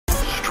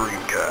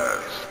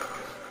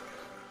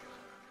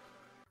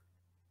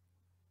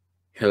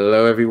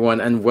Hello,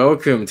 everyone, and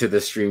welcome to the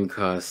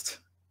Streamcast.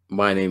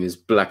 My name is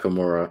Black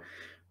Amora,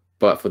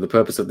 but for the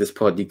purpose of this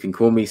pod, you can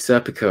call me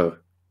Serpico,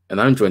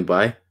 and I'm joined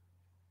by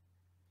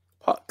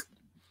Puck.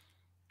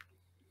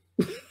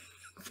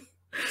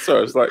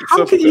 So it's like,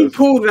 how can you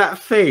pull that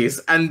face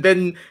and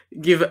then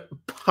give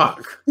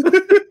Puck?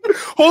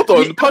 Hold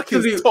on, Puck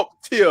is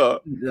top tier.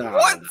 Nah,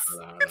 what?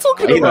 Nah, you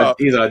talking about?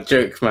 He's a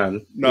joke,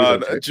 man. Nah,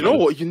 do you know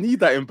what? You need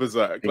that in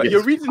Berserk. Like,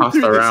 you're reading passed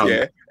through around. this,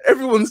 yeah?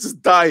 Everyone's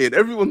just dying.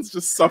 Everyone's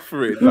just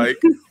suffering.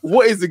 Like,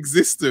 what is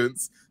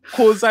existence?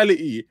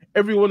 Causality.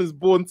 Everyone is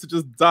born to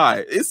just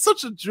die. It's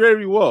such a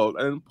dreary world.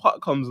 And then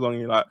Puck comes along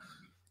and you're like,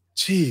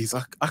 geez,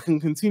 I can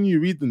continue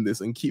reading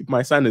this and keep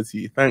my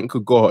sanity. Thank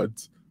God.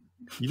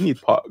 You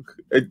need Puck.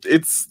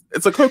 It's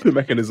a coping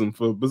mechanism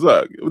for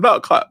Berserk.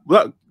 Without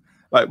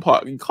like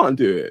Puck, you can't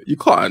do it. You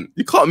can't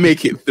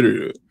make it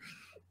through.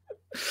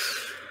 And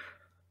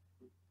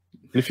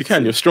if you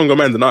can, you're a stronger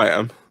man than I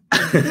am.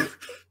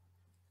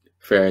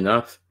 Fair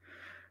enough.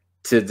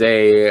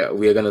 Today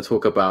we are going to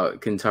talk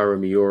about Kentaro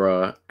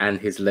Miura and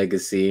his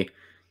legacy.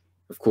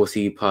 Of course,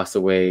 he passed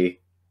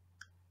away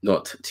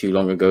not too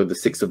long ago, the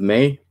 6th of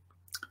May.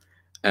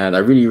 And I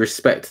really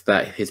respect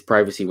that his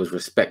privacy was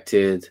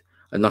respected.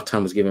 Enough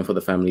time was given for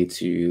the family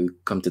to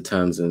come to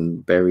terms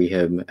and bury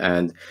him.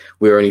 And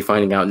we're only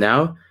finding out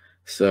now.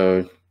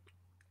 So,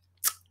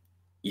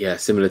 yeah,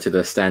 similar to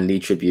the Stan Lee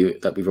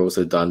tribute that we've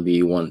also done,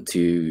 we want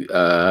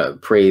to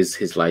praise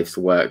his life's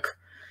work.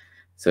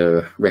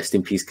 So rest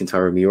in peace,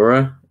 Kentaro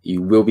Miura.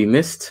 You will be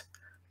missed.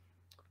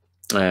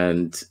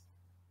 And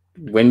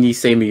when you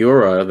say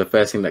Miura, the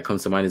first thing that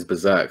comes to mind is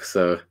Berserk.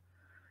 So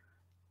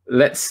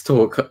let's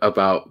talk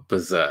about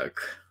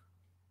Berserk.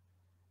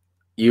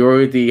 You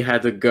already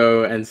had to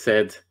go and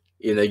said,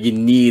 you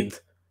need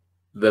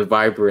the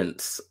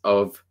vibrance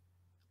of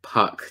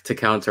Puck to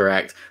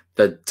counteract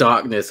the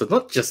darkness of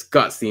not just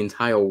Guts, the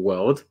entire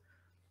world.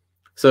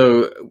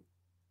 So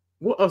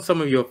what are some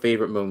of your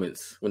favorite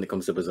moments when it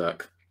comes to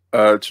Berserk? Do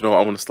you know what?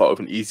 I want to start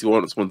with an easy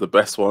one. It's one of the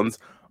best ones.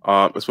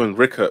 It's when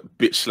Rickert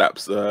bitch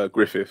slaps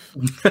Griffith.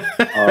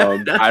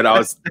 And I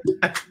was...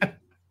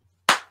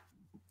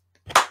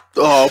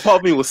 part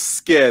of me was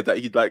scared that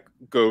he'd like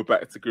go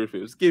back to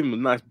Griffith. Just give him a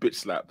nice bitch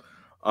slap.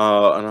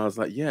 And I was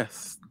like,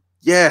 yes,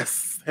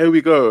 here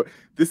we go.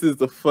 This is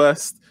the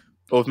first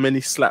of many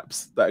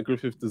slaps that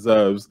Griffith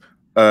deserves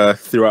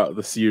throughout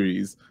the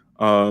series.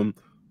 I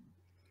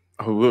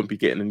won't be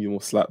getting any more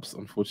slaps,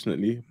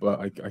 unfortunately, but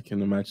I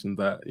can imagine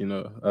that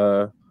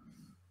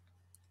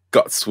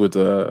Guts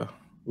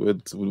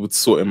would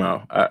sort him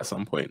out at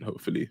some point,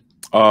 hopefully.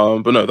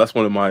 But no, that's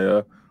one of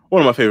my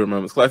favorite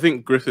moments, because I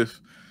think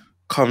Griffith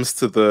comes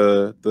to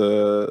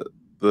the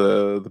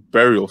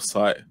burial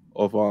site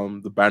of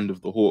the Band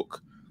of the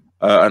Hawk,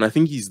 and I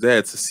think he's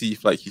there to see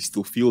if he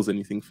still feels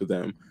anything for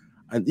them,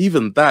 and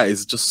even that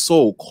is just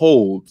so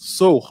cold,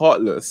 so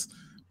heartless.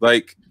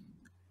 Like,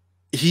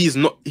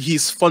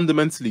 he's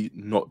fundamentally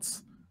not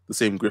the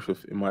same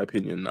Griffith, in my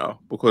opinion, now,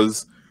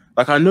 because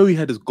I know he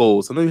had his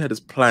goals, I know he had his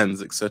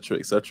plans,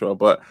 etc.,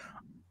 but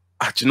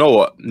do you know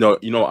what? No,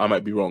 I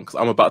might be wrong, because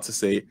I'm about to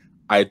say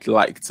I'd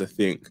like to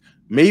think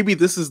maybe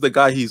this is the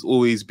guy he's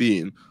always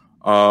been.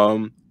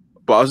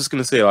 But I was just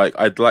gonna say,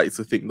 I'd like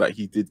to think that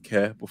he did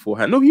care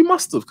beforehand. No, he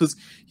must have, because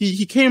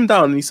he came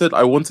down and he said,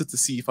 I wanted to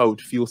see if I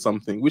would feel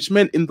something, which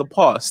meant in the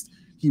past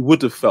he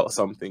would have felt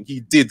something.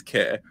 He did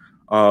care.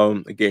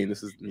 Again,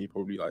 this is me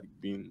probably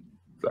being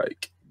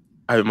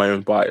I have my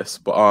own bias,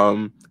 but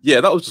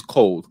yeah, that was just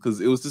cold,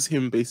 because it was just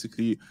him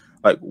basically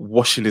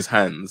washing his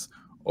hands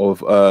of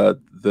the.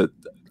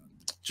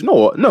 Do you know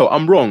what? No,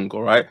 I'm wrong.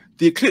 All right,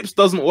 the eclipse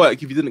doesn't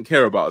work if you didn't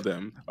care about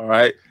them. All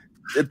right,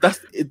 the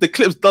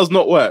eclipse does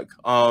not work.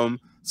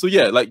 So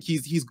yeah,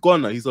 he's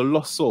gone now. He's a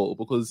lost soul,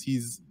 because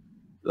he's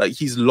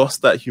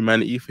lost that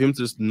humanity. For him to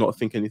just not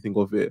think anything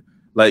of it,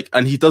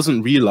 and he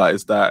doesn't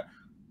realize that.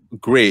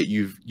 Great,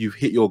 you've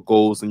hit your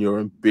goals and your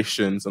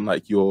ambitions, and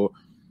you're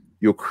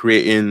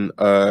creating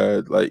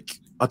I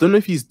don't know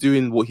if he's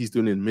doing what he's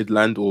doing in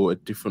Midland or a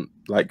different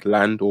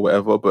land or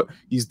whatever, but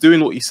he's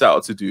doing what he set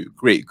out to do.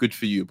 Great, good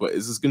for you, but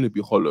it's just going to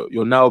be hollow.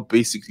 You're now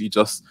basically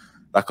just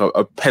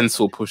a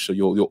pencil pusher.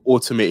 You're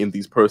automating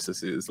these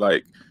processes.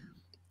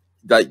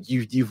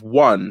 You've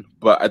won,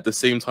 but at the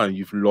same time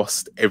you've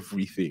lost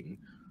everything.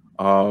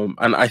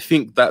 And I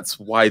think that's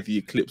why the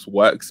eclipse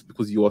works,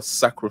 because you are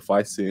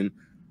sacrificing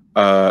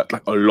a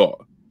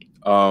lot,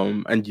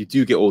 and you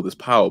do get all this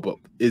power, but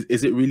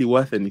is it really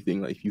worth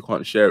anything if you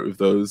can't share it with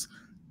those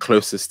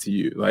closest to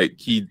you?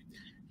 He'd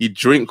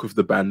drink with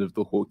the Band of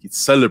the Hawk, he'd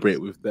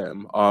celebrate with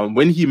them.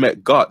 When he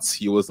met Guts,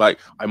 he was like,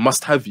 I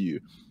must have you.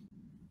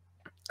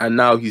 And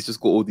now he's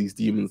just got all these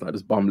demons that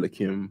just bumlick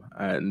him,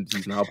 and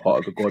he's now part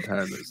of the God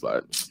Hand. It's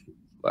like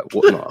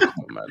what not?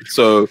 Come on, man.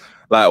 So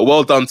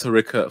well done to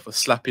Rickert for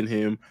slapping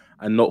him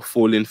and not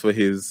falling for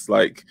his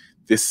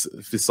this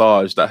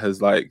visage that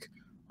has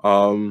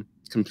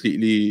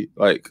completely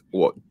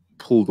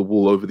pull the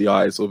wool over the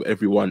eyes of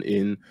everyone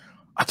in.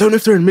 I don't know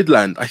if they're in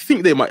Midland. I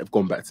think they might have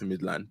gone back to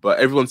Midland, but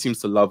everyone seems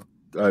to love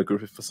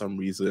Griffith for some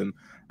reason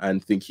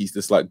and think he's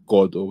this like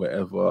god or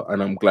whatever.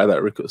 And I'm glad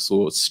that Rickert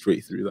saw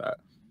straight through that.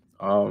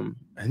 And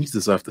he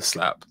deserved the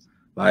slap.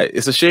 Like,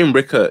 it's a shame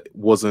Rickert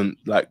wasn't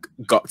like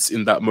Guts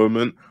in that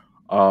moment.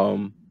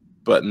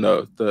 But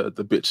no, the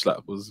bitch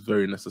slap was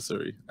very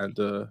necessary, and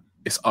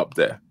it's up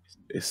there.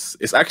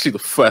 It's actually the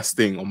first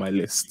thing on my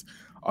list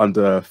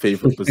under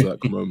favorite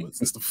Berserk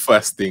moments. It's the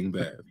first thing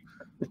there.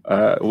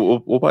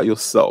 What about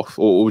yourself,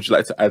 or would you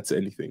like to add to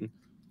anything?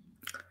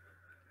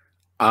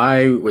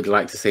 I would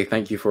like to say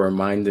thank you for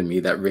reminding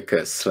me that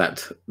Rickert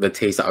slapped the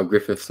taste out of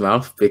Griffith's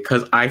mouth,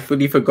 because I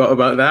fully forgot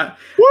about that.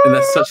 What? And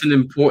that's such an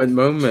important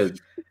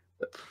moment,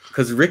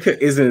 because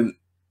Rickert isn't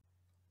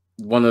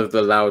one of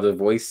the louder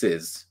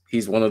voices.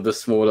 He's one of the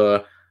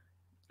smaller,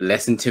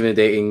 less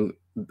intimidating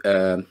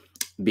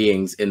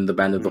beings in the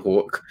Band of the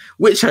Hawk,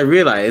 which I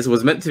realized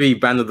was meant to be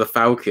Band of the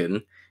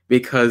Falcon,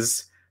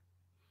 because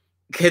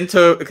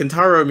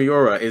Kentaro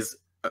Miura is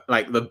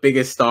like the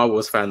biggest Star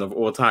Wars fan of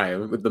all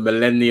time, with the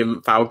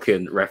Millennium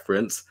Falcon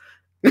reference.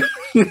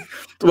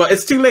 Well,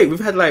 it's too late. We've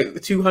had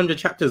like 200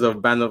 chapters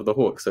of Band of the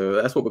Hawk,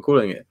 so that's what we're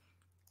calling it.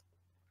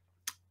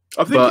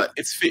 I think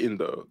it's fitting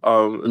though.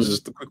 It's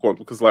just a quick one,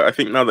 because like I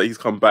think now that he's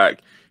come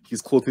back,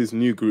 he's called his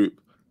new group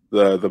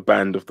the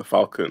Band of the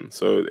Falcon.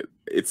 So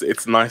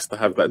it's nice to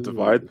have that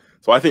divide.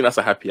 So I think that's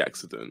a happy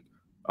accident.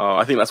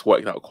 I think that's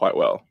worked out quite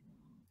well.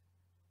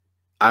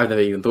 I've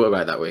never even thought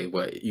about it that way,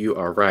 but you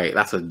are right.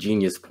 That's a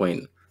genius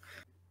point.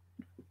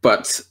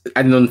 But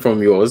adding on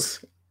from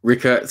yours,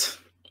 Rickert,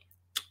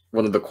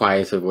 one of the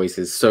quieter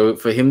voices. So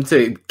for him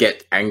to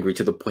get angry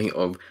to the point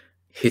of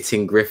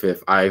hitting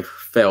Griffith, I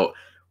felt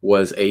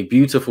was a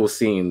beautiful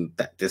scene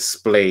that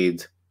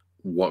displayed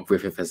what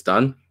Griffith has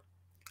done.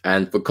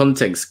 And for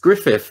context,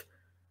 Griffith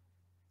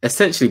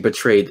essentially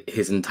betrayed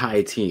his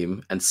entire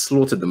team and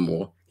slaughtered them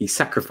all. He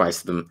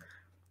sacrificed them.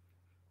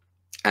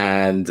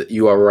 And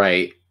you are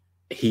right.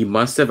 He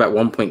must have at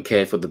one point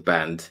cared for the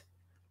band,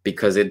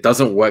 because it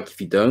doesn't work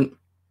if you don't.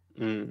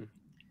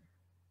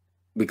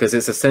 Because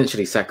it's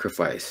essentially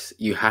sacrifice.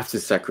 You have to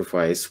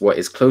sacrifice what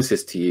is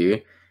closest to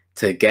you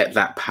to get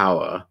that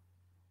power.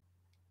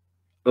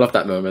 Love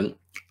that moment.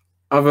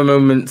 Other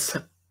moments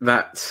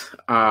that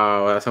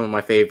are some of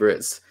my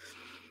favorites.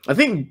 I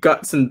think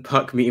Guts and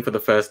Puck meeting for the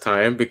first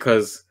time,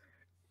 because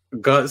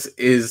Guts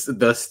is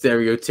the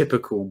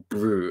stereotypical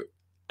brute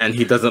and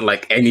he doesn't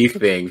like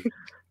anything.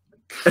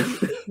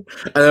 And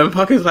then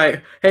Puck is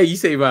like, hey, you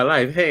saved my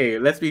life. Hey,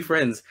 let's be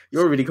friends.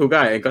 You're a really cool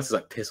guy. And Gus is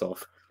like, piss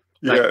off.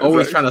 Like,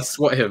 always trying to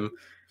swat him.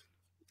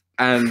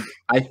 And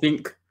I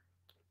think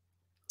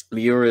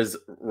Miura's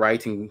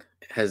writing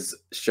has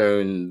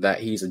shown that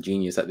he's a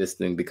genius at this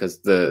thing, because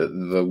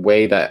the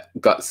way that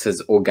Guts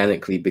has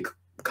organically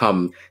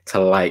become to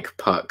like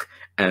Puck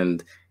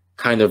and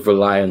kind of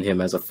rely on him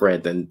as a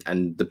friend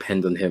and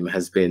depend on him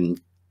has been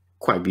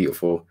quite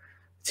beautiful,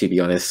 to be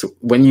honest.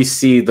 When you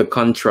see the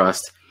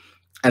contrast,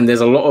 and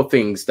there's a lot of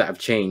things that have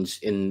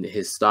changed in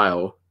his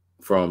style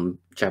from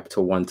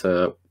chapter 1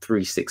 to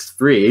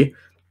 363,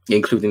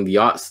 including the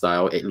art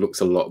style. It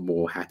looks a lot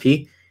more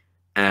happy.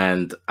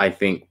 And I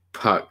think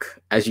Puck,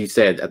 as you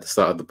said at the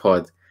start of the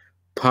pod,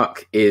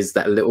 Puck is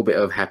that little bit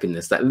of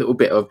happiness, that little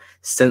bit of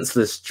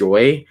senseless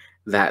joy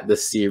that the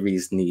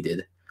series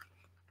needed.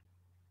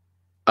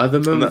 Other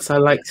moments I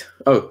liked.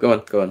 Oh, go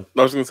on.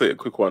 I was going to say a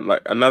quick one.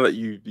 Like, and now that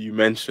you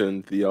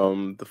mentioned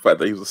the fact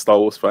that he was a Star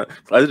Wars fan,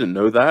 I didn't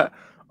know that.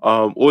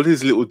 All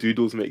his little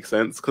doodles make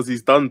sense, because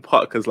he's done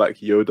Puck as like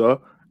Yoda,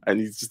 and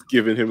he's just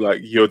giving him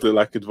like Yoda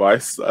like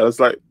advice. I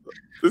was like,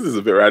 this is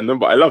a bit random,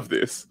 but I love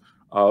this.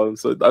 So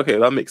okay,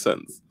 that makes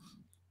sense.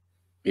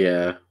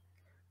 Yeah.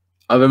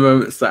 Other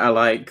moments that I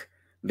like,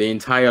 the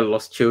entire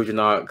Lost Children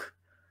arc,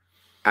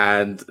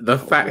 and the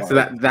fact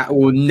that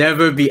will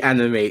never be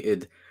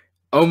animated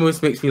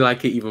almost makes me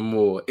like it even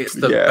more. It's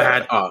the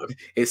bad arc.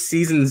 It's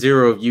season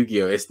 0 of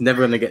Yu-Gi-Oh! It's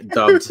never gonna get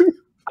dubbed.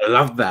 I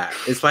love that.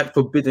 It's like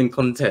forbidden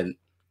content.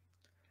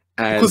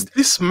 And because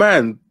this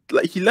man,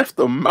 like, he left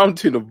a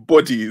mountain of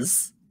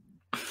bodies.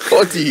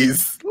 This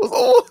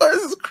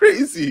is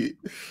crazy.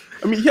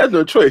 I mean, he had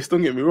no choice,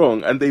 don't get me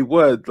wrong. And they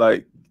were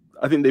like,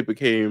 I think they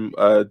became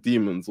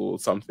demons or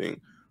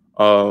something.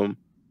 But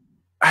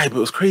it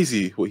was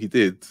crazy what he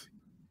did.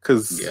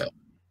 Because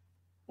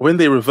when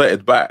they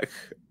reverted back,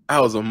 that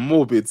was a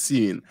morbid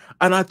scene.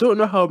 And I don't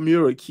know how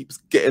Miura keeps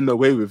getting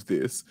away with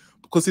this,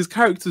 because his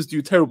characters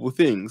do terrible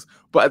things.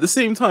 But at the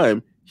same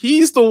time,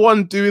 he's the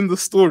one doing the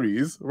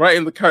stories,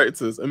 writing the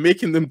characters, and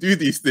making them do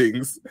these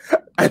things.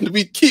 And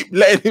we keep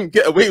letting him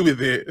get away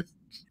with it.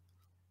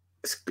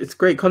 It's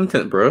great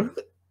content, bro.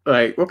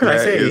 Like, what can I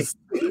say?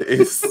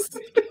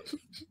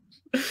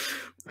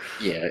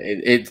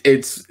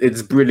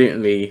 It's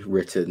brilliantly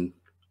written.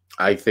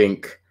 I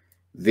think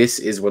this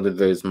is one of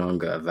those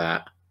manga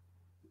that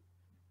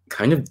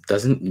kind of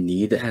doesn't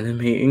need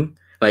animating.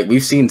 Like,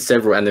 we've seen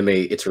several anime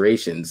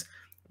iterations,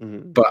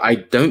 but I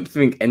don't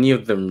think any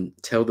of them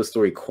tell the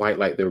story quite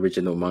like the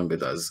original manga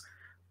does,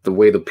 the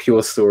way the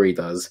pure story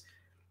does.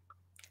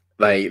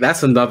 Like,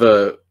 that's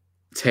another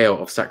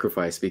tale of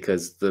sacrifice,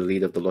 because the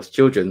lead of the Lost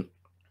Children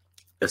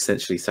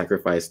essentially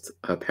sacrificed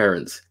her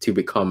parents to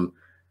become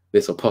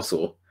this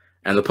apostle,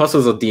 and the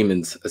apostles are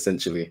demons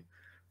essentially.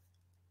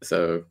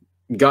 So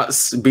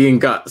Guts, being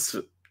Guts,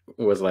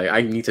 was like,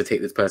 I need to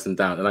take this person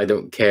down, and I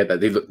don't care that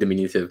they look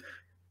diminutive.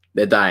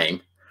 They're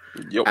dying.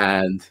 Yep.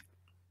 And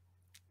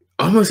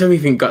almost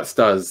everything Guts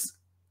does,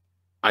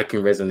 I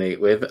can resonate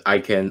with, I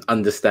can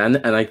understand,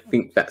 and I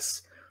think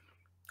that's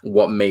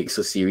what makes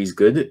a series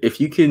good. If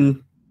you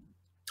can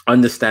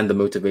understand the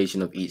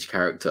motivation of each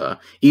character,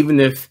 even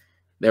if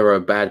they're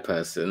a bad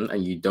person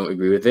and you don't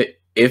agree with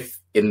it, if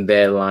in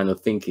their line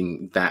of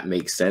thinking that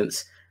makes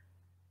sense,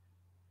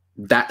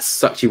 that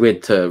sucks you in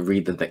to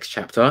read the next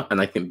chapter. And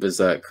I think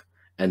Berserk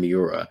and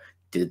Miura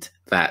did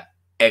that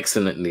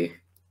excellently.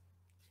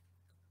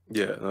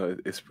 Yeah, no,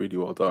 it's really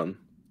well done.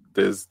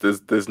 There's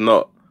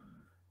not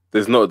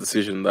a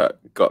decision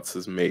that Guts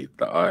has made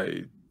that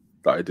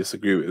I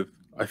disagree with.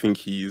 I think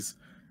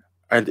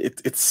and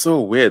it's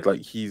so weird.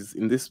 Like, he's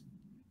in this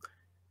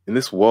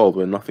world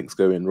where nothing's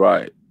going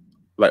right.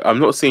 Like, I'm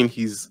not saying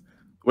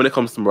when it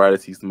comes to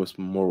morality, he's the most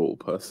moral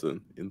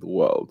person in the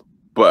world,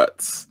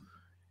 but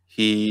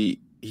he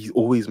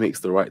always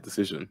makes the right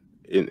decision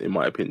in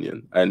my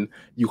opinion. And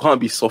you can't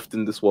be soft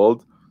in this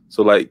world.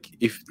 So like,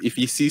 if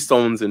he sees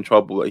someone's in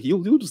trouble, like,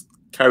 he'll just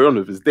carry on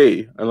with his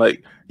day. And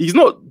like, he's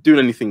not doing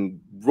anything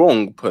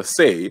wrong per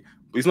se,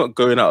 but he's not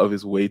going out of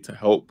his way to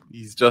help.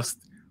 He's just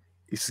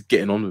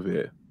getting on with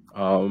it.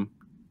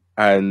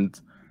 And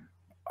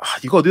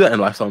you gotta do that in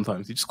life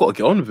sometimes. You just gotta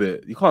get on with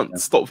it. You can't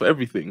stop for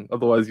everything,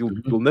 otherwise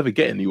you'll never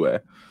get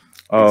anywhere.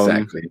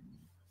 Exactly.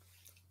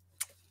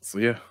 So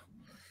yeah.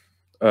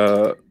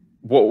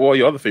 What are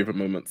your other favorite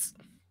moments?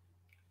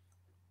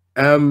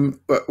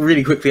 But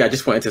really quickly, I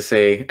just wanted to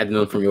say, adding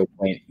on from your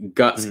point,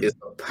 Guts is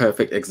a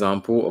perfect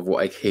example of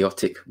what a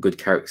chaotic good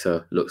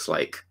character looks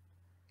like.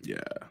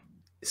 Yeah.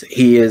 So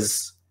he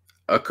is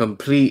a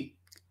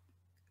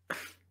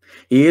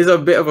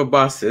bit of a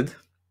bastard.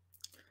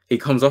 He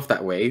comes off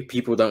that way.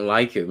 People don't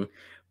like him,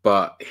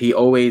 but he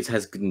always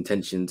has good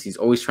intentions. He's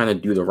always trying to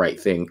do the right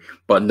thing,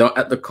 but not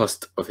at the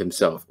cost of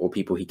himself or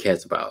people he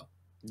cares about.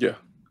 Yeah.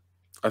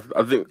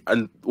 I think,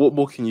 and what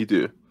more can you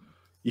do?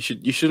 You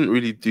shouldn't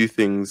really do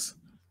things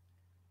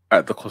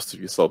at the cost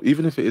of yourself,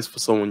 even if it is for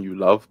someone you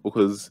love,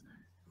 because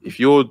if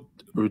you're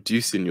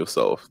reducing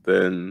yourself,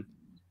 then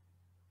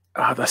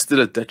that's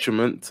still a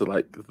detriment to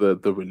like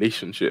the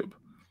relationship.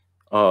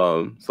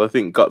 So I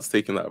think Guts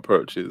taking that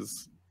approach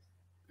is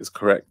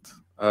correct.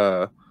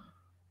 I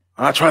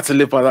try to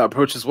live by that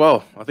approach as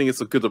well. I think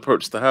it's a good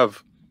approach to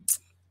have.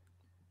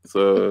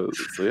 So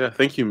yeah,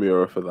 thank you,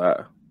 Miura, for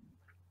that.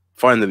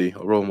 Finally,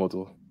 a role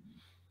model.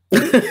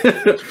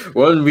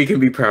 One we can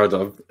be proud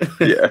of.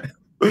 Yeah.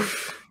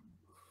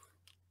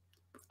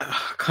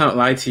 I can't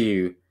lie to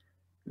you.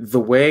 The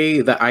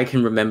way that I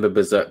can remember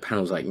Berserk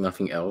panels like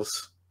nothing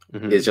else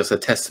is just a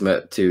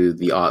testament to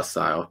the art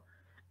style.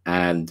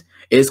 And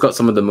it's got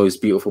some of the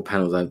most beautiful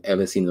panels I've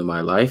ever seen in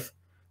my life.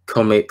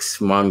 Comics,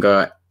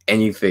 manga,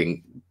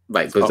 anything.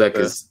 Like, Berserk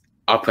is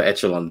upper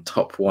echelon,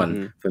 top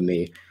one for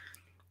me.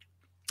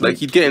 Like,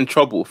 he'd get in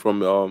trouble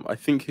from I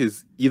think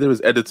either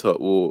his editor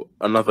or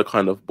another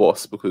kind of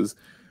boss, because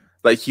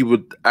like he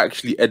would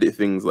actually edit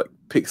things like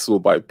pixel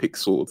by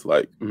pixel to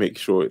like make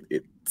sure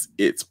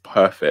it's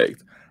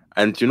perfect.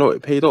 And you know,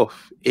 it paid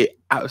off. It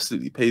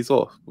absolutely pays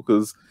off,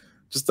 because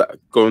just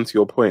going to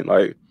your point,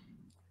 like,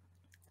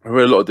 I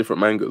read a lot of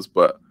different mangas,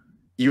 but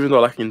even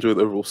though like, I enjoy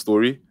the overall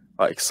story,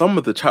 like some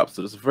of the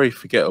chapters are very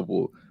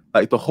forgettable.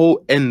 Like the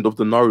whole end of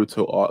the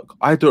Naruto arc,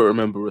 I don't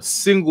remember a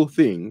single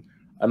thing.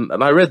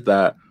 And I read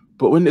that,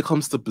 but when it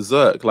comes to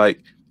Berserk,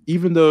 like,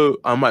 even though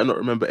I might not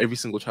remember every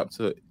single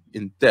chapter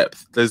in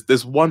depth,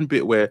 there's one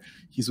bit where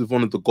he's with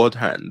one of the God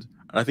Hand,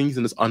 and I think he's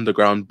in this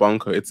underground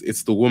bunker.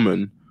 It's the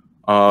woman.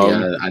 Yeah,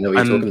 I know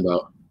what you're talking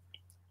about.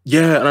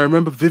 Yeah, and I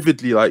remember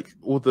vividly like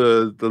all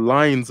the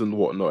lines and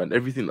whatnot and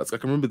everything. That's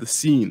like, I remember the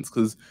scenes,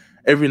 because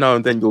every now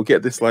and then you'll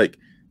get this like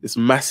this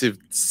massive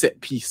set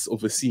piece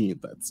of a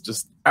scene that's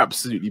just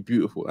absolutely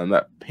beautiful, and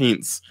that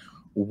paints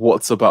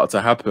what's about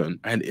to happen,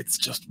 and it's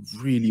just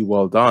really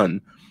well done.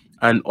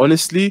 And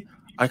honestly,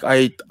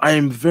 I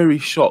am very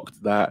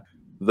shocked that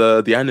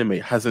the anime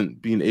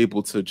hasn't been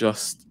able to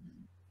just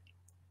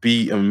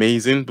be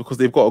amazing, because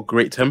they've got a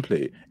great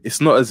template.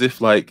 It's not as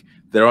if like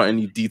there aren't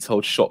any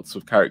detailed shots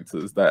of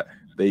characters that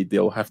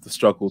they'll have to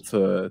struggle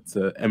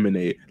to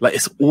emanate. Like,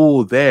 it's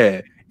all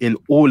there in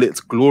all its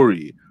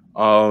glory.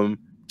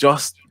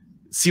 Just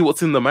see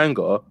what's in the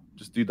manga,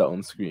 just do that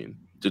on screen.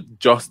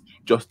 Just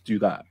do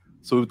that.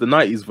 So with the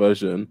 90s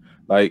version,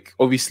 like,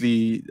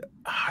 obviously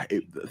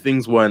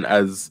things weren't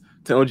as,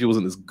 technology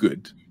wasn't as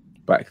good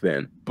back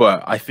then,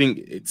 but I think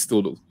it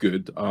still looks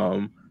good.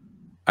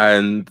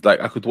 And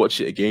like, I could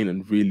watch it again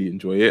and really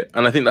enjoy it.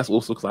 And I think that's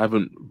also because I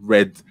haven't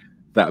read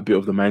that bit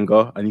of the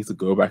manga. I need to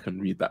go back and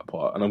read that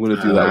part, and I'm going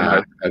to do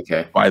that when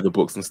I buy the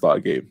books and start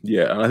a game.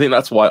 Yeah, and I think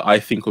that's why I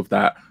think of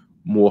that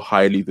more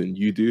highly than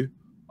you do,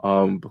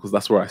 because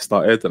that's where I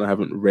started, and I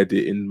haven't read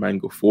it in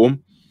manga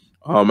form.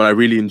 And I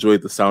really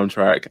enjoyed the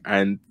soundtrack,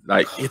 and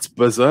like, it's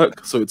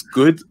Berserk, so it's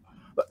good.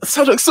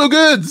 Soundtrack's so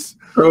good.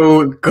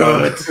 So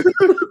good.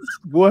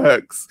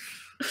 Works.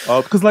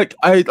 Because like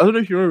I don't know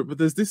if you remember, but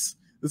there's this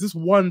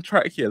one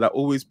track here that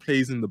always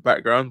plays in the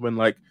background when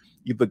like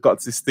either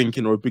Guts is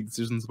thinking or a big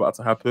decision's about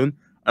to happen.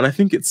 And I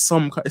think it's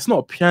it's not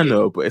a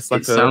piano, but it's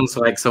like it sounds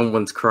like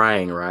someone's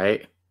crying,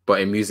 right?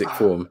 But in music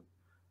form.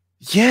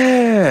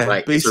 Yeah,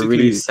 like basically. It's a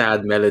really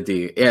sad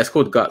melody. Yeah, it's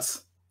called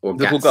Guts or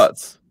They're called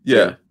Guts.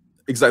 Yeah,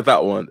 exactly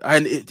that one.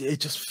 And it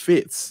just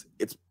fits.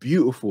 It's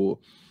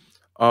beautiful.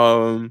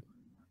 And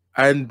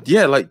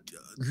yeah, like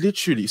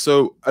literally.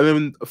 So I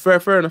mean,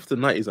 fair enough to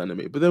 90s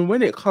anime, but then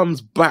when it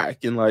comes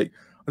back in like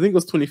I think it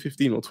was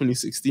 2015 or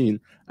 2016,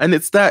 and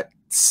it's that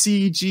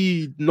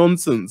CG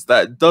nonsense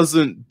that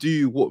doesn't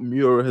do what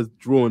Miura has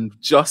drawn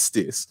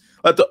justice.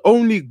 Like the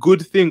only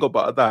good thing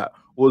about that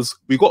was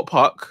we got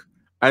Puck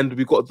and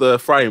we got the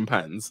frying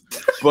pans,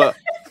 but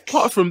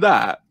apart from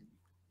that,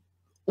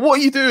 what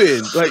are you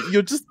doing? Like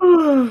you're just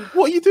what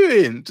are you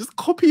doing? Just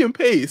copy and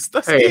paste.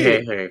 That's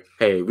it.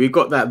 Hey, we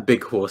got that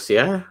big horse,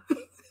 yeah?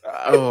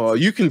 Oh,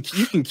 you can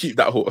keep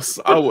that horse.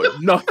 I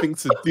want nothing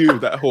to do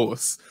with that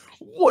horse.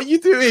 What are you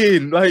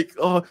doing? Like,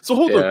 so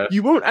hold on.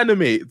 You won't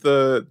animate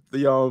the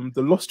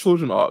Lost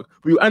Children arc.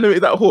 Will you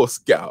animate that horse?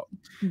 Get out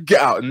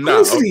now.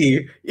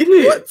 Honestly, isn't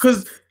it?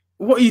 Because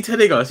what are you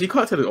telling us? You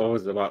can't tell us, oh,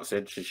 it's about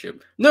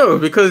censorship. No,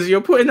 because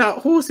you're putting out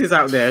horses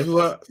out there who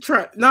are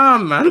nah,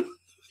 man.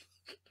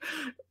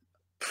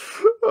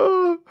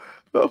 Oh,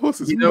 that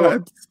horse is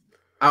mad.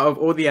 Out of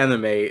all the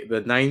anime,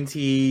 the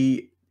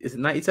 90 is it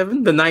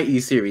 97? The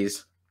 90s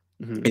series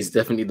is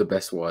definitely the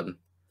best one.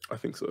 I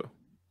think so.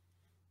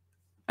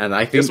 And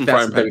I think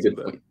that's a very good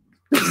point.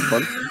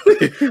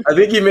 I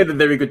think you made a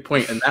very good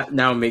point, and that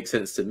now makes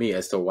sense to me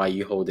as to why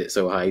you hold it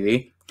so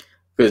highly.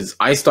 Because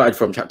I started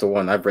from chapter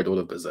 1, I've read all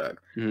of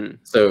Berserk.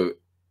 So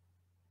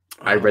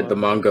I read the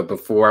manga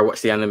before I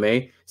watched the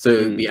anime.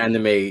 So the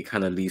anime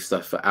kind of leaves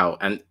stuff out.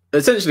 And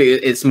essentially,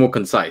 it's more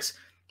concise.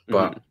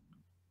 But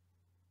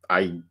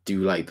I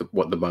do like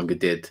what the manga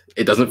did.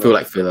 It doesn't feel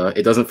like filler.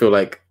 It doesn't feel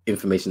like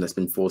information that's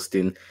been forced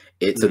in.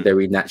 It's a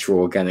very natural,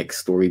 organic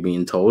story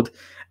being told.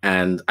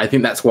 And I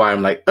think that's why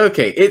I'm like,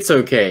 okay, it's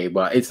okay,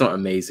 but it's not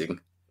amazing.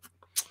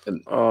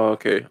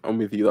 Okay, I'm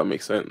with you. That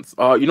makes sense.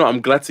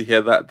 I'm glad to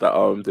hear that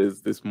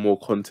there's more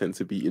content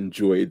to be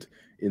enjoyed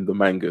in the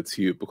manga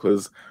too,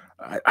 because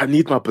I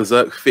need my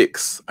Berserk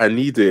fix. I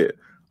need it.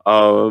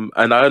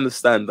 And I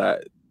understand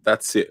that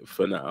that's it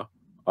for now.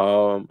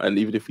 And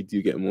even if we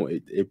do get more,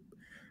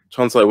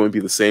 chances are it won't be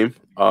the same.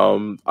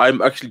 I'm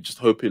actually just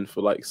hoping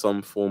for like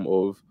some form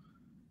of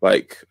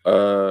like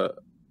a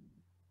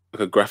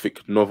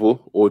graphic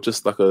novel or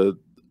just like a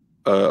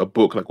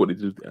book like what they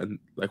did and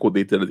like what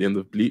they did at the end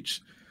of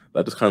Bleach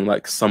that just kind of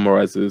like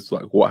summarizes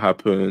like what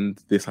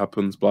happened, this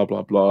happens, blah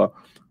blah blah.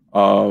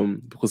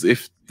 Because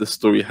if the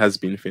story has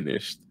been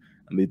finished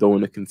and they don't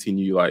want to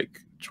continue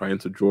like trying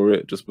to draw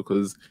it just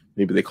because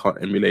maybe they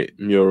can't emulate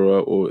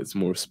Miura or it's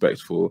more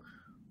respectful,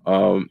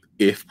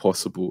 if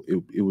possible,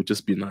 it would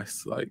just be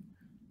nice to like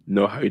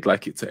know how you'd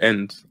like it to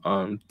end.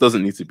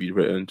 Doesn't need to be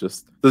written,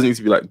 just doesn't need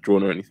to be like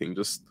drawn or anything,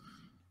 just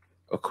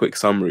a quick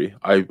summary.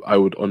 I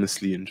would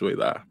honestly enjoy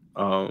that.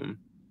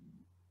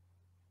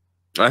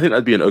 I think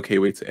that'd be an okay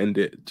way to end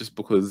it, just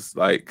because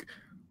like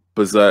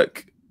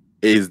Berserk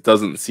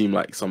doesn't seem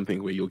like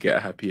something where you'll get a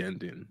happy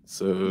ending.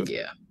 So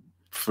yeah,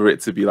 for it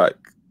to be like,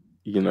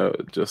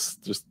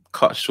 just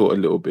cut short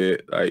a little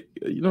bit, like,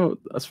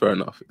 that's fair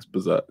enough. It's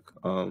Berserk.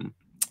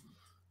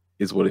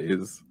 Is what it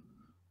is.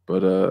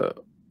 But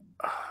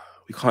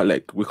we can't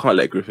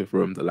let Griffith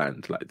roam the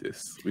land like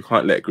this. We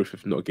can't let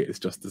Griffith not get his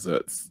just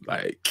desserts.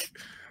 Like,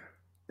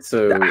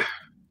 so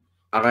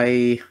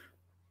I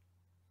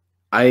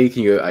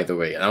can go either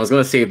way, and I was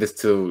gonna save this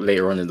till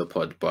later on in the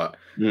pod, but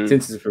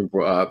since it's been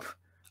brought up,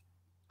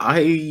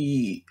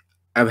 I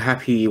am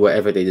happy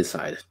whatever they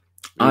decide.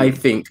 I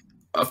think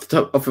off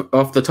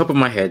the top of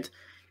my head,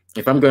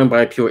 if I'm going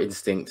by pure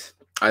instinct,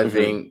 I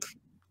think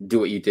do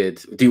what you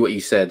did, do what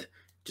you said,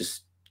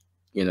 just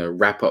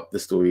wrap up the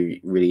story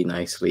really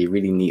nicely,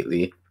 really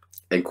neatly,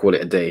 and call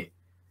it a day.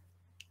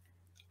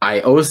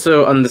 I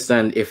also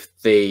understand if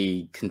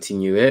they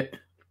continue it,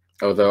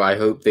 although I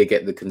hope they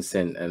get the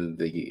consent and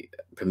the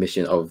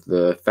permission of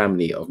the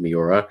family of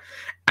Miura,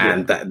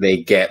 and that they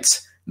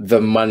get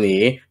the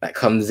money that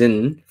comes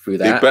in through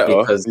that,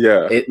 because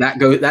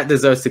that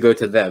deserves to go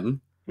to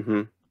them.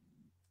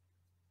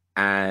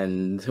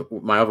 And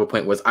my other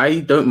point was, I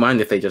don't mind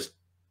if they just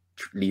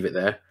leave it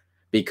there,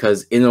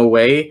 because in a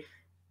way,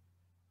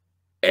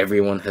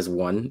 everyone has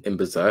won in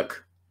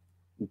Berserk.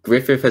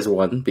 Griffith has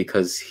won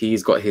because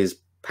he's got his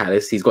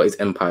palace, he's got his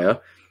empire.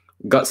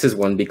 Guts has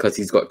won because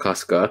he's got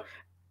Casca,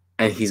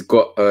 and he's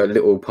got a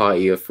little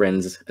party of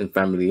friends and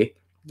family.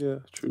 Yeah,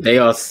 true. They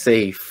are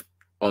safe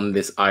on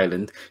this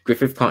island.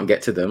 Griffith can't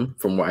get to them,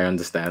 from what I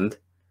understand.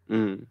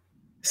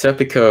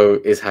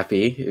 Serpico is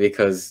happy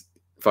because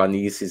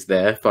Farnese is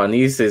there.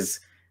 Farnese is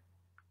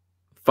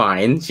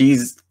fine.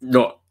 She's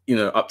not,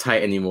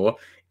 uptight anymore.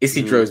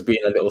 Isidro's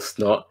being a little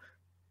snot.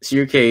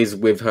 Shiruke is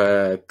with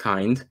her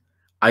kind.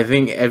 I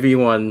think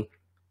everyone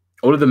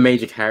all of the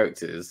major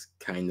characters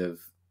kind of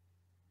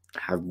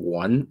have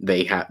won.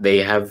 They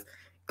have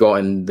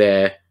gotten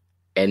their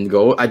end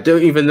goal. I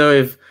don't even know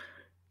if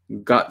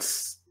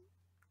Guts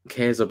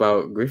cares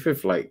about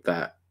Griffith like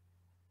that.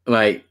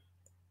 Like,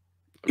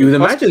 you would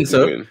imagine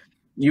so.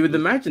 You would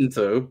imagine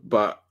so,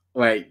 but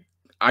like,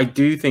 I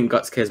do think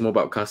Guts cares more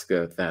about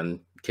Casca than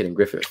killing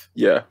Griffith.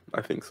 Yeah,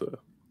 I think so.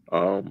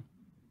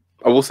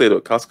 I will say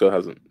that Casca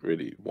hasn't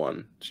really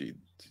won. She's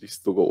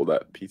still got all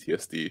that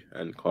PTSD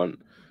and can't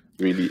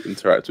really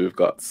interact with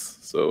Guts.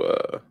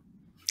 So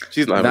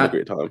she's not having a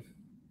great time.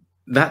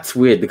 That's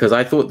weird because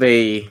I thought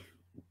they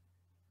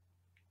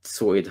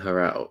sorted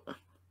her out.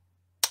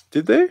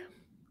 Did they?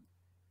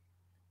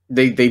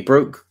 They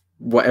broke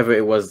whatever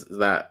it was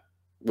that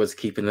was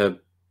keeping her.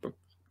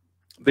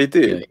 They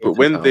did, but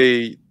when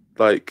they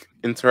like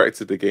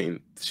interacted again,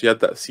 she had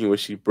that scene where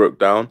she broke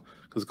down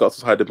because Guts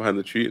was hiding behind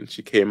the tree, and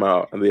she came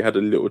out, and they had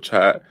a little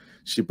chat.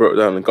 She broke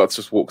down, and Guts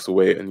just walks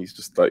away, and he's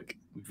just like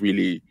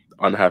really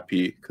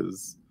unhappy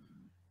because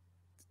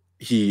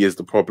he is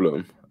the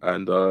problem,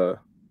 and that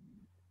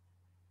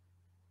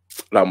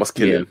must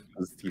kill him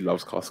because he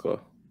loves Casca.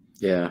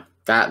 Yeah,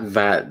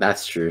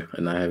 that's true,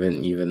 and I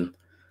haven't even.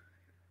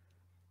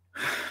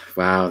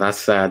 Wow, that's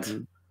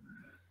sad.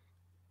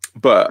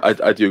 But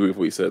I do agree with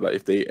what you said. Like,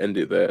 if they end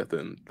it there,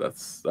 then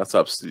that's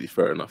absolutely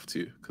fair enough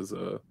too, because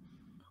it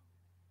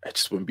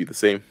just wouldn't be the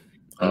same,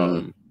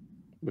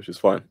 which is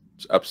fine.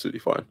 It's absolutely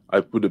fine.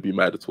 I wouldn't be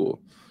mad at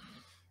all.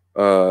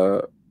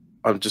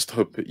 I'm just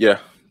hoping,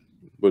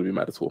 wouldn't be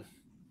mad at all.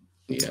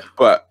 Yeah.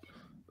 But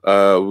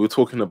we were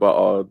talking about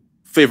our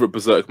favorite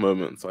Berserk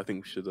moments. I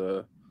think we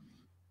should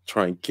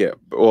try and get.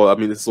 Well, I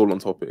mean, this is all on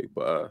topic,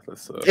 but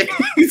let's.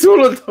 It's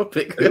all on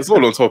topic. It's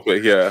all on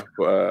topic, yeah.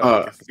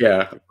 But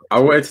yeah, I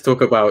wanted to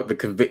talk about the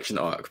Conviction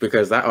arc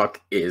because that arc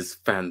is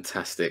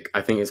fantastic.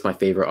 I think it's my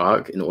favorite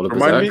arc in all of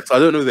Berserk. Remind me, I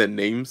don't know their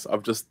names.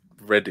 I've just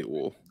read it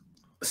all.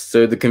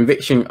 So the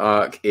Conviction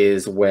arc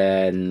is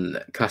when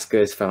Casca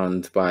is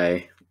found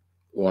by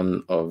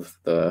one of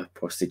the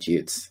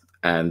prostitutes,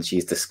 and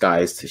she's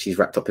disguised. She's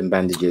wrapped up in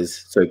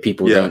bandages, so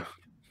people don't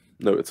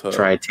know it's her.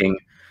 Try Ting.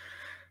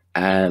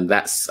 And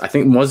that's, I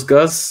think,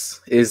 Mosgus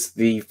is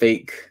the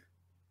fake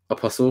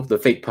apostle, the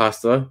fake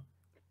pastor.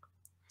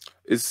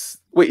 Is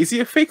he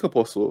a fake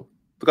apostle?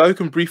 The guy who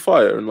can breathe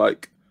fire and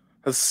like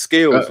has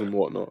scales and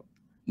whatnot?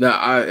 No,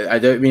 I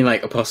don't mean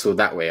like apostle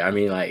that way. I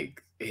mean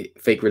like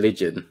fake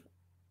religion.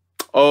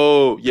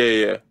 Oh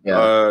yeah.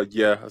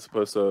 I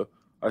suppose so.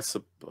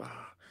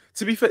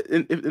 To be fair,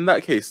 in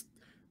that case,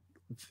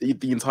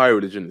 the entire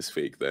religion is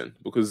fake then,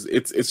 because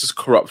it's just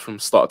corrupt from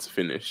start to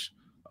finish.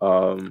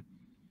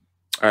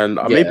 And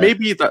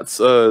maybe that's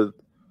a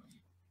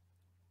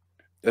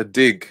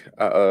dig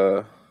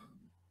at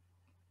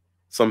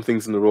some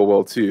things in the real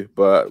world too,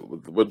 but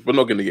we're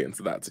not going to get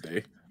into that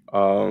today.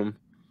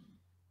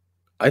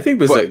 I think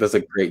Berserk does a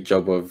great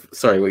job of.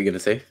 Sorry, what are you going to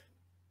say?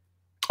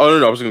 Oh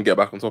no, I was going to get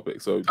back on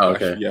topic. So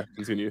okay,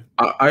 continue.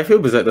 I feel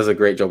Berserk does a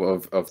great job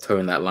of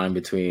towing that line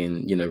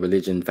between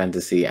religion,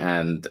 fantasy,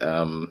 and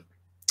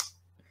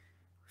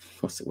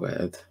what's the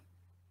word?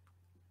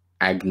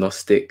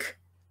 Agnostic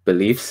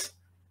beliefs.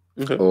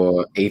 Okay.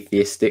 Or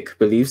atheistic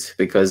beliefs,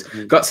 because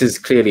Guts is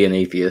clearly an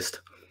atheist,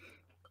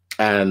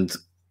 and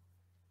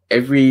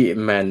every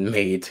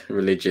man-made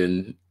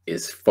religion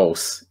is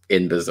false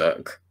in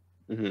Berserk.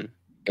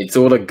 It's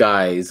all a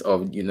guise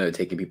of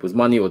taking people's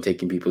money or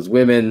taking people's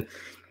women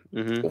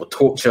or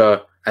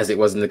torture, as it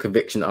was in the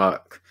Conviction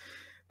arc.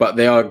 But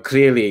they are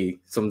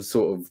clearly some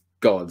sort of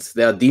gods.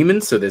 They are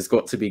demons, so there's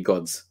got to be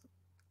gods.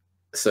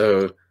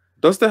 So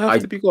does there have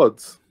to be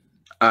gods?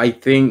 I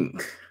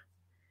think.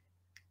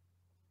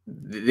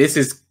 This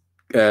is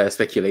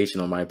speculation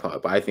on my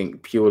part, but I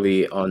think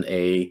purely on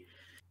a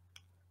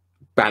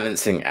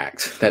balancing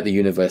act that the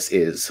universe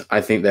is. I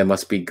think there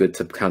must be good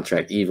to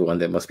counteract evil, and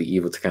there must be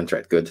evil to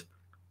counteract good.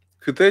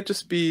 Could there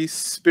just be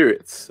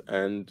spirits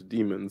and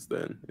demons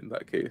then, in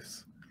that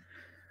case?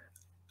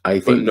 I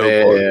think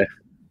there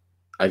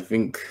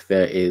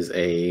is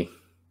a.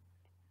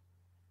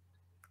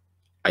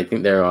 I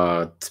think there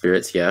are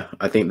spirits, yeah.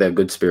 I think there are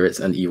good spirits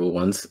and evil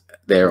ones.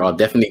 There are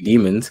definitely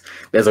demons.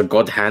 There's a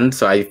god hand,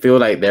 so I feel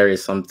like there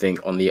is something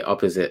on the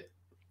opposite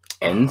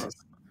end.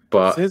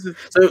 But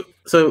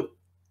so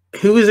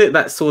who is it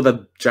that saw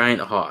the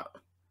giant heart?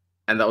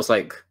 And that was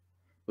like,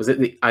 was it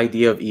the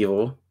idea of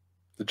evil?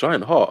 The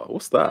giant heart?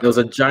 What's that? There was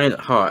a giant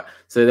heart.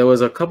 So there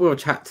was a couple of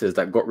chapters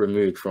that got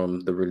removed from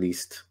the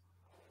released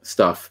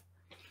stuff.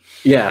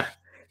 Yeah,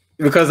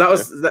 because that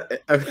was...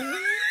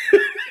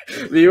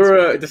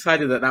 Miura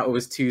decided that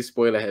was too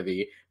spoiler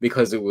heavy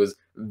because it was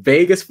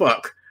vague as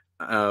fuck,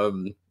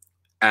 and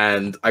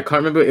I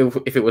can't remember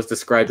if it was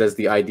described as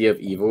the idea of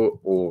evil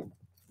or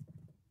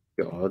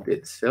God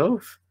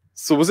itself.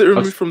 So was it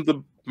removed from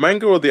the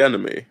manga or the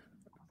anime?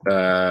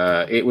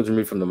 It was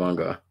removed from the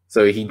manga.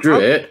 So he drew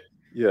it,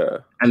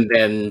 and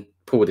then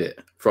pulled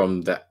it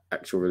from the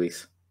actual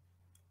release.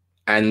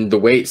 And the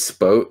way it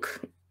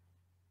spoke,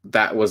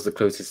 that was the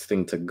closest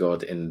thing to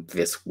God in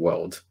this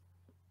world.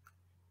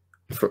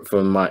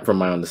 From my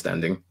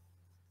understanding.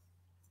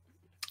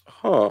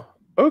 Huh.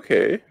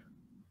 Okay.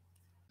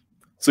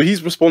 So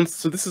he's responsible.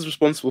 So this is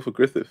responsible for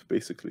Griffith,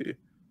 basically.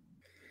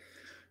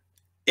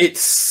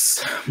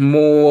 It's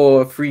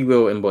more free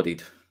will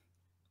embodied.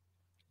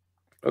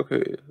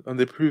 Okay, and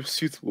they prove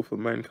suitable for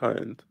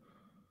mankind.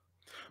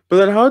 But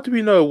then, how do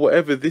we know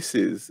whatever this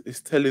is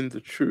telling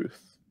the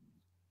truth?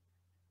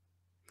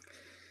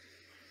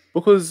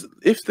 Because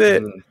if they're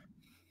Mm.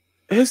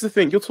 here's the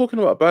thing, you're talking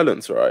about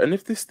balance, right? And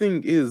if this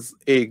thing is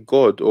a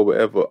god or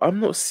whatever, I'm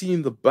not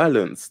seeing the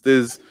balance.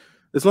 There's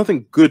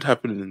nothing good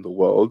happening in the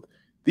world.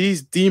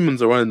 These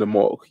demons are running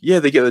amok. Yeah,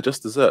 they get their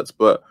just desserts,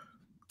 but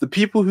the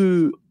people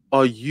who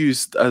are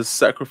used as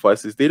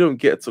sacrifices, they don't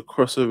get to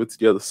cross over to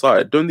the other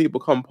side. Don't they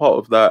become part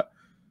of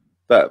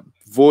that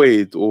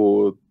void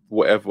or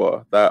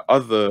whatever that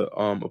other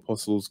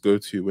apostles go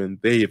to when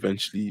they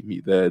eventually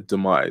meet their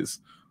demise?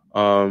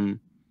 Um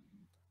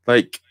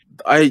like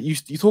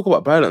you talk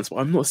about balance, but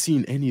I'm not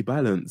seeing any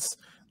balance.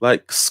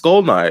 Like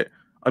Skull Knight,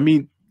 I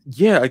mean,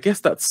 yeah, I guess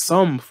that's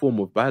some form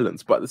of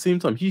balance, but at the same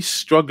time, he's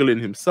struggling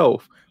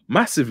himself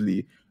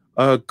massively.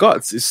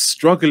 Guts is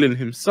struggling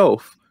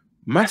himself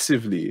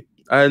massively.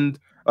 And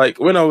like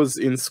when I was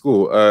in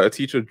school, a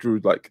teacher drew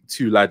like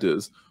two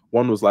ladders.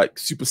 One was like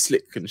super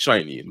slick and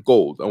shiny and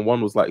gold, and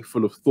one was like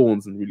full of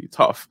thorns and really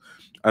tough.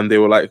 And they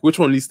were like, which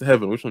one leads to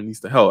heaven? Which one leads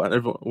to hell? And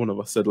every one of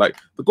us said, like,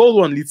 the gold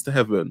one leads to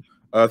heaven.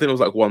 I think it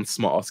was like one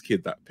smart ass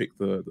kid that picked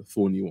the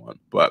thorny one,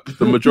 but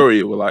the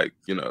majority were like,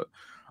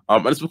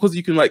 and it's because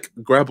you can like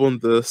grab on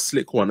the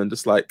slick one and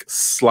just like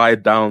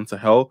slide down to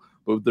hell.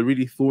 But with the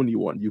really thorny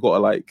one, you gotta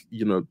like,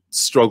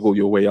 struggle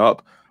your way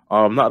up.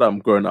 Now that I'm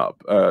grown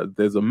up,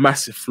 there's a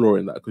massive flaw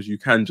in that because you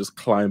can just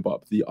climb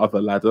up the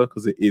other ladder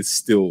because it is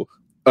still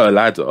a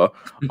ladder.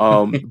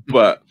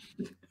 But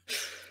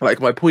like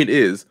my point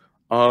is,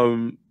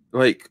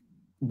 like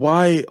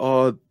why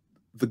are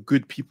the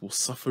good people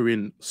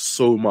suffering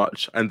so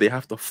much and they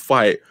have to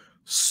fight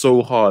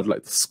so hard,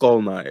 like the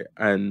Skull Knight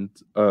and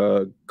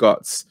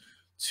Guts,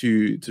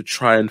 to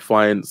try and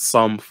find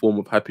some form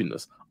of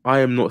happiness? I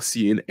am not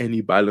seeing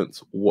any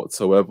balance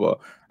whatsoever.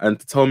 And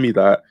to tell me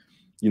that,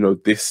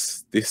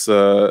 this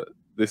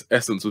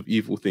essence of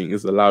evil thing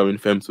is allowing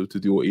Femto to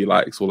do what he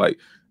likes, or like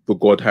the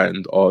God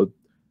Hand are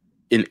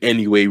in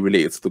any way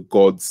related to the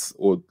gods,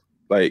 or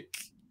like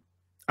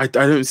I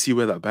don't see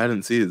where that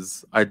balance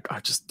is. I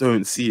just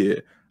don't see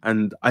it,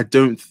 and I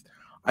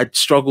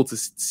struggle to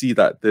see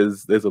that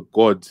there's a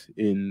god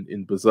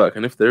in Berserk,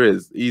 and if there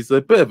is, he's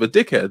a bit of a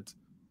dickhead,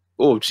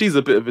 or she's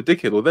a bit of a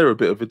dickhead, or they're a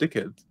bit of a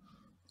dickhead.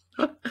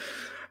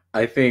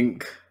 I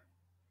think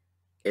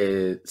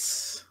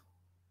it's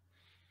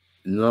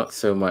not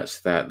so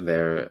much that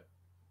they're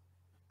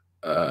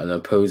an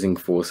opposing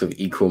force of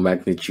equal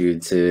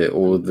magnitude to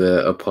all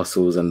the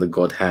apostles and the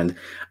God Hand.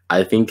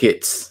 I think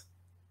it's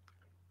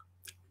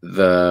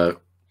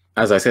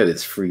as I said,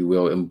 it's free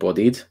will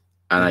embodied,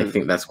 and I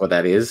think that's what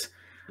that is.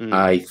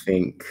 I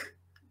think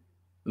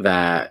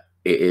that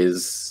it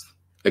is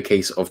a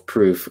case of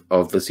proof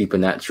of the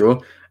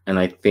supernatural, and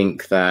I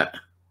think that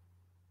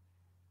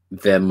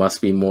there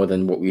must be more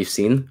than what we've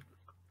seen,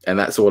 and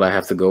that's all I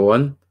have to go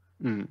on.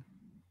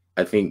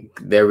 I think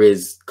there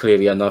is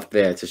clearly enough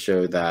there to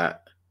show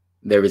that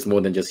there is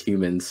more than just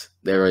humans.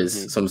 There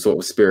is some sort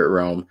of spirit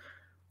realm.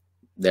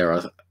 There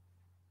are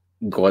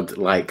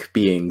god-like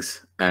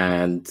beings,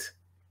 and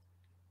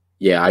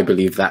yeah, I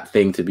believe that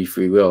thing to be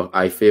free will.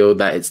 I feel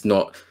that it's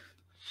not.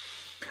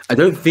 I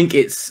don't think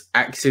it's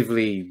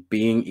actively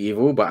being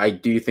evil, but I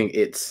do think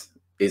it's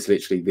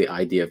literally the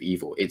idea of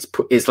evil.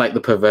 It's like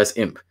the perverse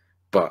imp,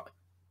 but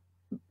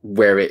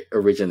where it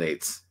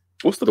originates.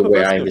 What's the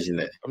way I envision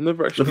it? I've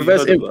never actually. The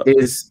perverse imp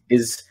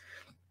is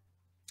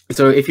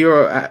so if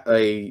you're at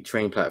a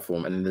train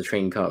platform and then the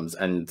train comes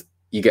and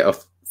you get a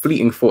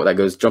fleeting thought that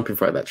goes jump in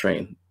front of that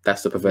train,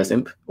 that's the perverse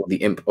imp, or the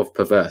imp of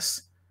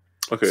perverse.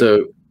 Okay.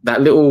 So that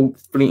little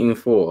fleeting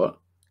thought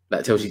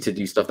that tells you to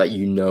do stuff that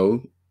you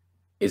know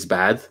is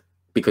bad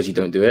because you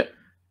don't do it,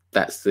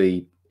 that's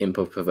the imp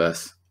of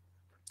perverse.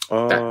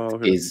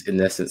 That is in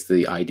essence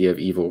the idea of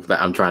evil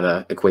that I'm trying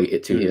to equate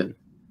it to here.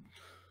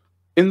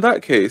 In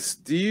that case,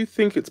 do you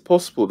think it's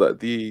possible that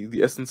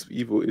the essence of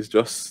evil is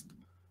just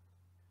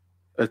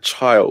a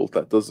child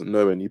that doesn't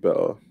know any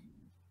better?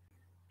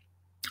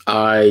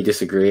 I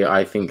disagree.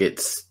 I think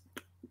it's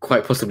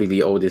quite possibly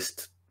the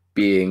oldest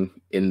being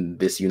in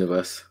this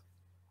universe.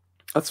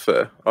 That's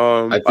fair.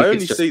 I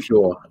think it's just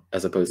pure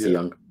as opposed to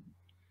young.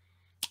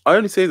 I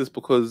only say this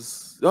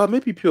because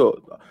maybe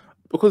pure,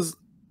 because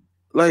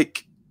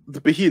like the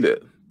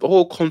Behelit, the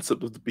whole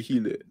concept of the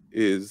Behelit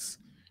is,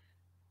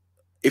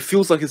 it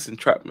feels like it's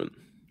entrapment,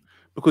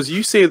 because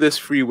you say there's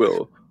free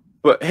will,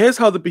 but here's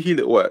how the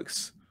Behelit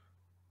works: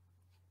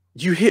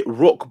 you hit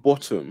rock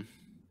bottom,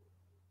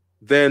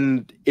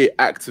 then it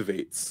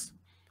activates,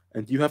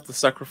 and you have to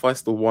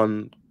sacrifice the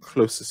one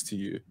closest to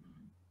you.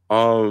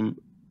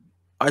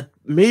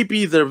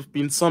 Maybe there have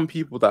been some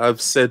people that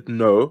have said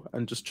no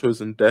and just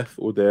chosen death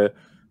or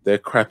their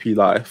crappy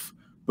life,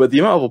 but the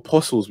amount of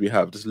apostles we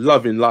have just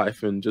loving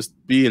life and just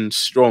being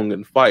strong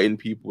and fighting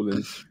people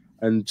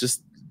and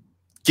just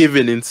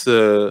giving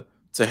into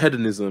to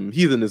hedonism,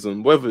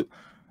 heathenism, whatever.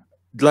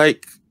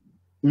 Like,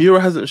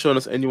 Miura hasn't shown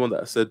us anyone that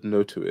has said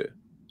no to it.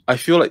 I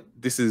feel like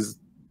this is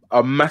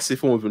a massive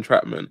form of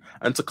entrapment,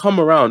 and to come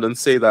around and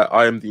say that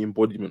I am the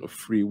embodiment of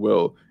free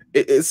will,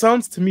 it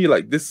sounds to me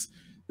like this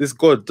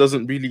God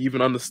doesn't really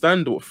even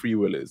understand what free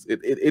will is.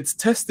 It's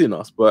testing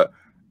us, but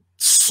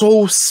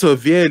so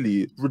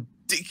severely,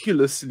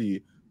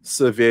 ridiculously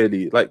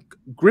severely. Like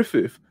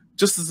Griffith,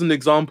 just as an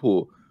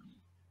example,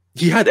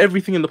 he had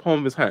everything in the palm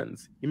of his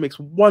hands. He makes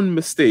one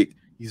mistake,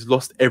 he's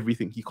lost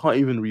everything. He can't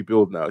even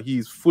rebuild now.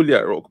 He's fully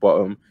at rock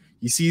bottom.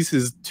 He sees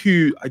his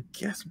two, I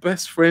guess,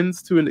 best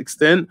friends to an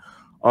extent,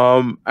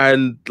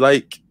 and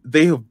like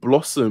they have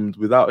blossomed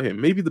without him.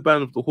 Maybe the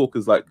Band of the Hawk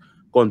has like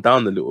gone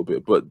down a little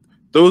bit, but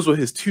those were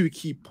his two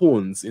key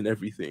pawns in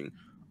everything.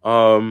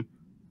 And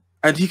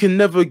he can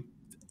never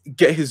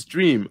get his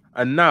dream,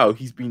 and now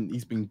he's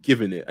been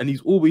given it, and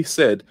he's always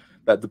said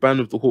that the Band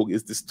of the Hawk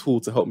is this tool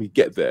to help me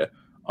get there.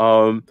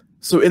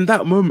 So in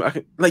that moment, I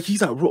can, like,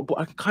 he's at rock, but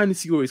I can kind of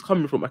see where he's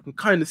coming from. I can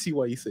kind of see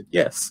why he said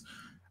yes.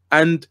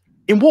 And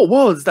in what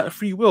world is that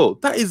free will?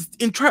 That is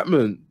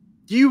entrapment.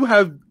 You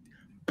have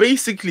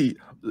basically,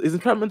 is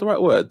entrapment the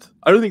right word?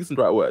 I don't think it's the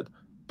right word,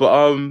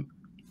 but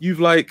you've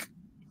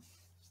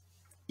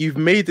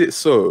made it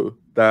so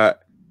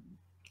that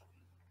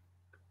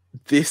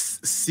this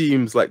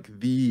seems like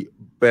the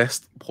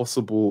best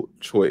possible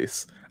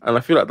choice, and I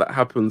feel like that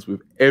happens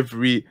with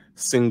every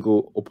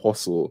single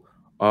apostle.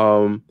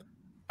 And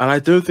I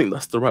don't think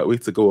that's the right way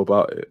to go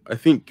about it. I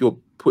think you're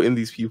putting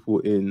these people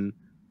in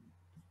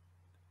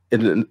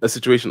a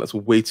situation that's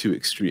way too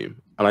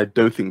extreme, and I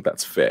don't think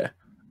that's fair.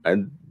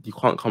 And you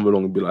can't come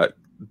along and be like,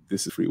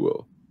 "This is free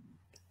will."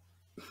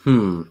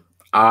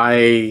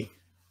 I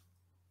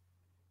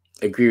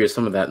agree with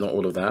some of that, not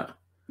all of that.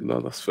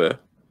 No, that's fair.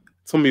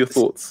 Tell me your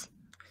thoughts.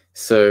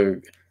 So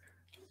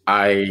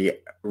I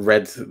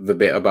read the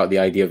bit about the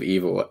idea of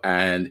evil,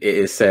 and it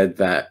is said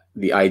that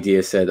the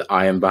idea said,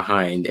 I am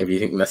behind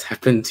everything that's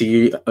happened to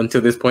you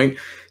until this point.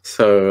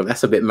 So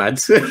that's a bit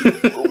mad.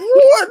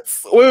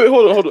 What? Wait,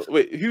 hold on.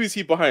 Wait, who is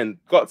he behind?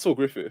 Guts or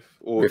Griffith?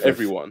 Or Griffith.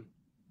 Everyone?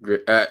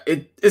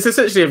 It's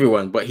essentially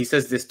everyone, but he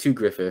says this to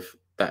Griffith,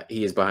 that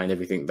he is behind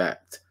everything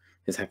that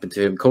has happened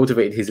to him,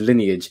 cultivated his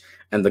lineage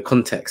and the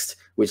context,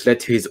 which led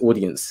to his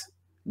audience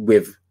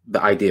with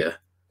the idea.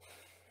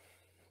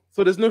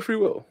 So there's no free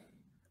will?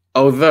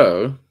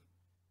 Although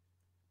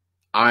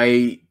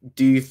I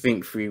do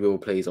think free will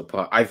plays a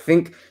part. I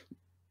think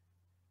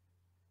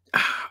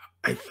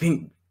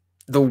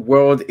the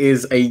world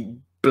is a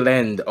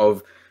blend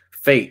of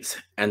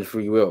fate and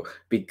free will,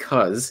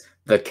 because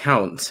the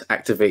Count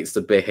activates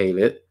the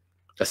Behelit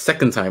a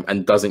second time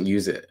and doesn't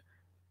use it.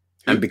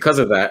 And because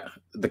of that,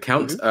 the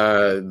Count,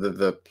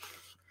 the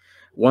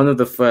one of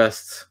the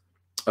first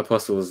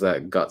apostles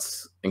that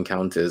Guts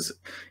encounters,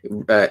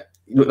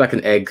 looked like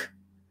an egg.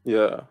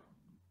 Yeah.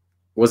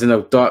 Was in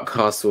a dark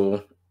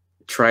castle,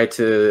 tried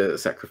to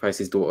sacrifice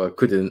his daughter,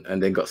 couldn't,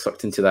 and then got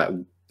sucked into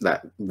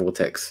that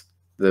vortex,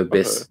 the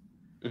abyss.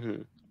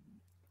 Okay.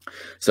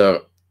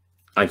 So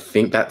I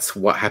think that's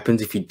what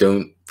happens if you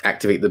don't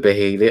activate the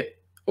Behelit,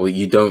 or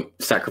you don't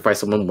sacrifice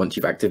someone once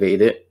you've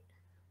activated it.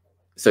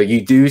 So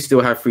you do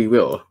still have free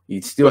will.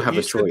 You still have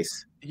a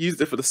choice. He used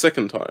it for the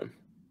second time?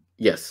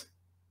 Yes.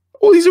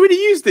 Oh, he's already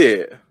used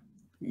it?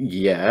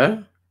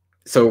 Yeah.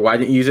 So why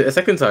didn't you use it a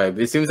second time?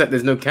 It seems like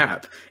there's no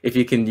cap if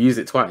you can use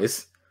it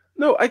twice.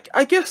 No,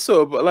 I guess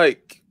so, but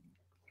like,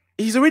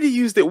 he's already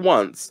used it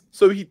once,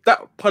 so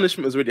that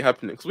punishment is already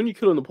happening. Because when you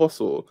kill an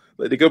apostle,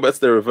 like, they go back to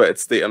their reverted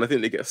state, and I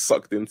think they get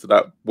sucked into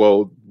that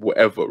world,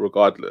 whatever,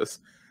 regardless.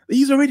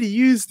 He's already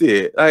used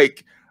it.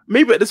 Like,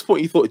 maybe at this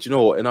point he thought, you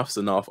know what, enough's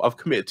enough. I've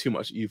committed too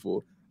much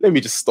evil. Let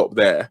me just stop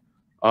there.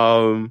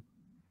 I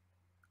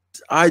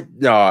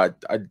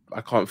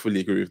can't fully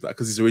agree with that,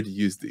 because he's already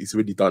used it. He's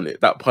already done it.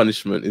 That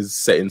punishment is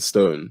set in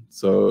stone.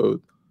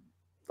 So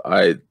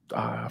I've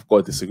got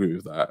to disagree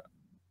with that.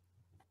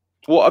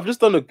 Well, I've just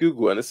done a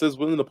Google, and it says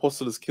when an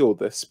apostle is killed,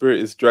 their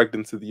spirit is dragged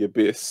into the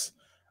abyss,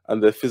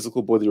 and their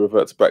physical body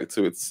reverts back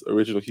to its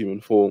original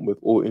human form, with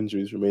all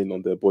injuries remaining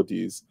on their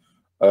bodies,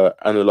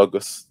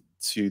 analogous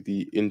to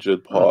the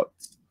injured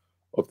parts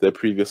of their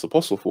previous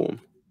apostle form.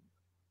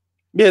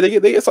 Yeah, they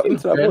get sucked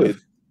into that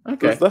void.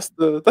 Okay, that's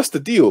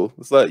the deal.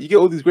 It's like you get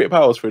all these great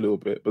powers for a little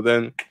bit, but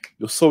then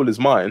your soul is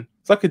mine.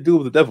 It's like a deal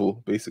with the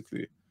devil,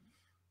 basically.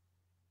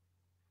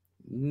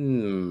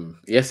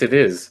 Yes, it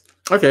is.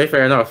 Okay,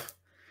 fair enough.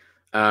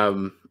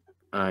 I'm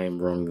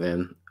wrong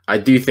then. I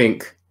do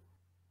think,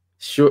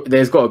 sure,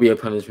 there's got to be a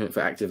punishment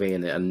for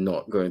activating it and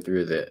not going through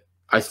with it.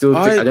 I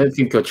don't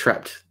think you're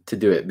trapped to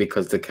do it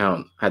because the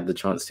Count had the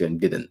chance to and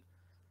didn't.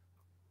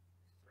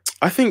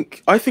 I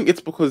think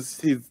it's because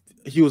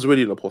he was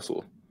already an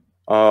apostle.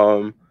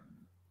 I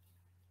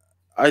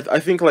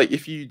think, like,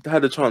 if you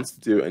had a chance to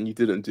do it and you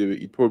didn't do it,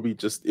 it'd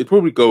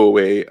probably go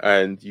away,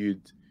 and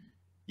you'd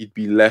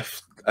be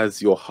left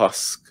as your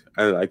husk,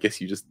 and I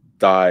guess you just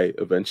die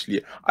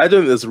eventually. I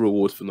don't think there's a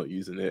reward for not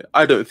using it.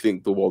 I don't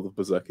think the world of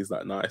Berserk is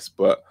that nice,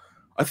 but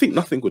I think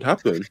nothing would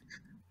happen.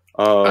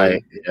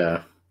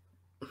 Yeah.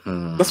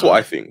 That's what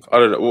I think. I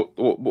don't know.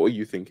 What are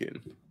you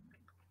thinking?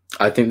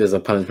 I think there's a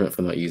punishment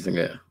for not using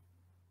it.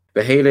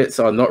 Behalets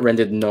are not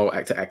rendered null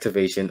after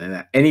activation and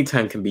at any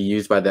time can be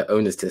used by their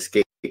owners to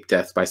escape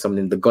death by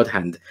summoning the God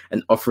Hand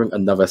and offering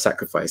another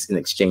sacrifice in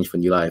exchange for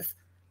new life.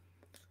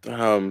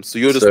 So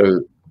you're just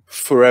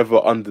forever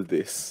under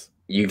this.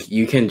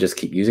 You can just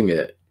keep using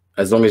it.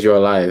 As long as you're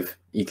alive,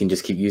 you can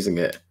just keep using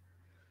it.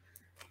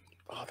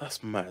 Oh,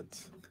 that's mad.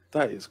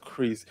 That is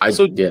crazy.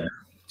 Yeah.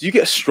 Do you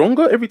get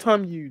stronger every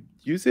time you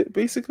use it,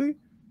 basically?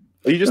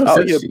 Are you just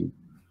out here?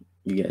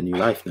 You get a new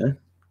life, no?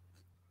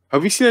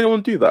 Have you seen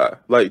anyone do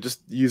that? Like,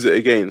 just use it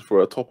again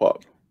for a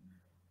top-up?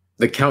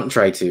 The Count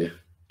tried to.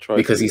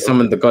 Because he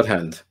summoned the God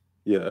Hand.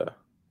 Yeah.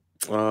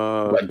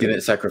 But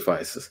didn't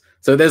sacrifice.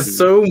 So there's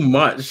so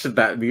much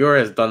that Miura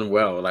has done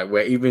well. Like,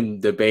 we're even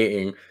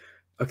debating,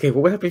 okay,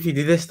 what would happen if you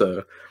did this,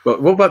 though?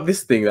 But what about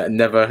this thing that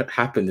never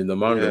happened in the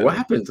manga? Yeah. What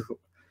happened?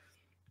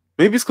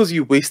 Maybe it's because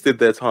you wasted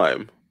their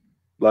time.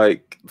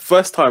 Like,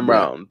 first time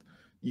round,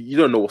 you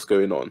don't know what's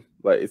going on.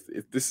 Like,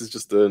 this is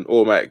just an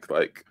automatic,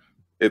 like,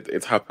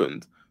 it's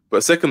happened.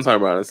 But second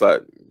time around, it's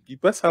like, you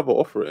best have an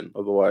offering.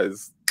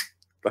 Otherwise,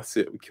 that's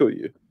it. We kill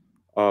you.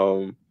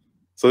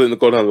 So then the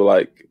God Hand were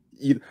like,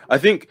 I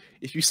think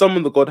if you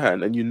summon the God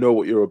Hand and you know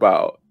what you're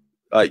about,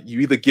 like, you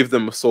either give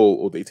them a soul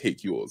or they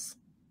take yours.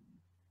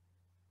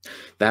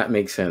 That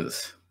makes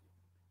sense.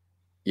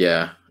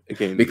 Yeah.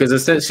 Again, because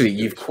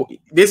essentially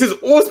this is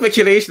all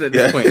speculation at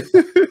this point.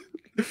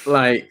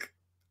 Like,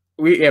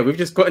 we've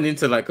just gotten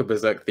into like a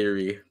berserk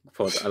theory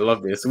pod. I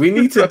love this. We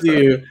need to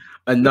do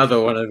another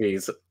one of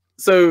these.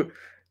 So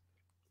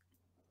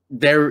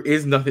there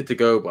is nothing to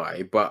go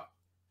by, but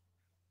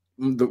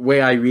the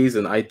way I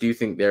reason, I do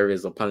think there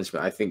is a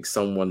punishment. I think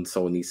someone's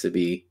soul needs to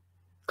be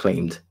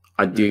claimed.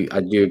 I do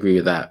agree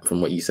with that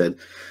from what you said.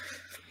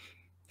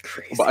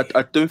 Crazy. But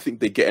I don't think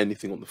they get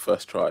anything on the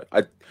first try.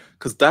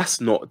 Because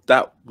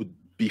that would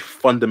be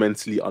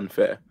fundamentally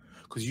unfair.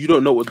 Because you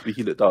don't know what the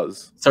Behelit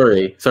does.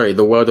 Sorry,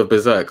 the world of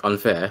Berserk,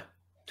 unfair.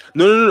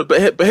 No.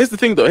 But here's the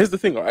thing, though. Here's the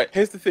thing, all right?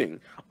 Here's the thing.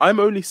 I'm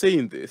only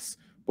saying this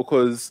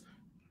because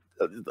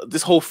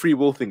this whole free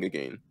will thing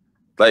again.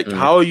 Like,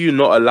 how are you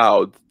not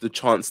allowed the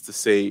chance to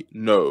say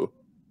no?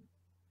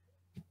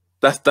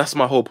 That's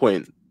my whole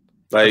point.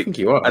 Like, I think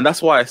you are. And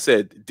that's why I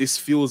said this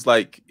feels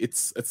like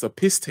it's a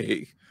piss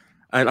take.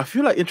 And I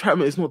feel like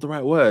entrapment is not the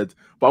right word,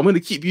 but I'm going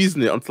to keep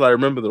using it until I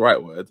remember the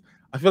right word.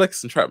 I feel like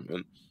it's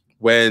entrapment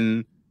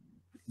when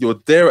you're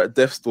there at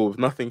death's door with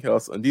nothing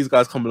else, and these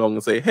guys come along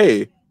and say,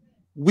 hey,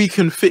 we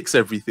can fix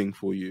everything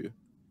for you.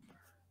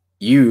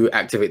 You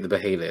activate the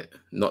Behelit,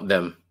 not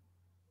them.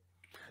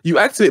 You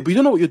activate, but you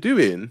don't know what you're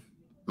doing.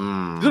 You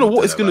don't know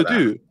what it's going to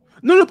do.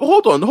 No, but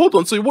hold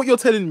on. So what you're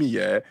telling me,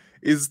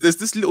 is there's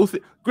this little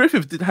thing.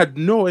 Griffith had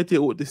no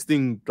idea what this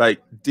thing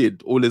like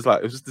did all his life.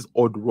 It was just this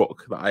odd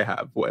rock that I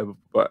have, whatever.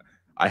 But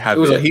I have.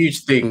 It was a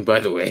huge thing,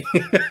 by the way.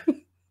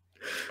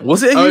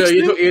 Was it a huge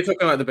thing? You're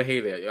talking about the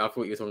Behelit. I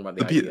thought you were talking about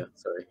the idea.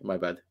 Sorry, my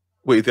bad.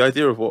 Wait, the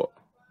idea of what?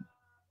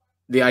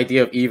 The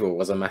idea of evil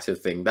was a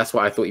massive thing. That's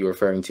what I thought you were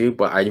referring to,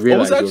 but I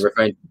realized you were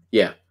referring.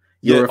 Yeah,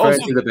 you're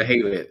referring to the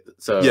Behelit.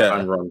 So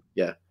I'm wrong.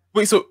 Yeah.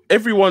 Wait, so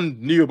everyone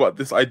knew about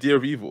this idea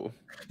of evil?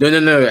 No.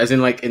 As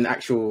in, like, in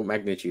actual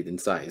magnitude, in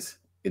size,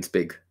 it's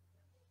big,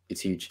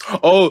 it's huge.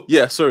 Oh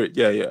yeah, sorry,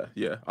 yeah.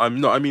 I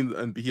mean,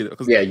 and Behelit,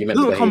 because you meant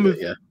the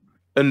Behelit,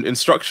 an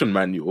instruction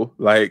manual,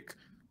 like.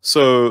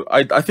 So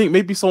I think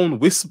maybe someone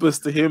whispers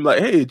to him like,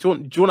 "Hey, do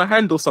you want a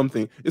hand or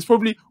something?" It's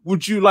probably,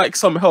 "Would you like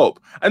some help?"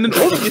 And then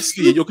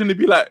obviously you're going to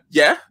be like,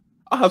 "Yeah,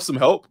 I'll have some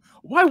help."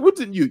 Why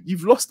wouldn't you?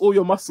 You've lost all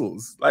your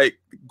muscles, like,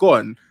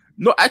 gone.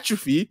 Not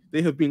atrophy,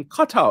 they have been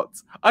cut out.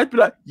 I'd be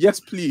like, yes,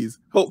 please,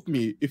 help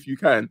me if you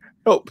can.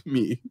 Help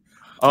me.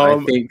 I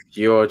think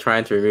you're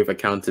trying to remove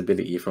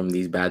accountability from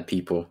these bad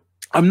people.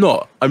 I'm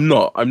not.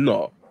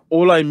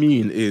 All I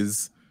mean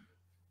is,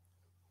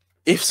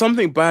 if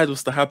something bad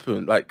was to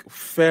happen, like,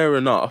 fair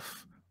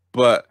enough,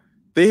 but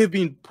they have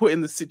been put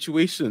in the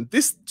situation.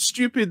 This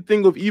stupid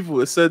thing of evil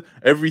has said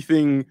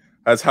everything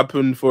has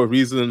happened for a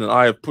reason and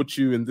I have put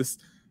you in this.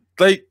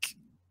 Like,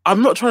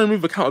 I'm not trying to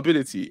remove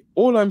accountability.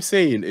 All I'm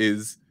saying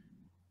is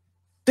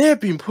they've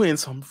been put in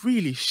some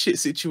really shit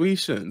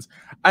situations,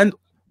 and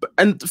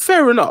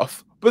fair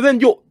enough. But then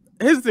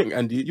here's the thing,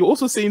 Andy. You're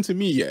also saying to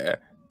me,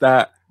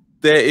 that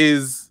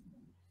there's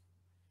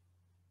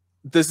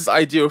this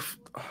idea of,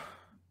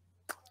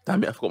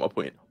 damn it, I forgot my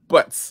point.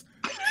 But it's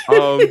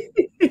so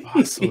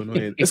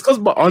annoying. It's because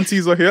my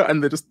aunties are here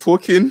and they're just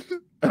talking.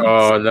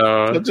 Oh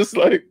no! I'm just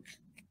like,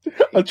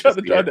 I'm trying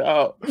to drown it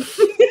out.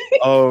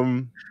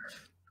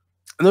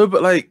 No,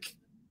 but like,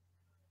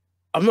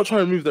 I'm not trying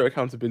to remove their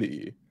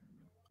accountability.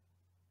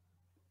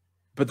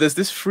 But there's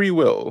this free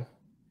will.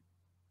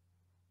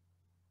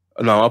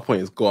 No, my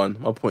point is gone.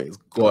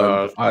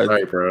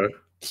 Right, bro.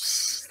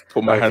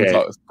 Put my hands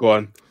out. It's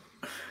gone.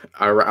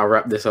 I'll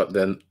wrap this up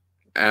then.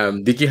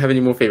 Did you have any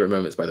more favorite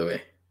moments, by the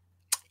way?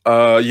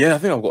 Yeah, I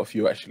think I've got a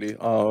few actually.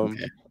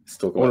 Okay. Let's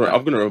talk about that.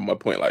 I'm gonna remember my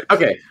point. Like,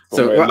 okay.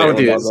 So what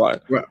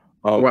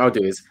I'll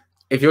do is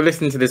if you're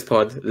listening to this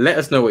pod, let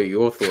us know what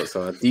your thoughts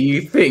are. Do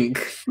you think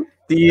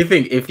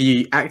if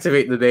you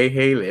activate the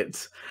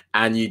Nihilate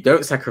and you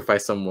don't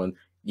sacrifice someone,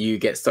 you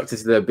get sucked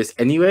into the abyss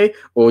anyway?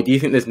 Or do you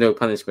think there's no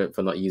punishment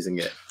for not using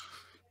it?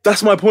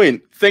 That's my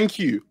point. Thank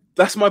you.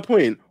 That's my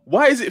point.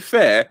 Why is it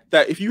fair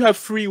that if you have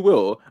free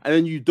will and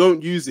then you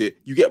don't use it,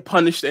 you get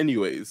punished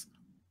anyways?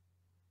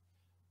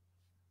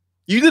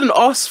 You didn't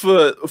ask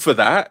for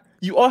that.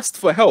 You asked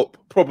for help,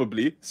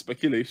 probably.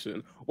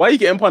 Speculation. Why are you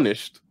getting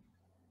punished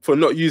for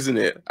not using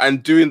it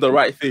and doing the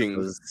right thing?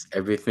 Because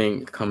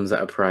everything comes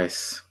at a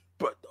price.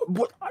 But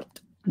what?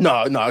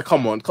 No,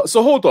 come on.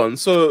 So hold on.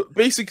 So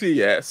basically,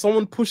 yeah,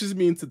 someone pushes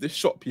me into this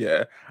shop,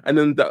 yeah, and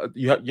then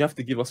you have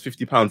to give us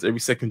 £50 every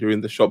second you're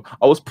in the shop.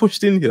 I was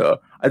pushed in here.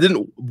 I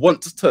didn't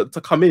want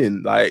to come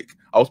in. Like,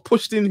 I was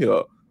pushed in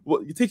here.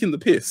 What? You're taking the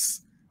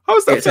piss. How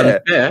is that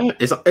fair?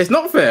 Unfair. It's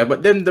not fair.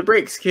 But then the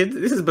breaks, kid.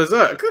 This is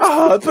Berserk.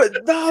 But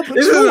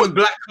this isn't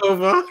Black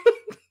Clover.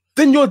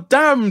 Then you're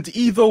damned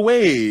either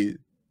way.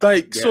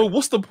 Like, so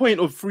what's the point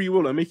of free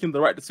will and making the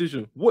right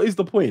decision? What is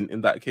the point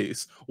in that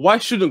case? Why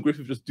shouldn't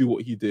Griffith just do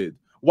what he did?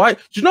 Why? Do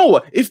you know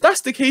what? If that's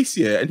the case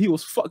here and he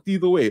was fucked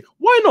either way,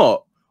 why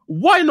not?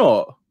 Why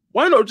not?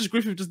 Why not just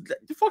Griffith just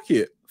fuck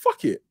it?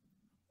 Fuck it.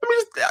 I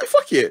mean, just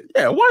fuck it.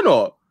 Yeah, why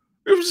not?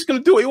 Griffith's just gonna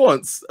do what he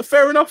wants.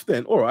 Fair enough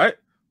then. All right.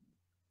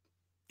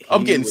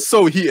 I'm getting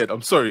so heated.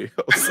 I'm sorry.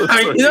 I'm so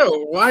sorry. I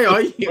know. Why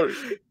are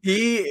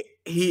you?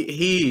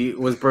 He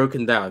was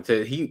broken down.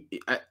 So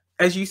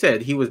as you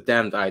said, he was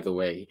damned either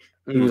way.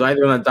 He was either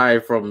gonna die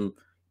from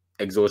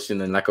exhaustion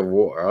and lack of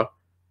water,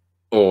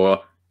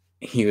 or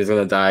he was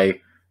gonna die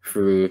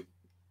through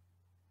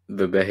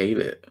the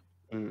Behelit.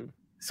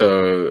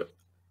 So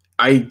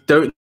I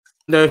don't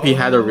know if he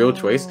had a real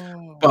choice,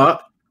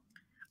 but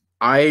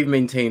I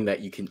maintain that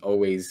you can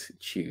always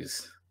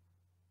choose.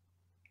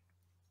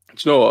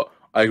 Do you know what?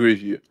 I agree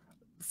with you.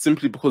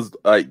 Simply because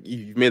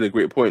you made a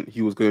great point.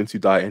 He was going to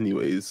die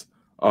anyways.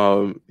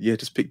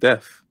 Just pick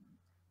death.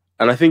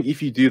 And I think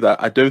if you do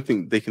that, I don't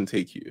think they can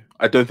take you.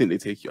 I don't think they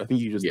take you. I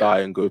think you just die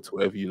and go to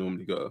wherever you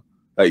normally go.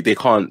 Like, they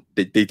can't.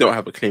 They don't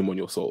have a claim on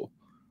your soul.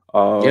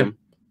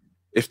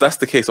 If that's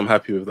the case, I'm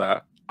happy with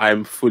that.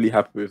 I'm fully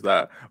happy with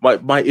that.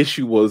 My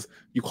issue was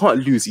you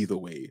can't lose either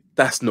way.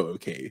 That's not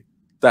okay.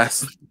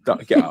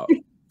 Get out.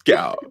 Get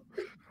out.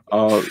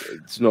 You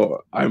know,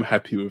 I'm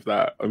happy with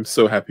that. I'm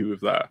so happy with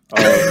that.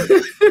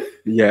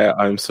 Yeah,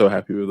 I'm so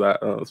happy with that.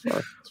 Oh, that's fine.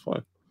 That's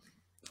fine.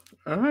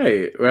 All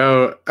right.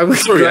 Well, I'm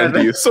sorry,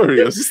 Andy. Sorry.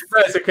 It's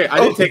okay. I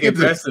didn't take it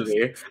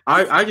personally.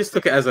 I just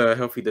took it as a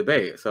healthy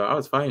debate, so I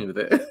was fine with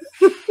it.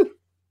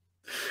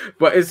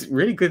 But it's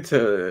really good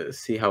to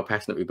see how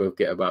passionate we both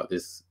get about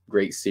this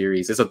great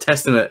series. It's a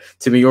testament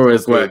to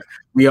Miura's work.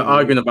 We are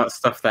arguing about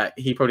stuff that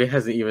he probably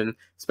hasn't even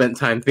spent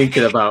time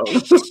thinking about.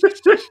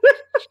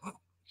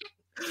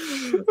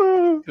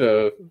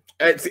 So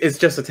it's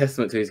just a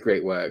testament to his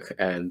great work,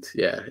 and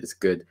it's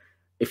good.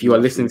 If you are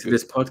listening to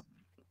this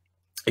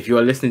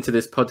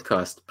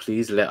podcast,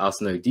 please let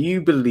us know. Do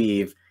you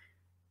believe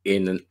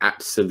in an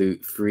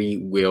absolute free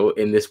will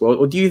in this world,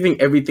 or do you think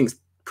everything's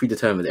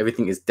predetermined,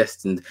 everything is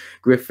destined?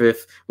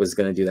 Griffith was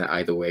going to do that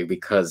either way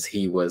because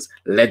he was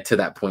led to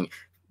that point.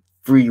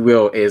 Free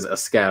will is a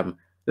scam.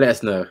 Let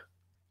us know.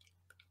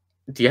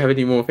 Do you have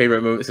any more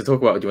favorite moments to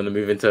talk about, or do you want to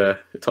move into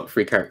the top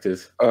 3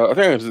 characters? I think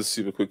I'll just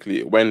super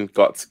quickly. When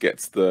Guts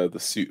gets the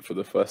suit for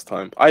the first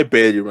time, I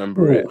barely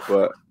remember it,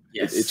 but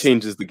it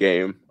changes the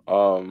game.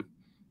 And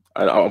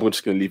I'm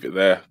just going to leave it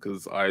there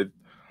because I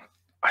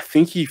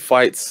think he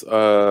fights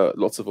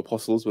lots of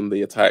apostles when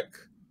they attack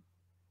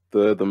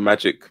the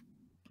magic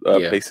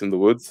place in the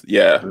woods.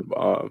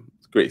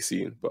 Great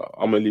scene, but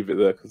I'm going to leave it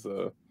there because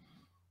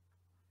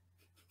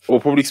we'll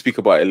probably speak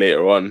about it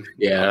later on.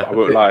 Yeah, I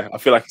won't lie. I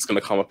feel like it's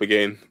going to come up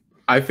again.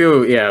 I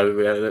feel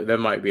there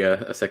might be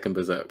a second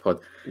Berserk pod.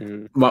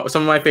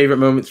 Some of my favorite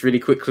moments, really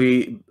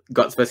quickly: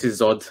 Guts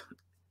versus Zod.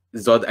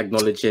 Zod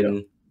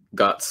acknowledging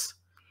Guts.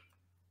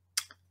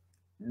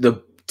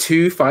 The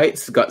 2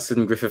 fights Guts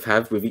and Griffith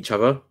have with each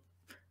other.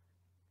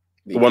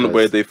 The one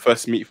where they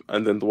first meet,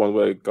 and then the one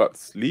where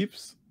Guts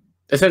leaves.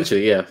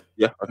 Essentially, yeah.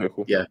 Yeah. Okay.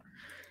 Cool. Yeah.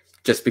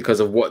 Just because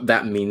of what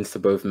that means to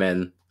both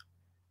men.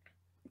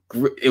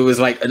 It was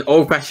like an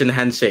old-fashioned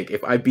handshake.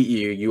 If I beat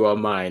you, you are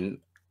mine.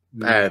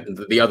 And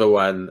the other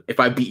one, if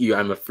I beat you,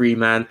 I'm a free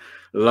man.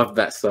 Love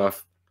that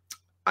stuff.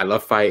 I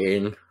love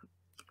fighting.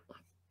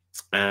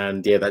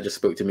 And that just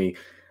spoke to me.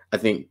 I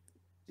think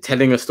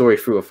telling a story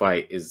through a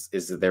fight is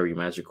very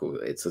magical.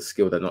 It's a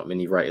skill that not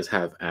many writers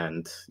have.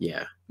 And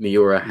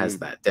Miura has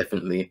that,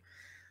 definitely.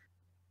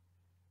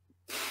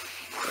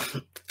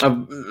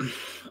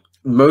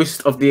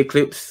 Most of the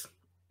Eclipse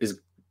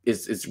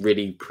is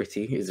really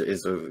pretty.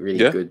 Is a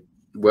really good,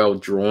 well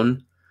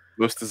drawn.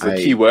 Most is a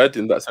key word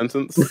in that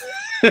sentence.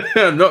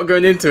 I'm not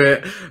going into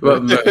it,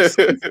 but most.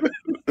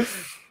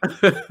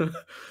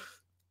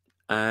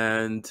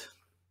 And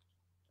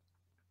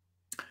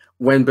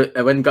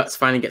when Guts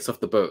finally gets off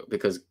the boat,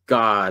 because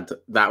God,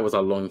 that was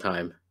a long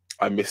time.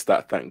 I missed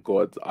that, thank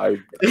God. I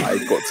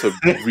got to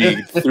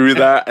read through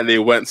that, and they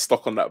weren't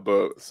stuck on that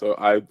boat, so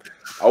I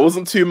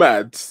wasn't too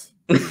mad.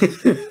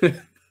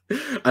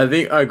 I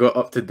think I got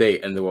up to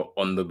date and they were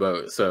on the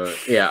boat. So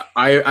yeah,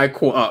 I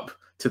caught up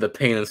to the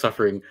pain and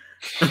suffering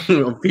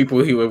of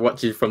people who were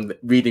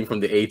reading from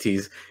the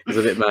 80s. It was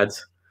a bit mad.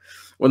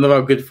 One of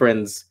our good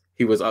friends,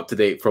 he was up to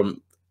date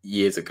from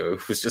years ago,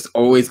 was just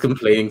always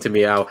complaining to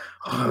me how,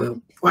 oh,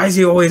 why is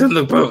he always on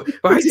the boat?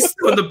 Why is he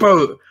still on the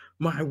boat?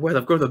 My word,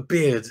 I've grown a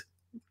beard.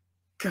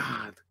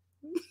 God.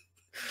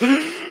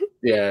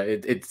 Yeah,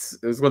 it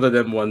was one of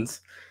them ones.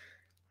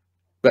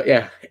 But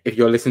yeah, if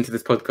you're listening to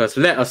this podcast,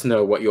 let us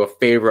know what your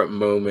favorite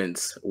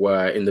moments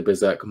were in the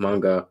Berserk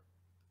manga,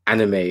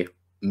 anime,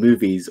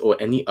 movies, or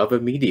any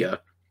other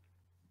media.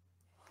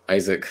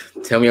 Isaac,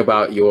 tell me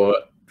about your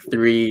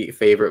 3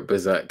 favorite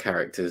Berserk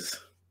characters.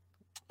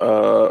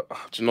 Do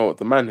you know what?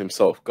 The man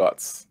himself,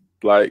 Guts,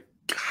 like,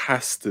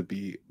 has to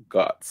be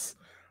Guts.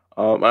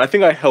 And I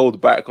think I held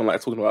back on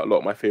like talking about a lot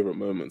of my favorite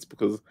moments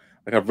because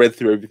like I've read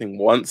through everything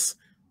once.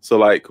 So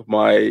like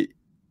I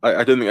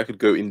don't think I could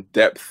go in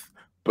depth.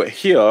 But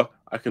here,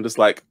 I can just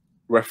like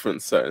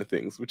reference certain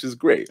things, which is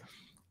great.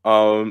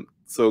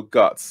 So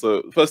Guts.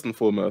 So first and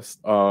foremost,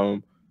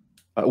 what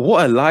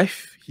a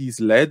life he's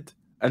led,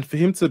 and for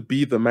him to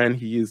be the man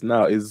he is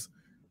now is,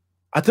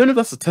 I don't know if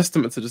that's a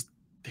testament to just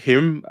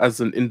him as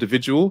an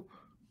individual,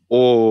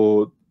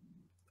 or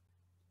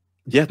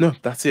yeah, no,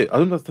 that's it. I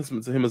don't know if that's a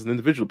testament to him as an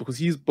individual because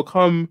he's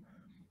become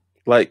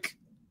like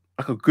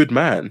a good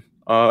man.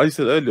 As you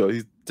said earlier,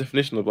 his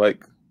definition of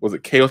like, was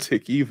it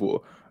chaotic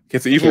evil?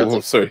 Chaotic evil. Chaotic.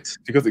 Oh, sorry.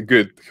 Chaotic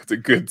good.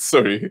 Chaotic good.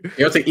 Sorry.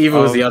 Chaotic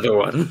evil is the other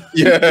one.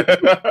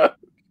 Yeah.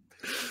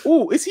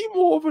 Oh, is he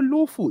more of a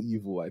lawful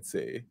evil? I'd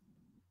say.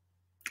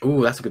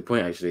 Oh, that's a good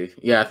point, actually.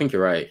 Yeah, I think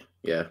you're right.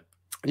 Yeah.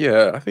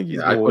 Yeah, I think he's.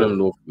 I call him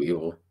lawful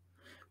evil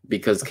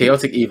because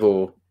chaotic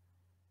evil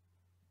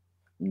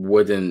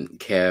wouldn't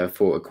care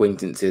for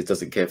acquaintances,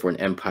 doesn't care for an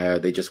empire.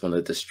 They just want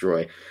to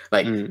destroy.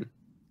 Like,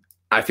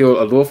 I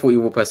feel a lawful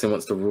evil person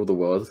wants to rule the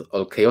world.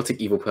 A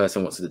chaotic evil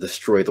person wants to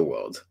destroy the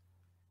world.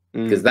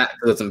 Because that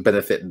doesn't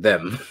benefit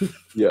them.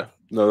 Yeah,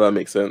 no, that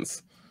makes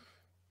sense.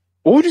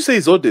 What would you say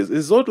Zod is?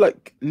 Is Zod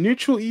like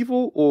neutral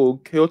evil or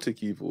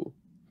chaotic evil?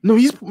 No,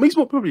 he's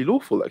more probably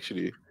lawful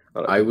actually.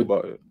 I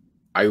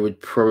would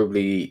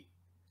probably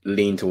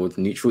lean towards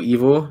neutral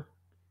evil.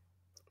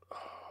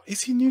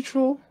 Is he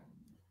neutral?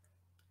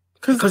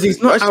 Because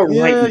he's not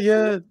outright.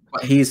 Yeah.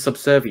 But he's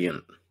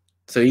subservient,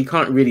 so he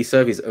can't really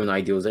serve his own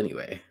ideals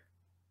anyway.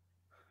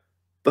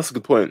 That's a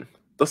good point.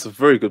 That's a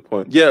very good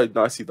point. Yeah,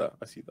 no, I see that.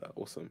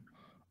 Awesome.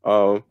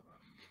 But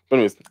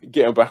anyways,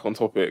 getting back on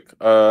topic.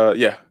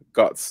 Yeah,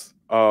 Guts.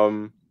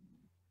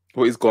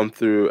 What he's gone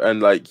through, and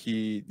like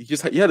he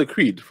had a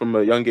creed from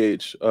a young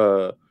age.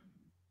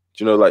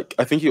 You know, like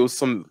I think it was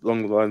some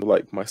along the lines of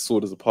like, my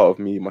sword is a part of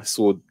me. My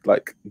sword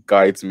like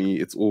guides me.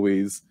 It's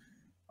always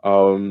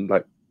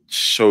like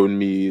shown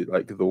me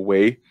like the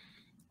way.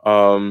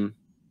 And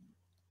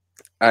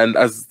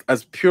as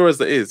pure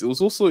as it is, it was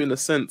also in a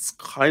sense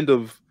kind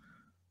of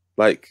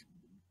like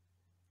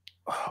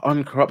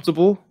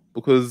uncorruptible,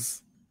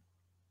 because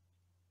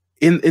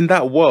in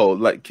that world,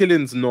 like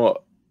killing's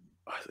not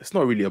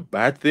really a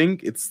bad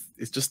thing. It's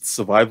just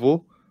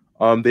survival.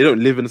 They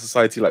don't live in a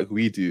society like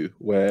we do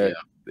where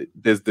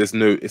there's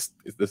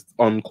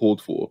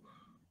uncalled for.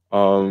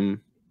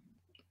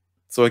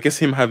 So I guess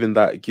him having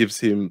that gives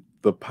him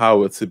the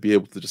power to be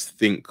able to just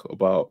think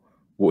about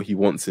what he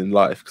wants in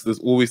life, because there's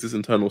always this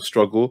internal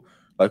struggle,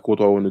 like, what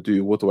do I want to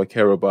do? What do I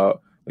care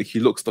about? Like, he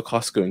looks to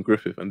Cusco and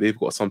Griffith and they've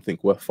got something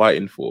worth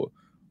fighting for.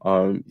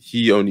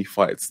 He only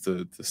fights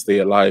to stay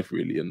alive,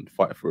 really, and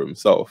fight for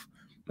himself.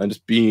 And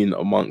just being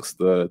amongst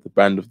the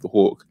band of the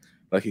Hawk,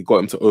 like, it got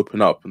him to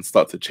open up and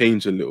start to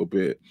change a little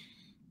bit.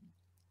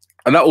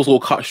 And that was all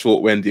cut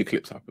short when the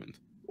eclipse happened.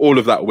 All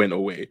of that went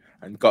away,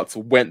 and Guts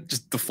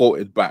just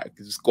defaulted back.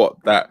 He just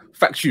got that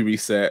factory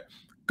reset,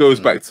 goes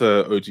back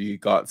to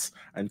OG Guts,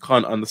 and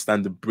can't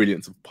understand the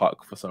brilliance of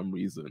Puck for some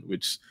reason,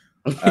 which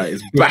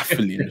is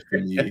baffling to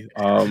me.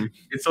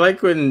 It's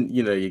like when,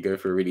 you know, you go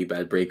for a really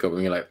bad breakup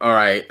and you're like, all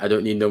right, I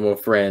don't need no more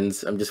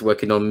friends. I'm just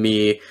working on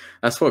me.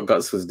 That's what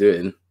Guts was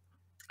doing.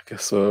 I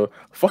guess so.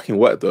 Fucking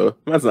what though?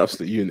 Man's an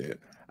absolute unit.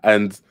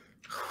 And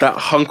that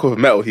hunk of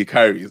metal he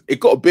carries,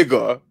 it got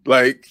bigger.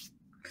 Like,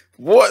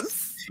 what?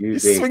 Too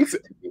big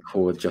to be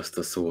called just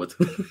a sword.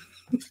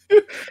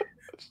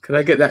 Can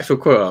I get the actual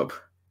quote up?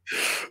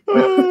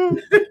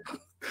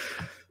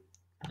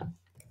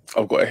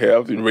 I've got it here.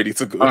 I've been ready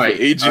to go for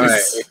ages. All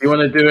right. If you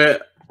want to do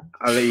it,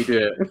 I'll let you do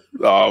it.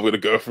 I'm going to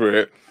go for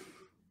it.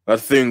 That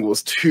thing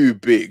was too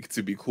big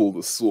to be called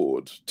a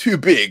sword. Too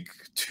big,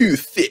 too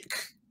thick,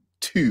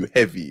 too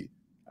heavy,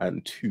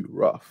 and too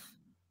rough.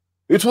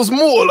 It was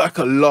more like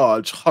a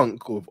large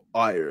hunk of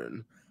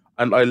iron.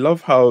 And I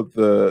love how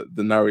the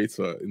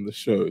narrator in the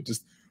show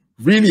just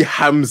really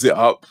hams it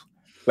up.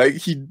 Like,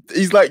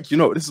 he's like, you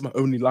know, this is my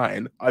only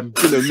line. I'm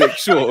going to make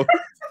sure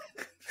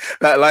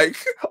that, like,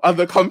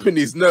 other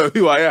companies know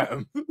who I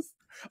am.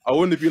 I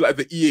want to be like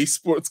the EA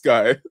Sports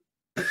guy.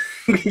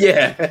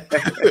 Yeah.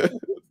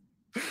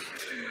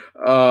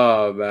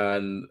 Oh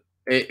man,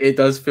 it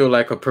does feel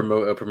like a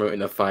promoter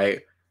promoting a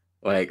fight.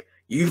 Like,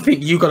 you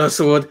think you got a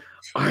sword?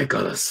 I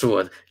got a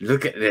sword.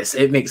 Look at this.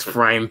 It makes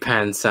frying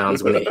pan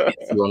sounds when it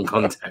hits you on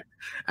contact,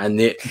 and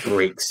it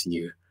breaks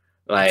you.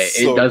 Like,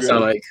 it So does sound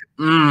good. like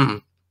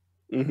mm.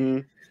 Hmm.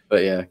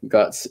 But yeah,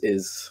 Guts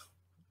is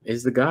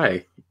the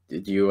guy.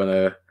 Did you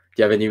wanna?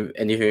 Do you have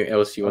anything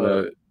else you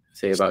wanna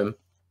say about him?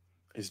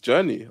 His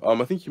journey.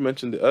 I think you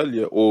mentioned it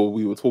earlier, or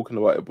we were talking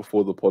about it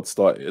before the pod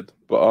started.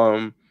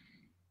 But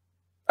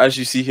as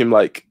you see him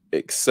like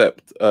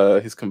accept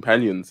his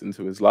companions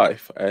into his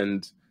life,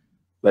 and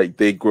like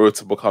they grow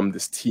to become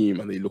this team,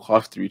 and they look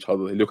after each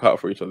other, they look out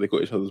for each other, they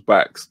got each other's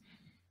backs.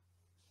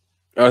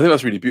 And I think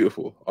that's really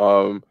beautiful.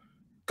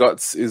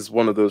 Guts is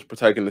one of those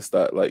protagonists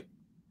that like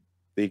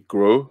they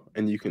grow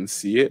and you can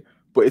see it,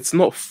 but it's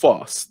not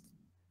fast.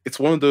 It's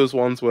one of those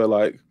ones where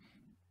like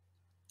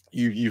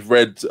you've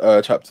read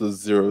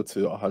chapters 0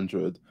 to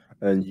 100,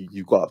 and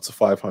you got up to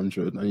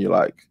 500, and you're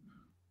like,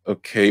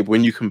 okay. But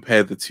when you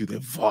compare the two, they're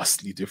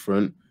vastly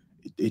different.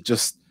 It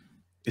just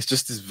it's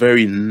just this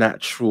very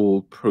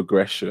natural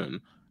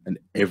progression, and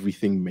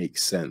everything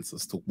makes sense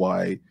as to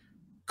why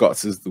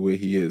Guts is the way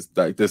he is.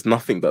 Like there's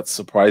nothing that's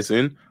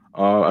surprising.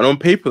 And on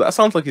paper, that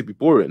sounds like it'd be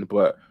boring,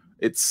 but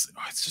it's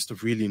just a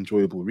really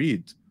enjoyable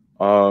read.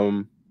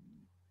 Um,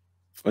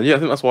 and yeah, I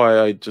think that's why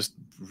I just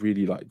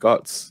really like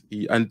Guts.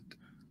 And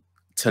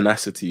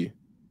tenacity.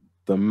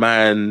 The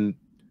man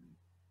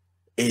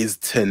is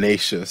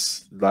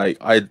tenacious. Like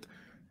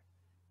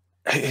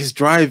his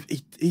drive.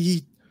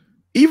 He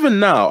even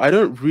now, I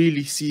don't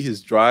really see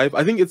his drive.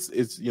 I think it's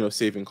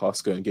saving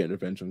Casca and getting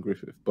revenge on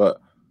Griffith.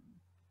 But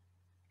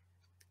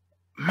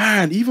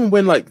man, even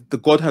when like the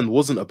God Hand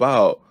wasn't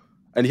about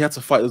and he had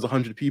to fight those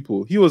 100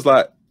 people, he was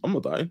like, I'm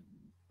not dying.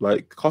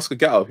 Like Casca,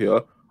 get out of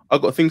here. I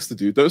got things to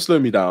do. Don't slow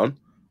me down.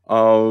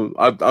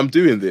 I'm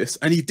doing this,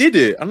 and he did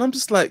it, and I'm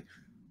just like,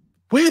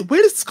 where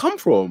does this come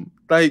from?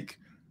 Like,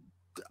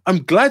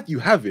 I'm glad you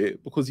have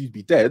it because you'd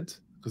be dead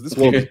because this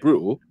world is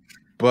brutal.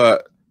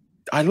 But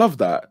I love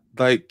that.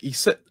 Like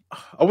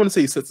I want to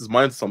say he sets his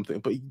mind to something,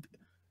 but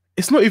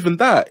it's not even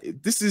that.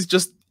 This is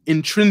just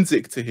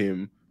intrinsic to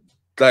him.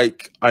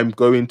 Like, I'm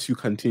going to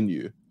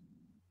continue,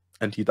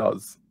 and he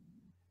does.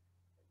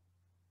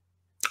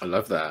 I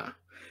love that.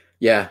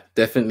 Yeah,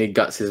 definitely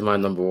Guts is my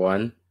number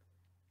one.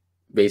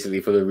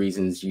 Basically, for the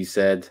reasons you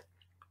said.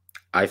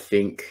 I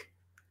think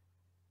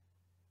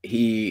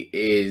he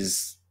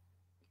is,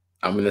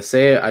 I'm going to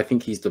say it, I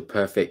think he's the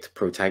perfect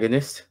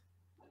protagonist.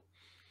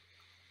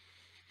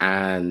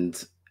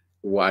 And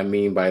what I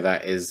mean by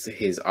that is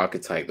his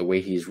archetype, the way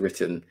he's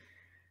written.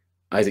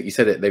 Isaac, you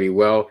said it very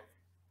well.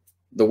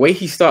 The way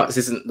he starts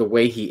isn't the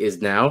way he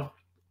is now.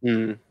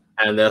 Mm.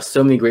 And there are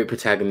so many great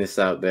protagonists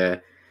out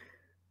there.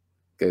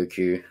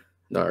 Goku,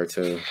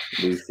 Naruto,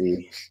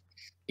 Luffy,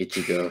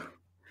 Ichigo.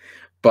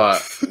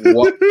 But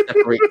what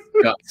separates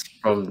Guts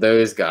from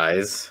those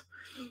guys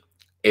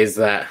is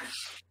that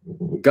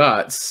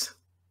Guts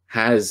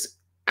has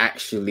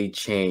actually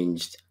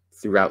changed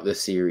throughout the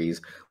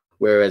series.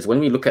 Whereas when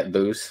we look at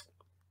those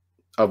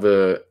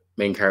other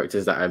main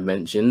characters that I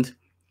mentioned,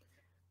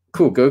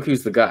 cool,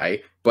 Goku's the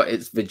guy, but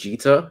it's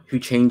Vegeta who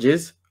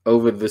changes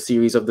over the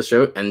series of the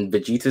show, and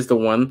Vegeta's the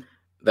one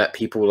that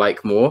people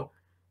like more.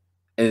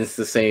 And it's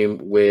the same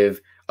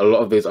with a lot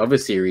of those other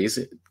series.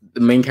 The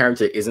main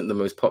character isn't the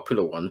most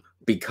popular one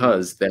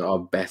because there are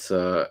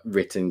better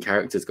written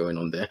characters going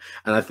on there.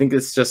 And I think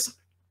it's just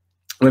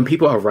when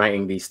people are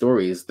writing these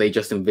stories, they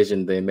just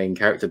envision their main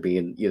character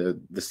being,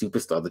 the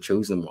superstar, the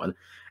chosen one.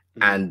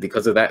 And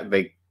because of that,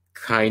 they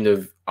kind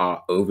of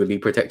are overly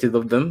protective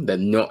of them.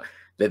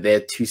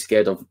 They're too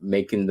scared of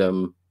making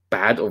them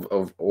bad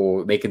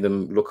or making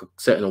them look a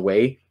certain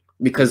way.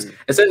 Because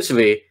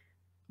essentially,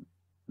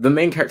 the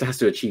main character has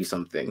to achieve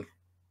something.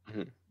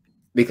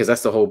 Because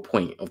that's the whole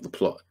point of the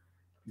plot.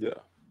 Yeah.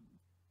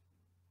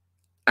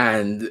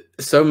 And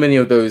so many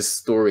of those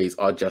stories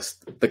are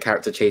just the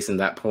character chasing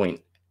that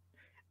point,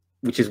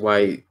 which is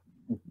why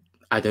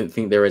I don't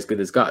think they're as good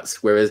as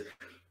Guts. Whereas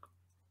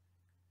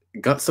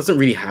Guts doesn't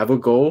really have a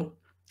goal,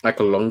 like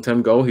a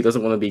long-term goal. He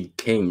doesn't want to be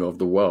king of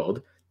the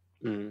world.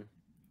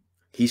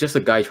 He's just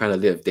a guy trying to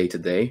live day to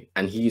day,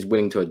 and he's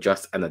willing to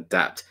adjust and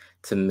adapt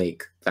to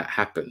make that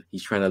happen.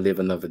 He's trying to live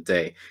another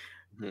day.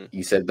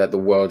 You said that the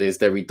world is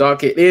very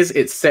dark. It is.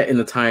 It's set in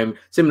a time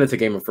similar to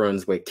Game of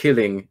Thrones where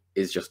killing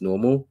is just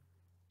normal.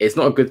 It's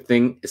not a good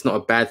thing. It's not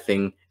a bad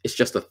thing. It's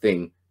just a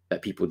thing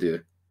that people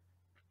do.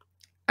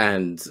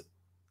 And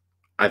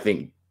I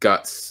think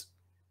Guts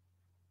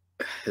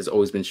has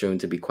always been shown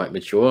to be quite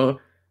mature,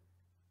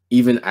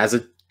 even as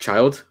a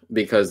child,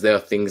 because there are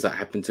things that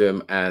happen to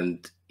him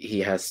and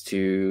he has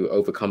to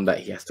overcome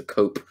that. He has to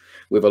cope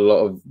with a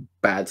lot of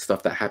bad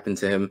stuff that happened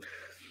to him.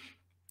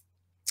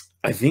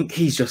 I think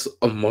he's just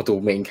a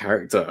model main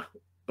character.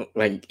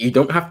 Like, you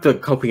don't have to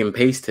copy and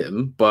paste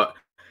him, but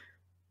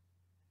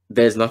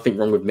there's nothing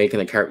wrong with making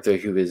a character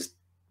who is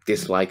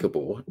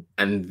dislikable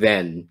and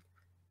then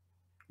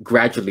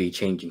gradually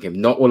changing him,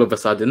 not all of a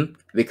sudden,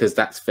 because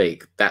that's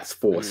fake, that's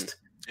forced.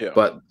 Yeah.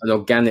 But an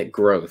organic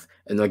growth,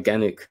 an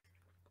organic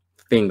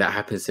thing that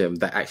happens to him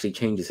that actually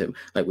changes him.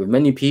 Like with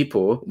many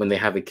people, when they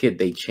have a kid,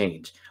 they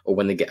change, or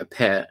when they get a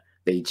pet,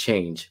 they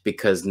change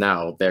because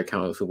now they're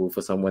accountable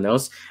for someone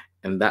else.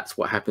 And that's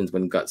what happens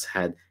when Guts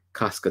had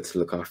Casca to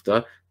look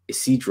after,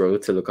 Isidro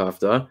to look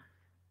after,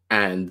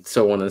 and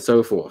so on and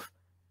so forth.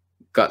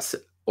 Guts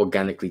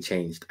organically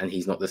changed, and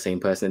he's not the same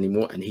person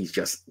anymore, and he's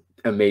just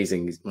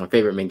amazing. He's my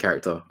favorite main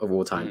character of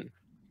all time.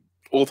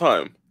 All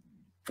time?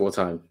 All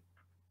time.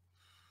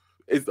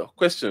 Is the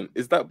question,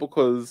 is that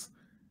because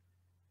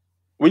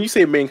when you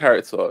say main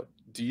character,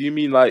 do you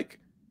mean like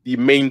the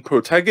main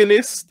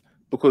protagonist?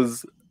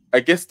 Because I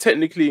guess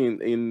technically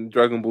in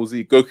Dragon Ball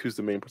Z, Goku's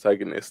the main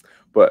protagonist,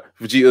 but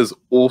Vegeta's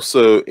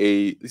also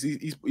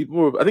he's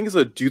more of, I think it's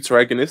a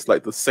deuteragonist,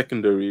 like the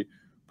secondary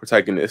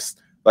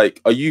protagonist. Like,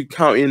 are you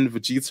counting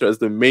Vegeta as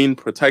the main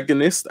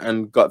protagonist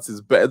and Guts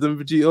is better than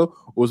Vegeta,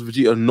 or is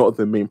Vegeta not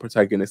the main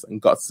protagonist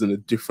and Guts is in a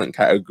different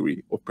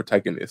category of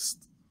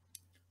protagonist?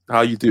 How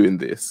are you doing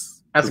this?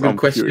 That's a good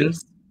question.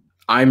 Curious.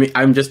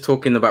 I'm just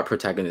talking about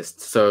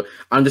protagonists, so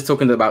I'm just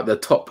talking about the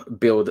top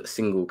build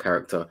single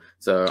character.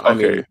 So I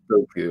mean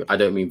Goku. I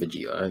don't mean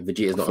Vegeta.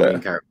 Vegeta is not a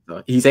main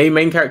character. He's a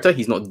main character.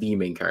 He's not the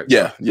main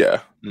character.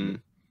 Yeah.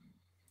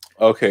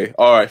 Okay.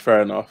 All right.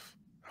 Fair enough.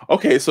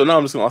 Okay. So now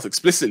I'm just gonna ask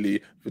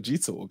explicitly: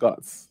 Vegeta or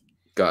Guts?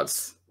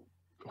 Guts.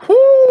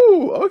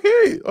 Whoo.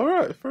 Okay. All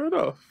right. Fair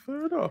enough.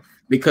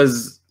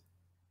 Because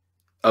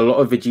a lot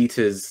of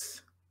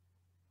Vegeta's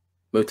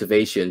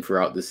motivation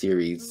throughout the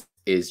series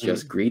is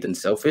just greed and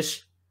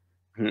selfish,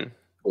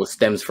 or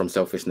stems from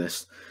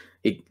selfishness.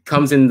 He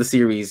comes in the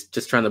series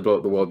just trying to blow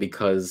up the world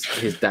because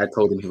his dad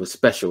told him he was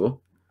special.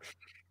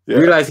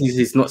 Realizes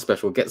he's not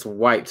special, gets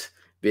wiped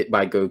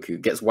by Goku,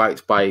 gets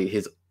wiped by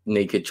his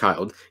naked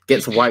child,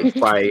 gets wiped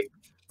by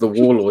the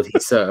warlord he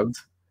served,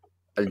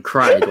 and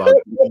cried while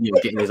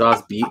getting his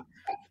ass beat.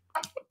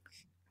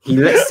 He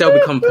lets Cell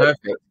become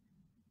perfect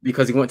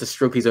because he wanted to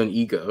stroke his own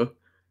ego.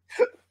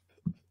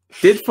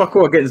 Did fuck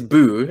all against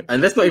Boo,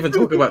 and let's not even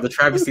talk about the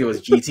travesty of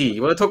his GT.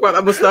 You want to talk about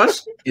that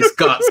mustache? It's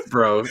Guts,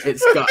 bro.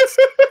 It's Guts.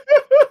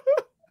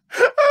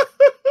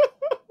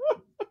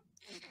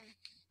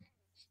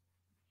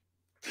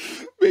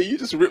 Man, you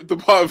just ripped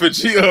apart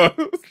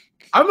Vegeta.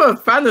 I'm a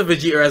fan of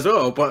Vegeta as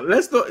well, but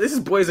let's not. This is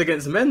boys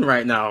against men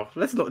right now.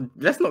 Let's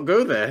not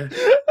go there.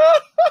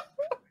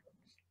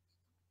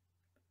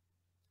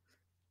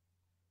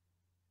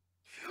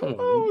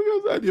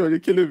 Oh my God, you're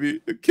killing me.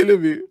 You're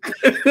killing me.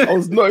 I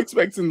was not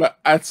expecting that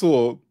at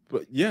all.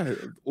 But yeah,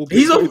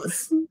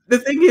 the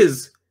thing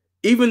is,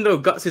 even though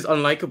Guts is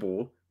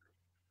unlikable,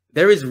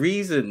 there is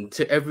reason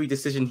to every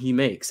decision he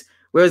makes.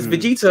 Whereas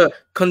Vegeta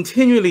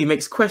continually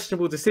makes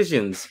questionable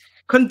decisions.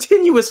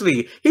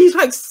 Continuously. He's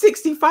like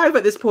 65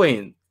 at this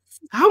point.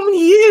 How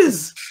many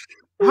years?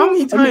 How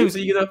many times are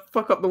you gonna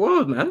fuck up the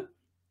world, man?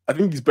 I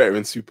think he's better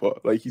in Super.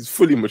 Like, he's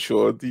fully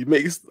matured.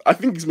 I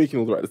think he's making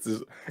all the right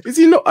decisions. Is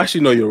he not?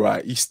 Actually, no, you're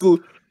right. He's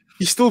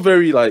still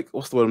very, like,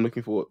 what's the word I'm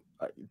looking for?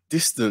 Like,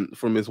 distant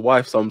from his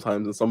wife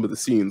sometimes in some of the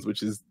scenes,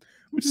 which is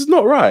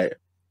not right.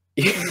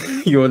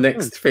 Your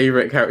next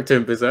favorite character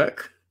in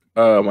Berserk?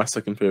 My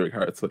second favorite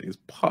character is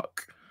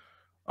Puck.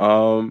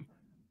 And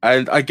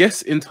I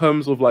guess in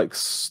terms of like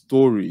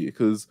story,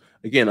 because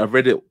again, I've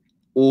read it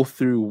all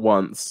through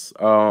once.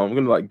 I'm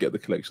gonna like get the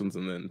collections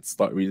and then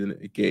start reading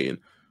it again.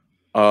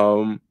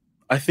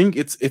 I think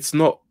it's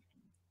not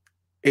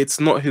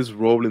his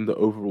role in the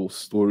overall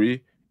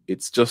story.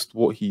 It's just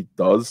what he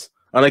does.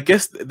 And I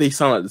guess they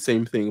sound like the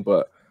same thing,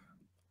 but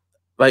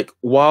like,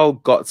 while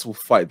Guts will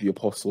fight the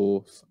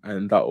apostles,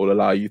 and that will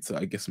allow you to,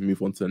 I guess,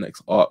 move on to the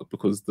next arc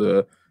because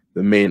the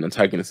main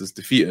antagonist is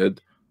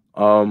defeated.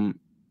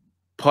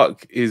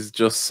 Puck is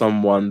just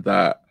someone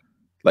that,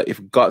 like,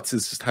 if Guts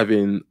is just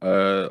having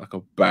like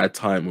a bad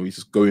time, or he's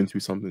just going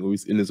through something, or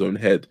he's in his own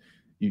head,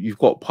 you've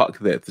got Puck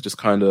there to just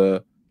kind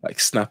of like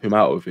snap him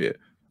out of it.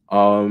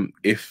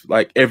 If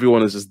like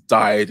everyone has just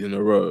died in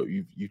a row,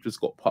 you've just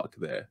got Puck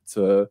there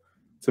to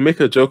make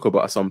a joke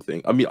about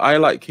something. I mean, I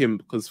like him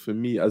because for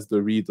me as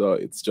the reader,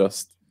 it's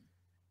just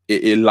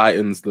it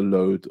lightens the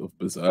load of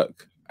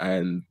Berserk,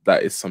 and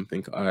that is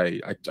something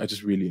I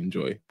just really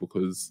enjoy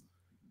because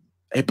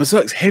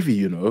Berserk's heavy,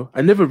 you know.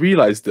 I never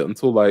realized it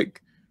until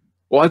like,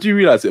 well, I do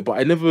realize it, but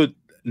I never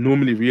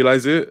normally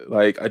realize it.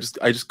 Like, I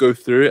just go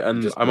through it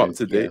and I'm up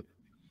to date.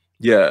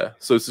 Yeah,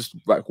 so it's just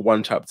like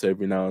one chapter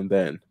every now and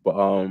then. But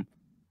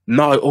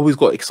now I always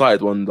got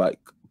excited when like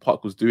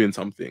Puck was doing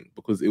something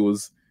because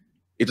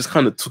it just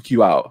kind of took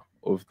you out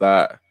of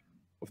that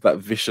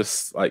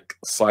vicious like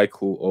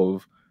cycle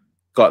of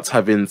Guts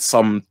having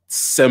some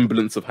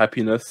semblance of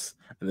happiness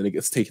and then it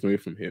gets taken away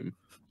from him.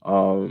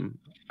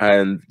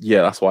 And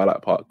yeah, that's why I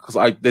like Puck, because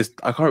I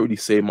can't really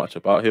say much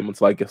about him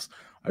until I guess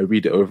I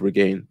read it over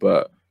again.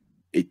 But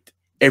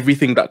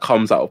everything that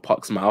comes out of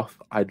Puck's mouth,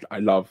 I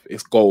love.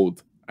 It's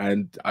gold,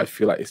 and I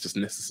feel like it's just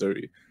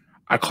necessary.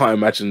 I can't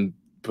imagine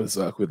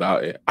Berserk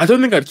without it. I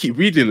don't think I'd keep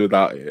reading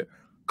without it,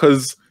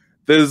 because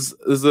There's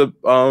a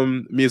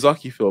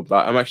Miyazaki film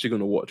that I'm actually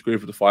going to watch,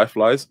 Grave of the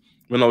Fireflies.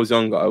 When I was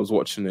younger, I was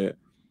watching it,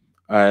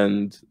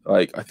 and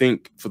like I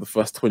think for the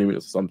first 20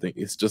 minutes or something,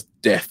 it's just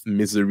death,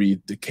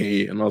 misery,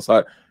 decay, and I was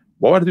like,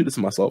 why would I do this to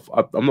myself?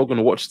 I'm not going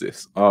to watch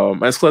this.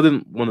 And it's 'cause I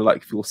didn't want to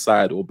like feel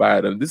sad or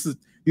bad, and these are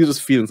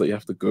just feelings that you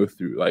have to go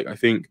through. Like I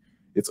think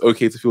it's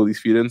okay to feel these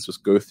feelings,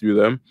 just go through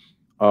them.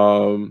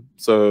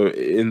 So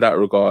in that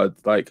regard,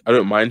 like I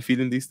don't mind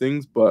feeling these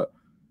things, but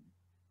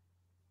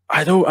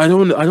I don't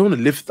want to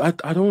live.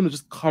 I don't want to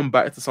just come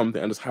back to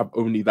something and just have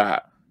only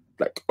that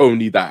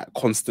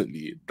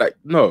constantly. Like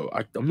no,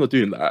 I'm not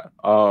doing that.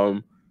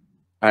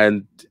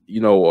 And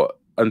you know what?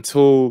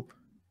 Until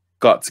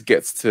Guts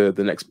gets to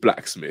the next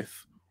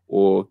blacksmith,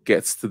 or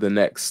gets to the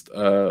next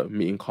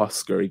meeting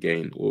Casca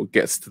again, or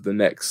gets to the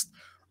next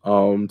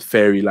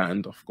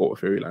fairyland. I forgot what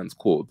fairyland's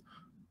called.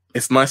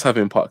 It's nice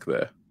having Puck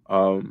there.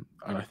 And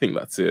I think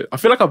that's it. I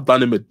feel like I've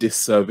done him a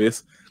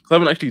disservice because I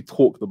haven't actually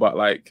talked about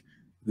like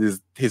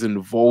his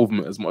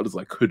involvement as much as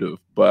I could have.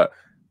 But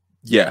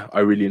yeah,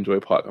 I really enjoy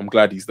Puck. I'm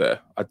glad he's there.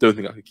 I don't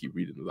think I could keep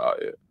reading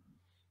without it.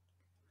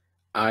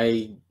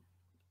 I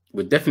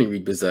would definitely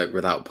read Berserk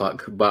without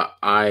Puck, but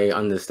I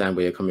understand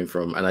where you're coming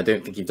from, and I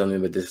don't think you've done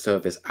him a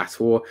disservice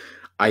at all.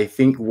 I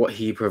think what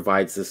he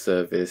provides the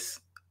service,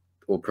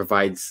 or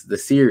provides the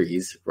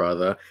series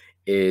rather,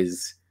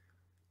 is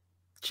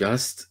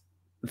just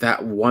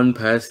that one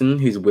person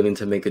who's willing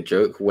to make a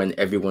joke when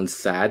everyone's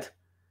sad.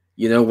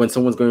 You know, when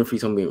someone's going through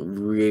something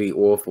really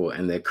awful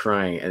and they're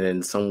crying, and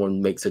then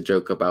someone makes a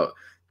joke about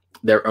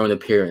their own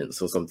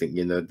appearance or something,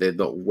 you know, they're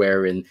not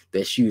wearing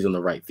their shoes on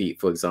the right feet,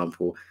 for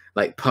example.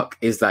 Like Puck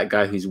is that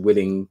guy who's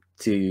willing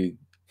to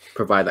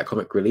provide that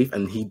comic relief,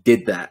 and he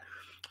did that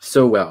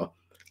so well.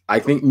 I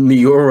think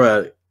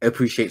Miura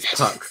appreciates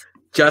Puck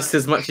just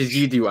as much as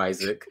you do,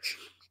 Isaac.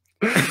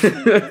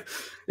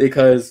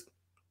 Because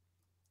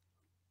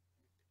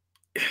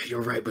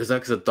you're right,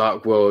 Berserk is a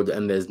dark world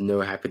and there's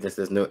no happiness,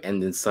 there's no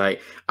end in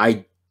sight.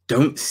 I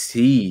don't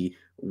see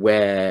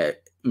where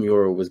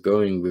Miura was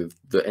going with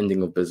the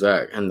ending of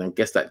Berserk, and I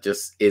guess that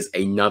just is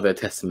another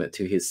testament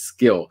to his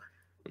skill.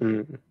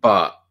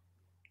 But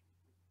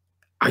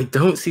I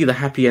don't see the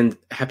happy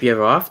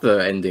ever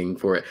after ending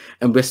for it,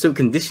 and we're still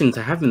conditioned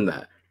to having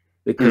that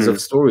because of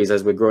stories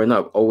as we're growing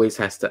up. Always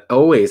have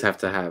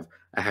to have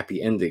a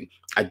happy ending.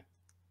 I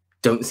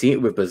don't see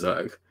it with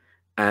Berserk,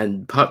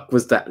 and Puck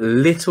was that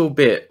little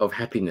bit of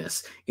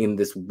happiness in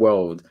this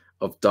world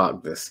of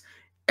darkness.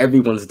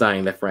 Everyone's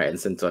dying left, right, and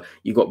center.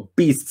 You got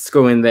beasts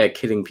going there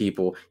killing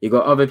people. You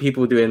got other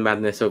people doing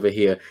madness over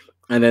here,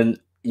 and then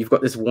you've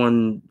got this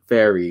one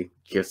fairy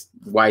just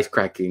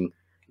wisecracking,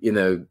 you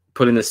know,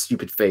 putting a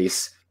stupid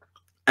face.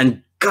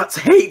 And Guts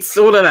hates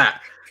all of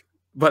that,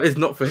 but it's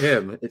not for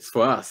him. It's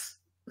for us.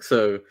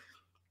 So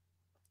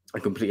I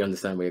completely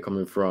understand where you're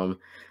coming from.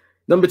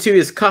 Number 2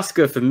 is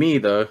Casca for me,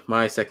 though.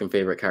 My second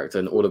favorite character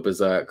in all of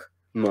Berserk.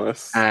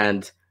 Nice.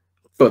 And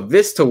for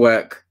this to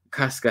work,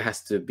 Casca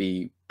has to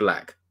be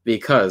black,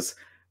 because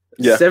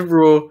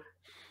several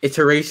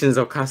iterations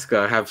of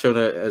Casca have shown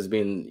her as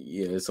being,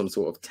 you know, some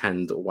sort of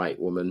tanned white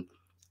woman.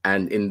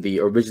 And in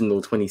the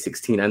original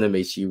 2016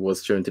 anime, she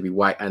was shown to be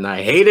white, and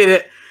I hated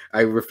it.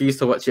 I refused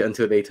to watch it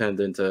until they turned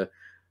into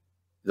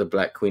the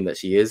black queen that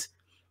she is.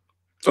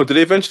 Oh, did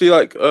they eventually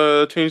like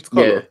change the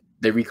color? Yeah,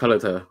 they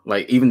recolored her.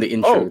 Like even the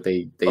intro,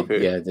 they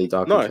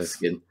darkened her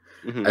skin.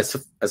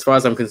 As far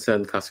as I'm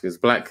concerned, Casca is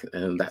black,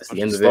 and that's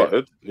the end of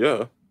it.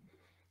 Yeah,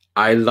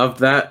 I love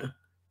that,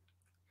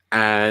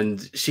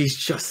 and she's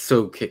just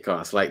so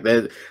kick-ass. Like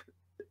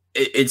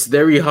it's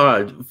very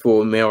hard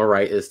for male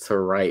writers to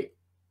write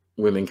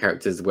women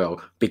characters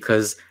well,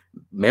 because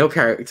male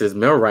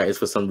writers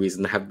for some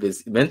reason have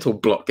this mental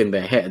block in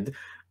their head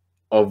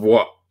of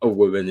what a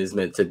woman is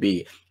meant to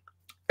be.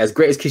 As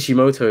great as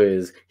Kishimoto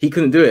is, he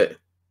couldn't do it.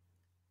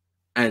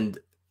 And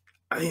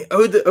I mean,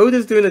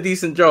 Oda's doing a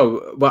decent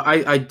job, but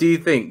I do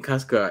think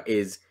Casca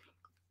is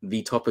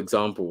the top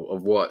example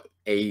of what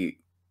a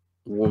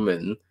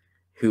woman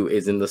who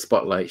is in the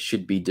spotlight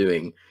should be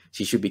doing.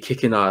 She should be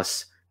kicking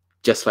ass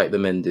just like the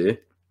men do.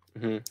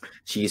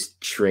 She's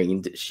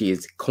trained, she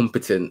is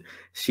competent,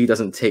 she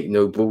doesn't take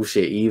no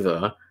bullshit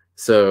either.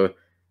 So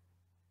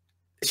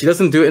she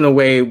doesn't do it in a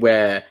way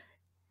where,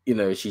 you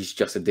know, she's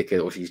just a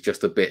dickhead or she's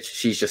just a bitch.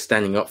 She's just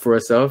standing up for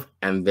herself,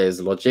 and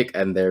there's logic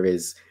and there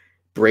is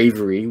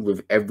bravery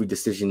with every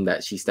decision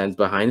that she stands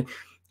behind.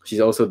 She's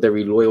also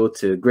very loyal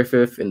to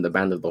Griffith in the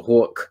Band of the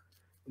Hawk,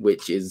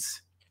 which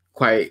is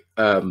quite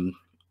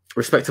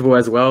respectable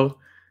as well.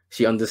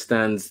 She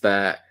understands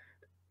that,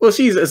 well,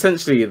 she's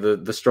essentially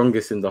the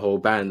strongest in the whole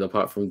band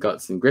apart from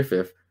Guts and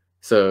Griffith.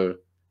 So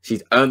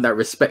she's earned that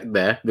respect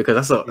there,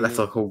 because that's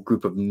a whole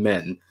group of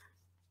men.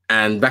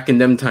 And back in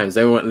them times,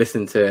 they weren't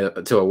listening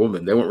to a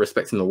woman. They weren't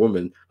respecting a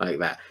woman like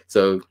that.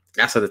 So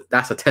that's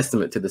a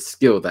testament to the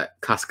skill that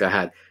Casca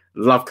had.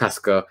 Love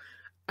Casca.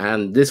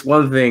 And this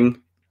one thing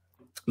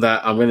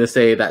that I'm going to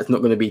say that's not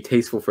going to be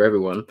tasteful for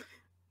everyone,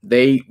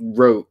 they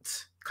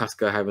wrote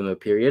Casca having a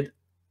period,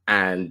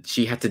 and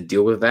she had to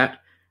deal with that.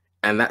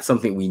 And that's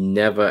something we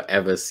never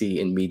ever see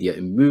in media,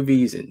 in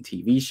movies, in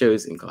TV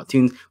shows, in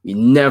cartoons. We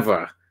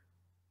never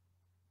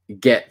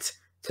get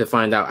to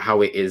find out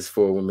how it is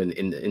for a woman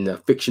in a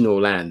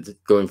fictional land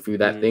going through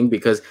that thing,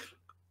 because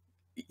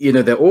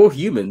they're all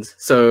humans,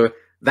 so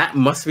that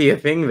must be a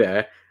thing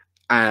there.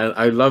 And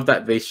I love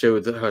that they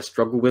showed her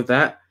struggle with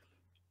that,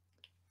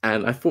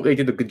 and I thought they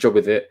did a good job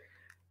with it.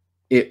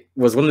 It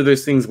was one of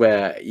those things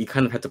where you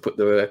kind of had to put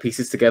the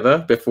pieces together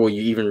before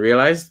you even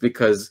realized,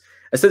 because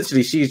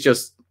essentially she's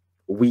just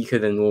weaker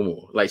than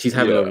normal. Like, she's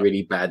having a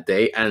really bad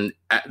day, and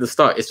at the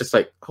start it's just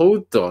like,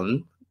 hold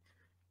on,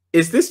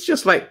 is this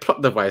just like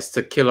plot device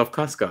to kill off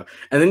Casca?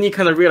 And then you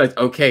kind of realize,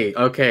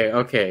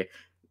 okay,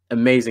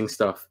 amazing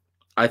stuff.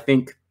 I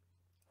think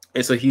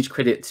it's a huge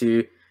credit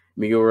to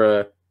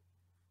Miura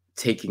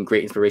taking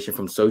great inspiration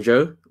from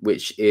Shoujo,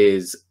 which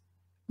is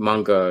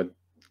manga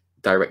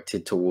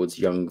directed towards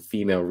young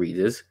female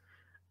readers.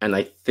 And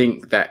I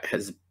think that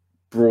has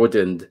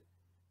broadened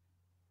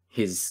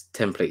his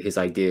template, his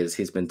ideas,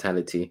 his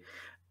mentality.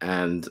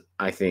 And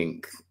I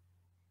think,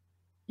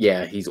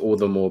 he's all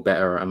the more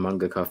better a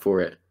mangaka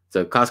for it.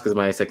 So Casca's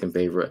my second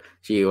favorite.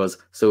 She was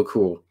so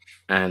cool.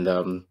 And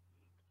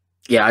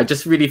I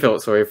just really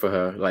felt sorry for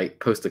her, like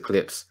post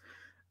Eclipse.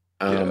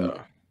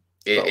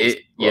 It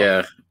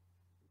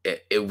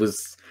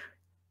was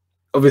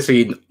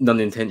obviously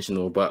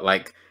non-intentional, but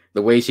like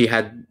the way she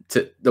had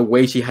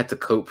to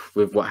cope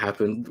with what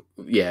happened,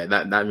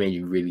 that made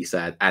you really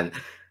sad. And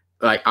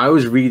like, I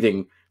was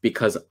reading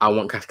because I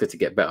want Casca to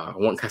get better.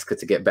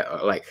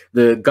 Like,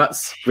 the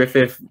Guts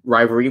Griffith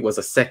rivalry was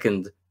a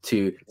second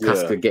to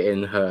Casca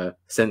getting her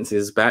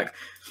senses back,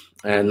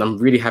 and I'm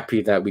really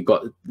happy that we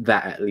got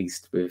that at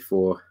least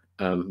before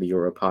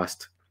Miura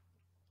passed.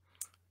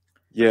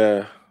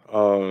 That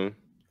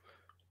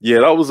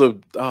was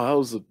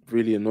a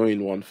really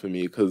annoying one for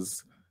me,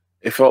 because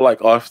it felt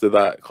like after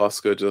that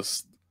Casca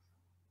just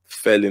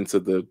fell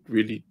into the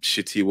really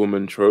shitty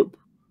woman trope.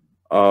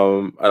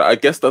 And I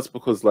guess that's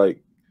because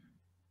like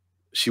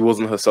she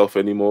wasn't herself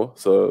anymore,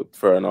 so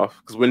fair enough.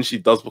 Because when she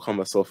does become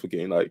herself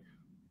again, like,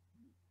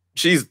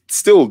 she's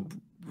still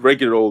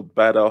regular old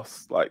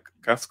badass like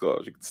Casca.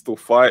 She can still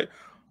fight.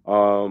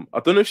 I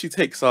don't know if she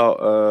takes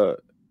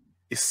out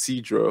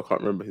Isidro, I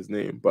can't remember his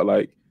name, but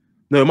like,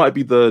 no, it might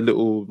be the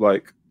little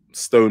like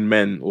stone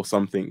men or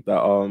something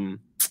that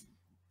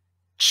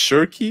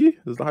Shirky,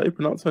 is that how you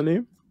pronounce her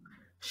name?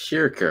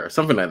 Shirker,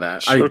 something like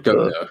that. Shirker. I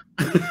don't know.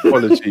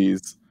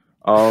 Apologies.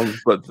 But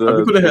I've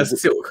been calling her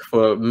Silk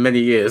for many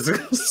years.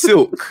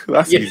 Silk,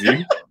 that's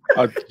easy.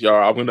 I'm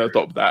gonna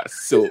adopt that.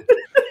 Silk.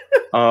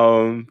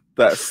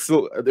 That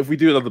Silk. If we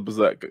do another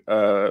Berserk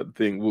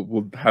thing,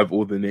 we'll have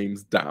all the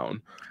names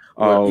down.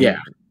 We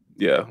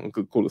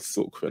could call it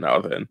Silk for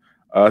now. Then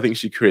I think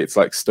she creates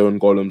like stone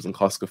golems and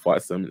Casca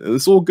fights them.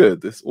 It's all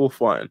good. It's all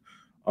fine.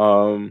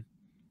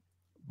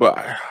 But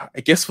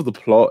I guess for the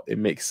plot, it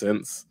makes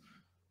sense.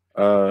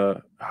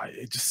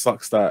 It just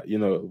sucks that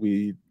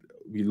we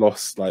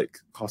lost like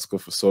Casca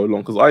for so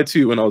long, because I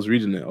too, when I was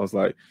reading it, I was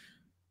like,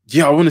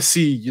 I want to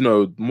see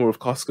more of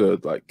Casca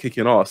like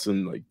kicking ass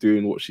and like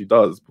doing what she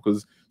does,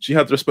 because she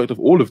had the respect of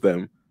all of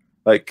them,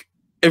 like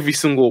every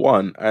single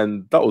one,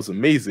 and that was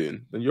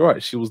amazing. And you're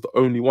right, she was the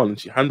only one, and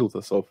she handled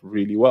herself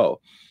really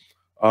well.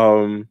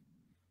 But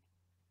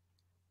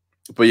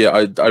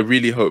I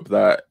really hope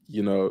that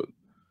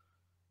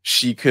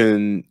she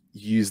can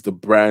use the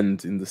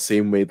brand in the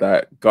same way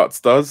that Guts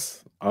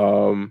does.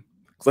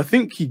 Because I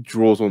think he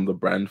draws on the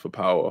brand for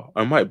power.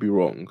 I might be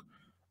wrong.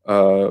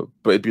 But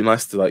it'd be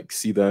nice to like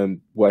see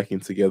them working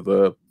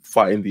together,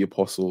 fighting the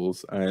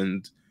apostles,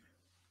 and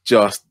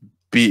just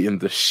beating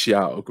the shit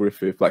out of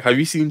Griffith. Like, have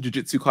you seen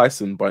Jujutsu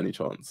Kaisen by any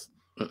chance?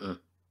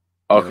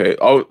 Okay,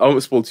 I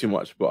won't spoil too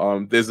much,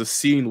 but there's a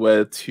scene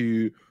where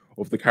two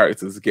of the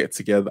characters get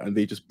together and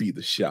they just beat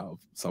the shit out of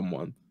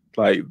someone.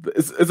 Like,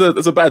 it's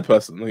a bad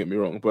person, don't get me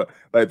wrong, but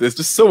like, there's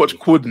just so much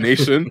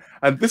coordination,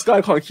 and this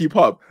guy can't keep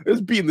up.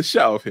 It's beating the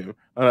shit out of him.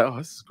 And I'm like, oh,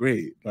 this is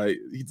great. Like,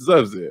 he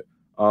deserves it.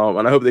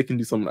 And I hope they can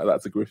do something like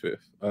that to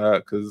Griffith,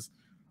 because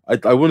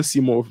I want to see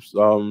more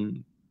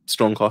strong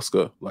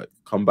Casca like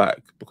come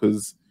back,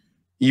 because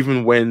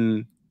even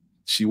when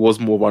she was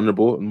more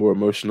vulnerable and more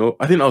emotional,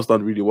 I think that was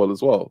done really well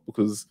as well,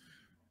 because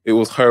it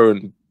was her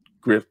and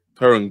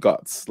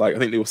Guts. Like, I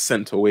think they were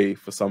sent away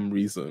for some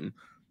reason.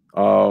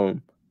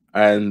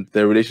 And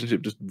their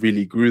relationship just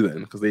really grew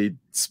then, because they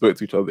spoke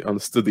to each other, they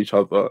understood each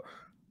other,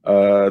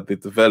 they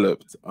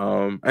developed.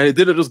 And it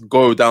didn't just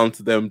go down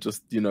to them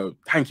just,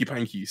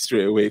 hanky-panky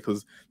straight away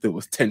because there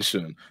was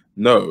tension.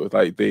 No,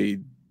 like they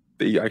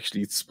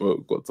actually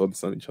spoke, got to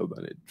understand each other,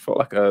 and it felt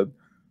like a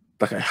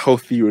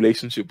healthy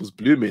relationship was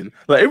blooming.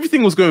 Like,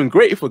 everything was going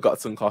great for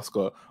Guts and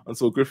Casca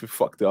until Griffith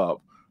fucked it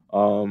up.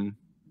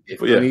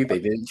 If only they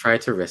didn't try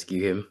to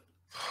rescue him.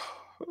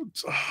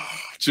 Do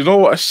you know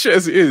what? As shit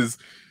as it is,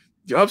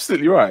 you're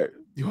absolutely right.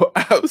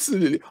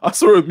 I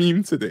saw a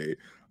meme today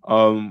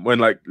when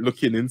like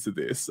looking into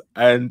this,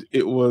 and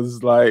it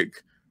was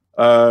like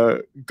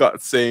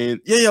Guts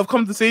saying, yeah, I've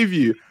come to save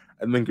you.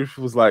 And then Griffith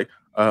was like,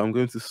 I'm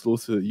going to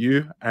slaughter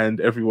you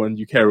and everyone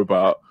you care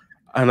about.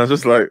 And I was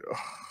just like,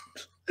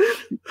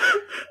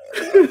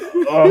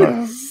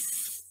 oh,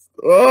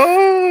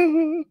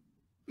 oh.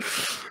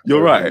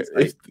 You're right.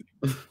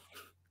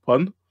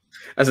 Pardon?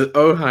 As an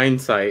oh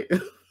hindsight.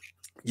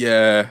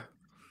 Yeah.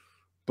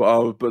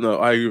 But no,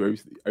 I agree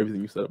with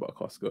everything you said about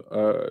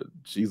Casca.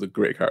 She's a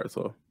great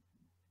character.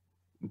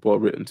 Well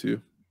written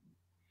too.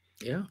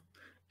 Yeah.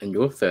 And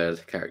your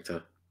third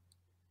character?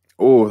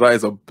 Oh, that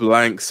is a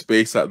blank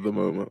space at the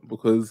moment,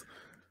 because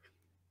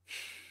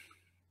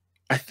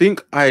I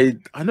think I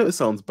know it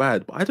sounds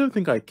bad, but I don't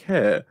think I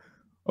care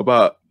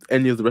about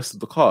any of the rest of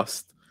the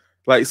cast.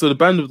 Like, so the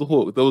Band of the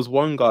Hawk, there was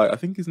one guy, I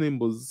think his name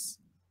was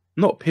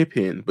not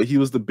Pippin, but he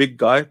was the big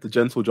guy, the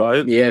gentle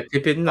giant. Yeah,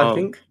 Pippin, I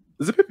think.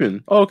 Is it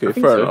Pippin? Oh, okay,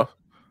 fair enough.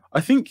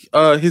 I think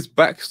his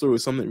backstory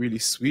is something really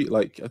sweet.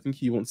 Like, I think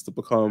he wants to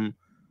become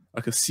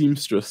like a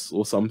seamstress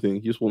or something.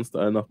 He just wants to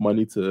earn enough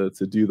money to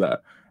do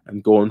that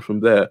and go on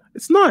from there.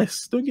 It's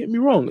nice, don't get me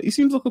wrong. He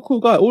seems like a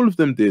cool guy. All of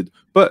them did,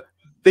 but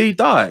they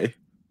die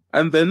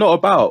and they're not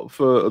about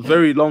for a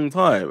very long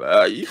time.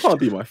 You can't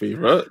be my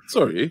favorite.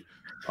 Sorry.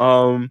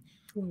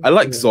 I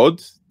like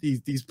Zod.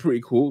 He's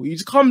pretty cool. He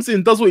just comes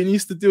in, does what he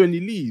needs to do, and he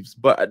leaves.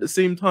 But at the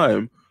same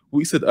time, what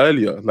we said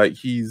earlier, like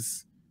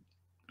he's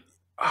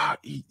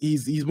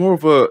more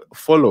of a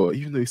follower,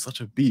 even though he's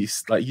such a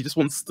beast. Like, he just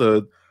wants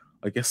to,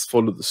 I guess,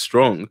 follow the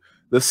strong.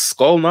 The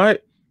Skull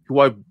Knight, who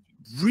I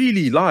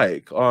really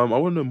like. I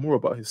want to know more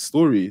about his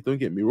story. Don't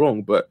get me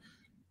wrong, but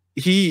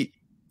he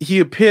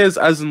appears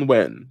as and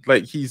when.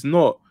 Like, he's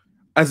not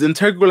as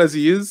integral as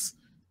he is.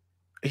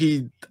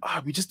 We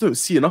just don't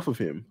see enough of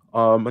him.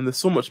 And there's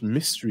so much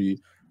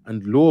mystery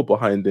and lore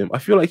behind him. I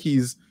feel like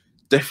he's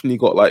definitely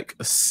got like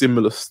a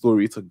similar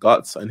story to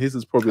Guts, and his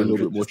is probably 100%. A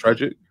little bit more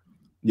tragic.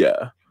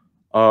 Yeah.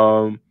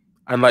 And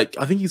like,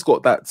 I think he's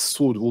got that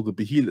sword with all the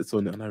behemoths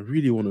on it, and I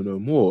really want to know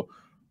more.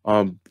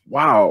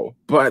 Wow.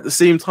 But at the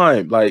same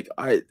time, like,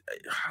 I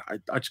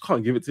just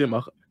can't give it to him.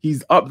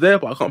 He's up there,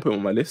 but I can't put him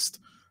on my list.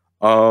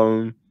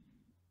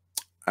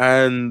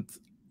 And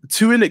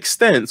to an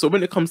extent, so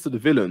when it comes to the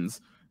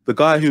villains, the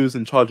guy who's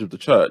in charge of the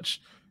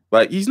church,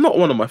 like, he's not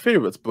one of my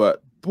favorites,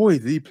 but boy,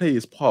 did he play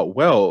his part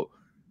well.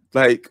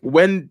 Like,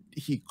 when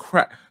he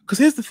cracked, because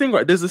here's the thing,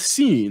 right? There's a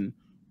scene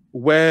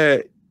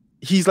where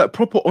he's like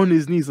proper on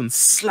his knees and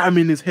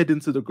slamming his head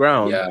into the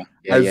ground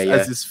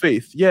as his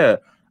faith. Yeah.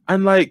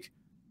 And like,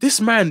 this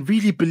man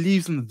really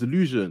believes in the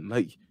delusion.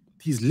 Like,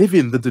 he's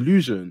living the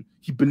delusion.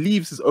 He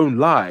believes his own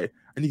lie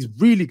and he's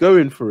really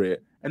going for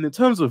it. And in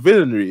terms of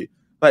villainy,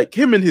 like,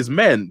 him and his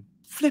men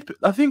flip it.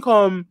 I think,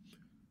 what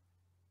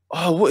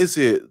is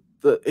it?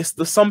 It's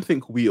the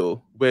something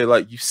wheel where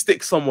like you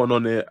stick someone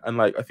on it and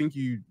like, I think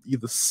you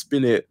either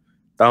spin it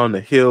down a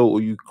hill or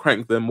you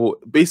crank them, or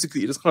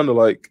basically it just kind of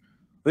like,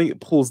 I think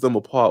it pulls them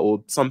apart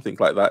or something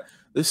like that.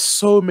 There's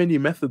so many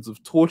methods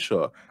of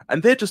torture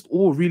and they're just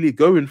all really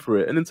going for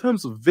it. And in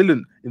terms of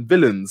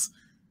villains,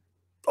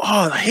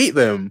 I hate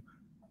them.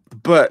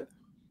 But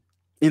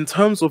in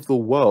terms of the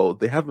world,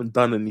 they haven't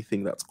done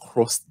anything that's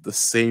crossed the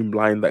same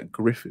line that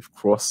Griffith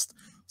crossed.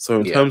 So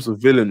in terms of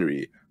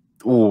villainy,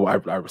 I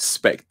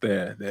respect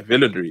their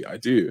villainy. I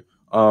do.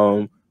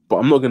 But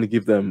I'm not going to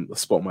give them a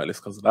spot on my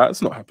list because of that.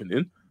 It's not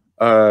happening.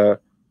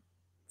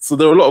 So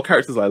there are a lot of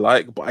characters I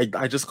like, but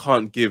I just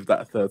can't give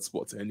that third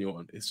spot to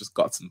anyone. It's just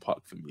Guts and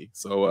Puck for me.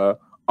 So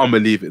I'm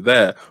going to leave it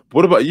there. But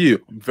what about you?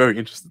 I'm very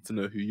interested to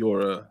know who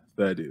your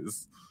third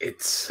is.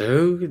 It's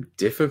so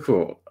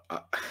difficult.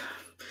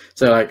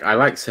 So, like, I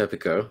like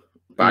Serpico,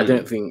 but I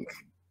don't think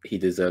he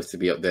deserves to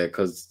be up there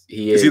because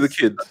he is... Is he the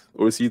kid?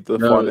 Or is he the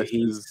father?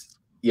 He's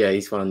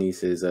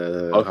Farnese's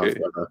okay.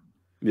 half-brother.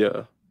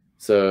 Yeah.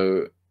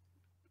 So...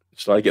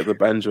 Should I get the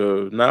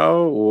banjo now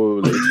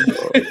or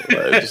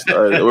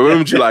later? When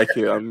would you like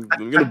it? I'm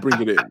gonna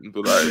bring it in,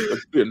 but like,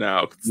 let's do it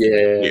now.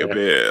 Yeah, a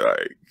bit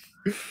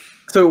like.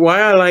 So why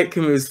I like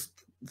him is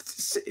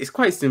it's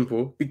quite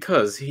simple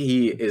because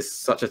he is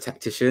such a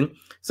tactician.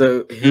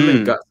 So him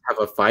and Guts have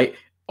a fight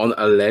on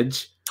a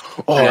ledge.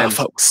 Oh, that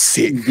felt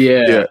sick.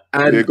 Yeah.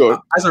 And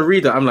as a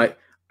reader, I'm like,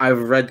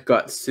 I've read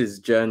Guts'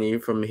 journey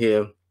from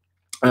here.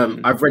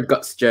 I've read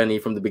Guts' journey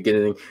from the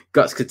beginning.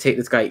 Guts could take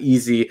this guy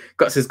easy.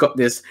 Guts has got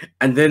this.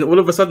 And then all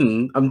of a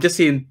sudden, I'm just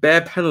seeing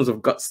bare panels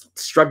of Guts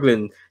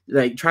struggling,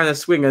 like trying to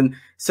swing. And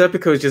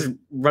Serpico is just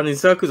running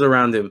circles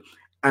around him.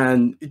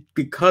 And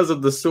because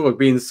of the sword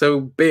being so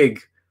big,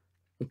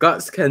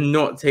 Guts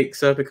cannot take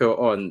Serpico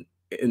on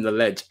in the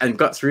ledge. And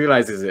Guts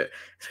realizes it.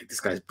 It's like, this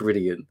guy's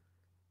brilliant.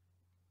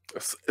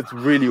 It's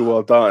really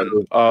well done.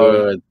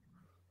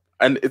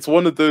 And it's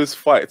one of those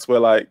fights where,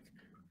 like,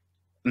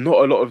 not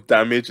a lot of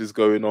damage is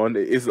going on.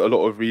 It is a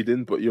lot of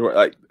reading, but you're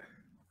like,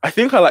 I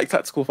think I like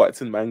tactical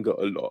fights in manga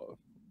a lot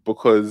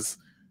because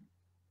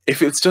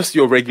if it's just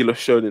your regular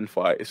shonen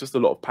fight, it's just a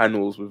lot of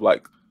panels with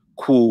like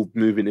cool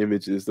moving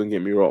images. Don't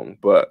get me wrong,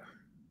 but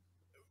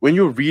when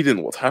you're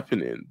reading what's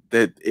happening,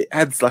 that it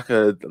adds like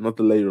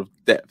another layer of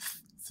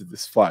depth to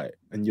this fight,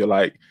 and you're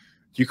like,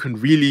 you can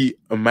really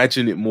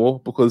imagine it more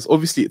because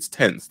obviously it's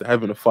tense. They're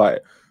having a fight,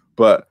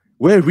 but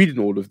we're reading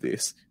all of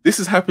this. This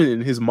is happening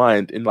in his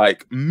mind in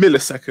like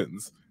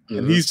milliseconds.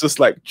 And he's just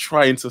like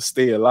trying to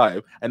stay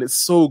alive. And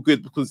it's so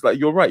good because like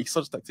you're right, he's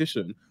such a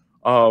tactician.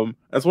 It's one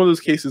of those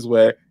cases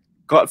where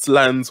Guts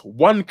lands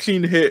one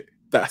clean hit,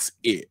 that's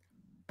it.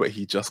 But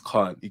he just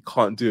can't. He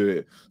can't do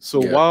it. So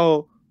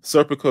while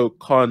Serpico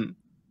can't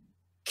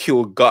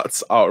kill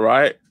Guts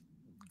outright,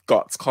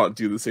 Guts can't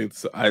do the same.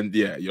 And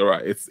yeah, you're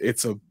right.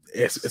 It's a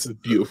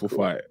beautiful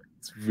fight.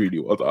 It's really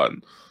well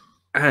done.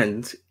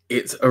 And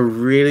it's a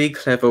really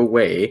clever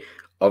way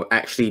of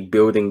actually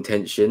building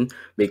tension,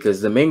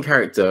 because the main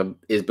character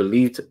is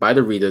believed by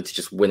the reader to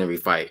just win every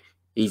fight.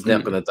 He's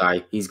not going to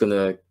die. He's going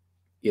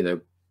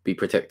to, be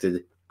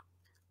protected.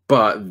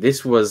 But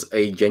this was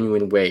a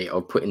genuine way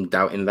of putting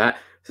doubt in that.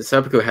 So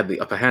Serpico had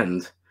the upper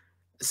hand.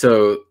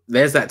 So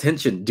there's that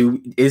tension.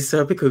 Is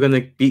Serpico going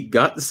to beat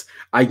Guts?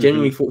 I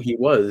genuinely thought he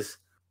was.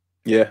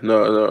 Yeah,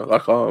 no.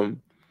 Like,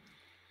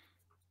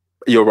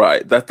 you're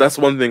right. That's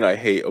one thing I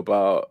hate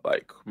about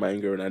like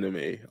manga and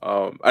anime.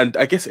 And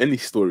I guess any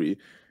story,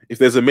 if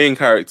there's a main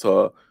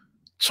character,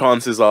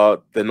 chances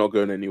are they're not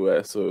going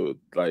anywhere. So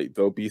like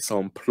there'll be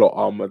some plot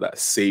armor that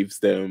saves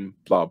them,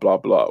 blah blah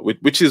blah.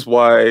 Which is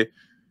why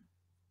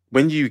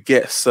when you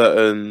get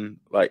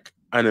certain like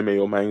anime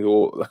or manga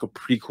or like a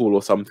prequel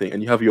or something,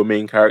 and you have your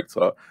main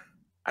character,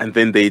 and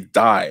then they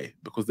die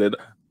because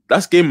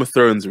that's Game of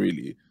Thrones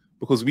really.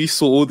 Because we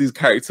saw all these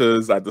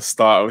characters at the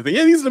start, and we think,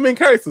 yeah, these are the main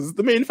characters,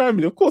 the main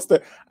family, of course.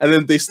 And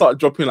then they start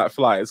dropping like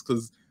flies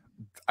because,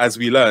 as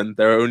we learned,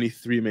 there are only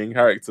 3 main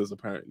characters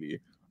apparently.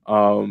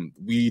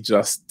 We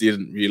just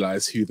didn't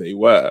realize who they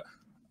were.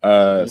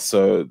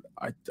 So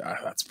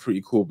that's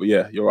pretty cool. But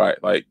yeah, you're right.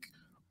 Like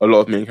a lot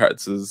of main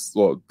characters,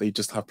 well, they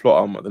just have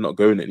plot armor. They're not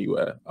going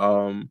anywhere.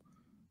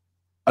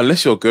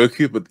 Unless you're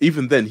Goku, but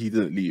even then, he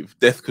didn't leave.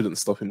 Death couldn't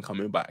stop him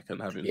coming back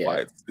and having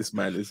fights. This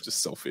man is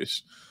just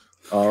selfish.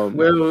 Well,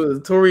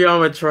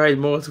 Toriyama tried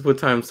multiple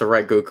times to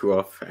write Goku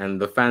off,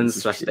 and the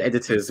fans / the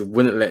editors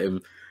wouldn't let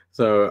him.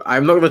 So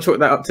I'm not going to chalk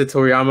that up to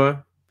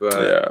Toriyama,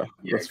 but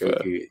yeah,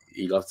 Goku,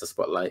 he loves the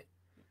spotlight.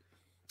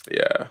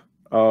 Yeah,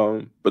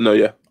 but no,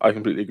 yeah, I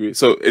completely agree.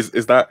 So is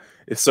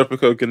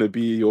Serpico going to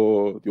be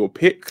your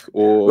pick,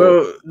 or?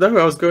 Well, no,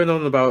 I was going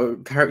on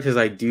about characters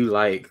I do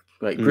like.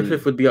 Like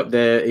Griffith would be up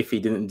there if he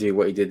didn't do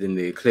what he did in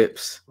the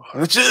Eclipse.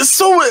 Just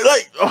so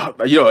like,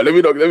 let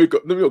me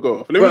not go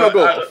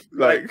off.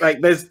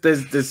 Like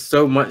there's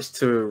so much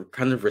to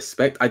kind of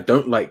respect. I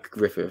don't like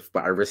Griffith,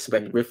 but I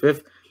respect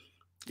Griffith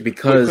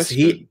because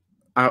he.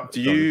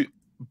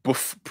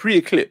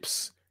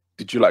 Pre-Eclipse,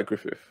 did you like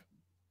Griffith?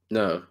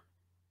 No.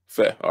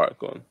 Fair. All right,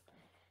 go on.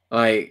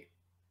 Like,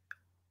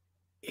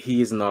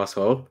 he is an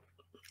asshole.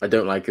 I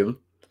don't like him.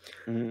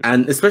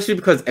 And especially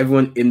because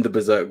everyone in the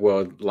Berserk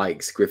world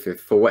likes Griffith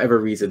for whatever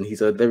reason.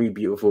 He's a very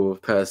beautiful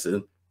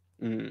person.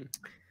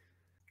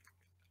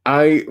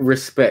 I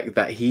respect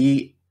that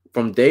he,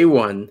 from day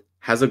one,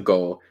 has a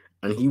goal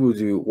and he will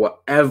do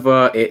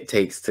whatever it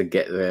takes to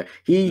get there.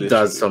 He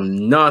does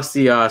some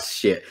nasty ass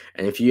shit.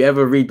 And if you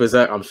ever read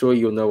Berserk, I'm sure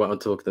you'll know what I'm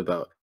talking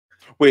about.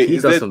 Wait,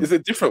 is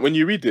it different when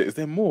you read it? Is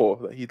there more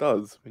that he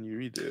does when you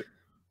read it?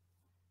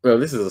 Well,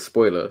 this is a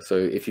spoiler, so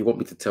if you want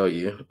me to tell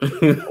you.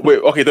 Wait,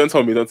 okay, don't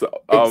tell me. But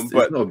it's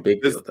not a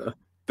big deal, though.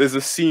 There's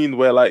a scene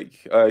where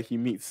like he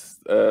meets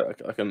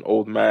like an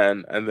old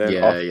man, and then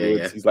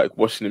afterwards he's like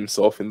washing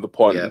himself in the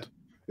pond. Yeah.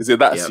 Is it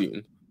that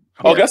scene?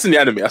 Oh, that's in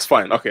the anime. That's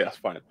fine. Okay, that's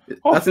fine.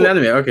 That's in the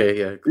anime. Okay,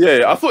 yeah.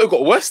 Yeah, I thought it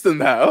got worse than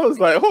that. I was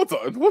like, hold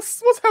on,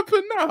 what's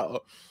happened now?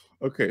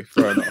 Okay,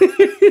 fair enough.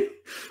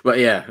 But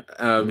yeah,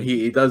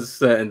 he does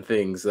certain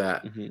things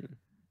that.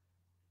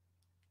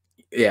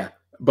 Yeah,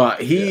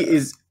 but he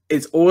is.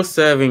 It's all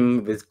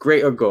serving this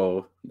greater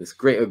goal, this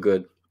greater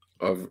good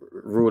of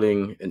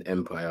ruling an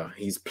empire.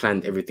 He's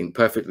planned everything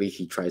perfectly.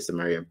 He tries to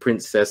marry a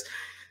princess.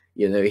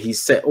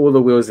 He's set all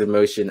the wheels in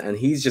motion, and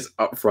he's just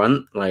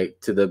upfront, like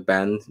to the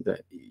band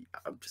that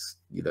I'm just,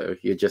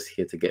 you're just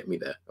here to get me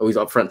there. Or he's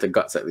upfront to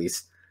Guts at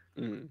least.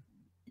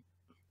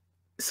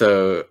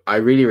 So I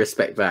really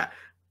respect that.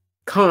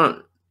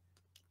 Can't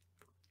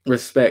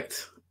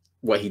respect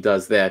what he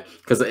does there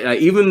because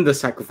even the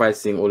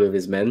sacrificing all of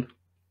his men.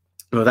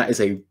 Well, that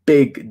is a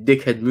big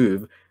dickhead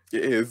move.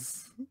 It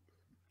is.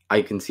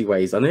 I can see why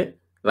he's done it.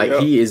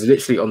 He is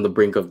literally on the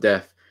brink of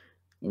death.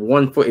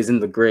 One foot is in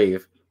the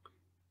grave.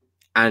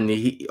 And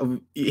he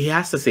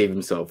has to save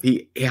himself.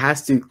 He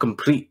has to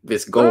complete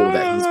this goal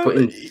that he's put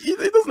in. He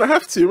doesn't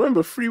have to.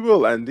 Remember, free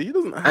will, Andy. He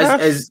doesn't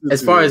have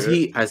as far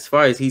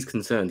as he's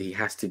concerned, he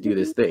has to do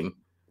this thing.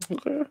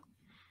 Okay.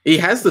 He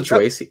has the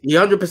choice. He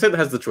 100%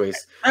 has the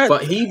choice.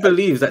 But he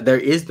believes that there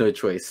is no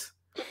choice.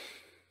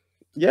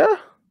 Yeah.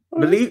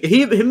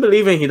 Him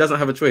believing he doesn't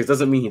have a choice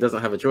doesn't mean he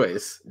doesn't have a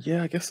choice.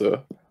 Yeah, I guess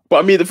so. But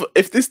I mean,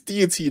 if this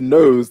deity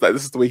knows that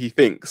this is the way he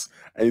thinks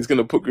and he's going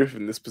to put Griffith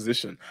in this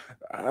position,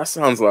 that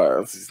sounds like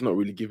he's not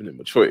really giving him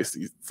a choice.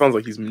 It sounds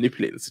like he's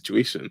manipulating the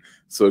situation.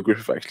 So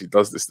Griffith actually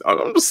does this.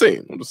 I'm just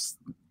saying.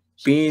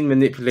 Being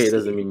manipulated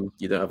doesn't mean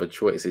you don't have a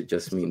choice. It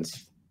just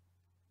means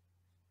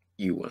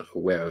you weren't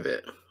aware of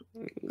it.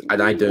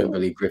 And I don't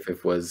believe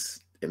Griffith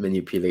was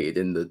manipulated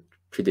in the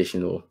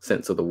traditional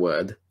sense of the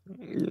word.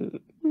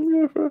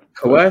 Yeah, fair.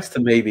 Coerced,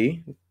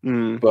 maybe,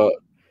 Mm, but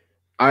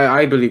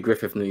I believe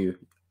Griffith knew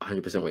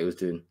 100% what he was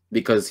doing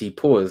because he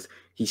paused.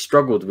 He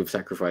struggled with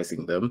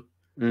sacrificing them.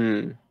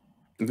 mm.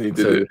 He did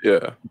So it.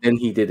 Yeah, then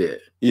he did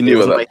it. he It knew at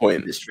wasn't that like he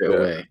point. did it straight Yeah,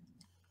 away.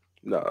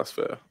 no, that's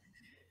fair.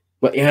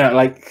 But yeah,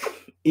 like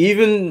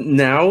even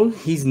now,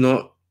 he's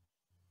not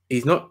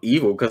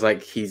evil because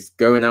like he's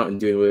going out and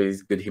doing all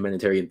these good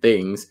humanitarian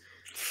things.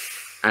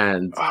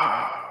 And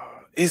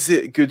Is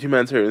it good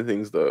humanitarian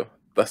things though?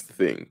 That's the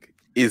thing.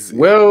 Is it?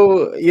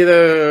 well,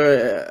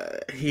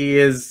 he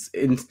has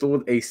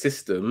installed a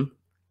system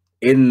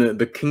in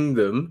the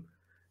kingdom,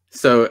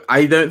 so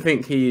I don't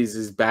think he is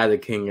as bad a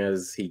king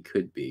as he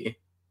could be.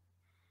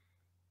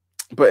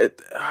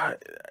 But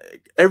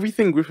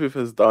everything Griffith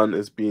has done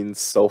has been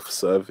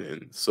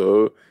self-serving.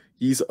 So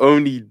he's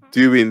only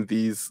doing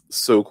these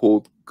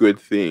so-called good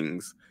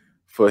things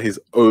for his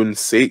own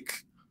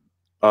sake.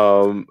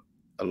 A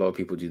lot of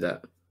people do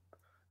that.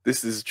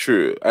 This is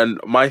true. And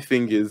my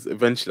thing is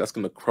eventually that's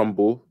gonna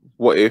crumble.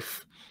 What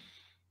if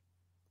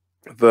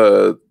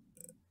the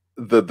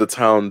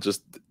town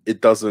just it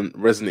doesn't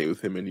resonate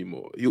with him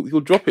anymore? He'll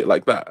drop it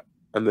like that.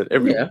 And then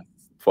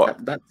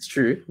That's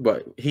true,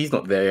 but he's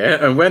not there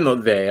yet, and we're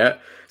not there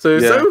yet.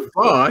 So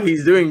far,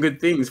 he's doing good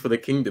things for the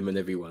kingdom and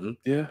everyone.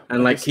 Yeah,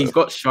 and like he's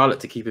got Charlotte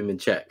to keep him in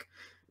check,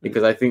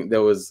 because I think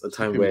there was a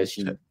time where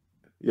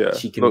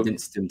she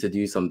convinced him to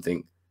do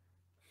something.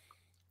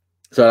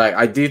 So like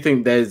I do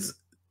think there's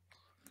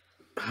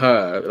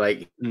her,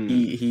 like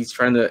he's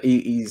trying to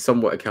he's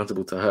somewhat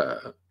accountable to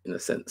her in a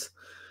sense.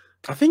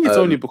 I think it's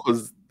only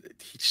because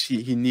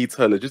he needs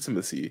her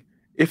legitimacy.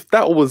 If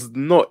that was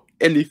not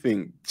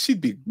anything,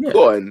 she'd be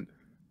gone.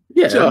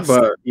 Yeah,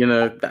 but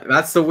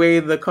that's the way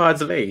the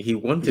cards lay. He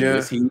wanted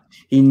this.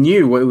 He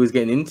knew what he was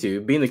getting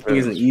into. Being a king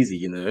isn't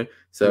easy,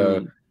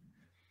 So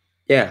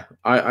yeah,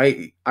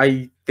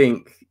 I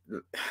think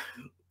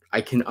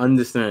I can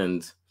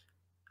understand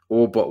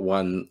all but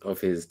one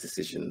of his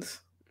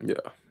decisions. Yeah.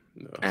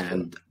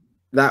 And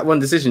that one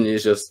decision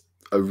is just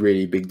a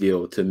really big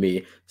deal to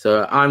me.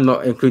 So I'm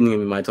not including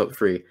him in my top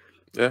 3.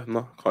 Yeah,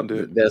 no, can't do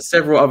it. There's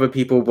several other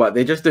people, but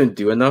they just don't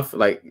do enough.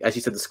 Like as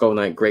you said, the Skull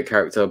Knight, great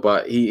character,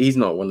 but he's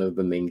not one of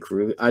the main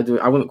crew. I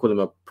wouldn't call him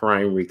a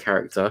primary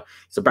character.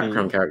 He's a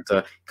background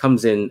character.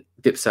 Comes in,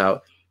 dips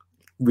out.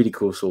 Really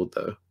cool sword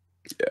though.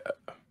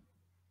 Yeah.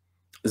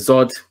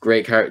 Zod,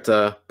 great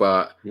character,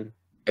 but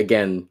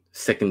again,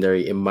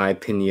 secondary in my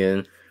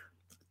opinion.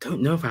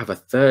 Don't know if I have a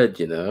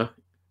third.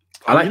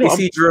 I like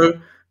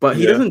Isidro, but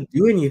he doesn't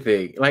do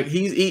anything. Like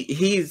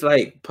he's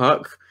like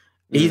Puck.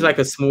 He's like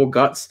a small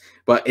Guts,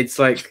 but it's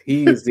like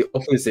he's the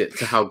opposite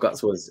to how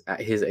Guts was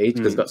at his age,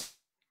 because Guts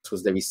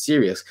was very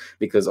serious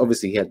because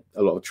obviously he had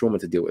a lot of trauma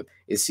to deal with.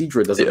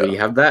 Isidro doesn't really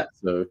have that,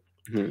 so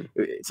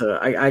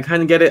I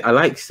kind of get it. I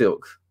like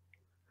Silk.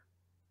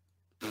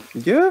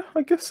 Yeah,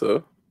 I guess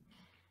so.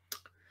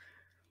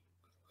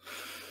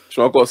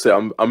 So I've got to say,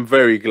 I'm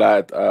very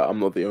glad I'm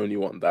not the only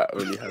one that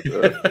only had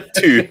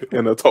 2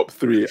 in the top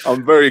 3.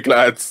 I'm very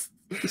glad.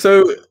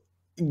 So.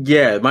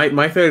 Yeah, my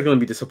favorite is going to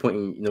be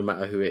disappointing no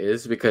matter who it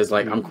is, because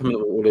like I'm coming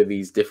up with all of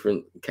these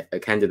different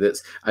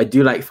candidates. I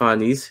do like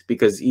Farnese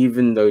because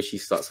even though she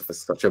starts off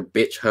as such a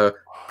bitch, her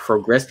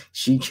progress,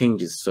 she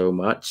changes so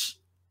much.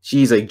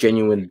 She's a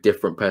genuine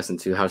different person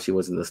to how she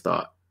was in the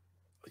start.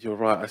 You're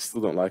right. I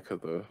still don't like her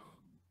though.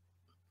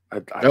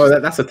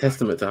 That's a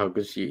testament to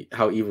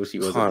how evil she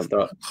was at the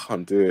start.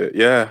 Can't do it.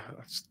 Yeah.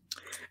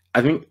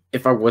 I think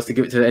if I was to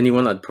give it to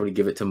anyone, I'd probably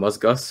give it to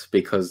Musgus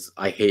because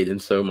I hate him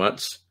so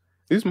much.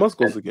 Who's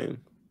Musgus again?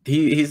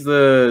 He's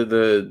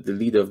the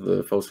leader of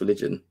the false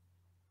religion.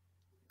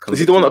 Is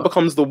he the one that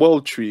becomes the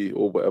world tree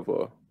or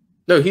whatever?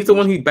 No, he's the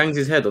one who bangs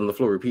his head on the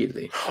floor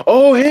repeatedly.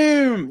 Oh,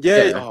 him!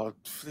 Yeah. Oh,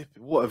 flip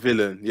it. What a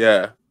villain!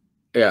 Yeah.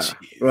 Jeez.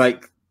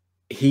 Like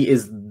he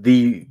is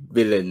the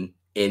villain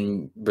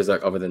in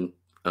Berserk, other than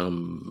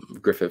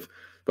Griffith.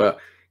 But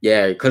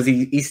yeah, because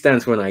he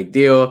stands for an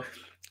ideal.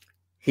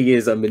 He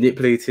is a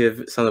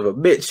manipulative son of a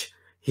bitch.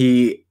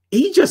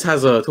 He just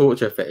has a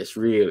torture fetish,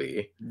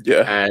 really.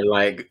 Yeah. And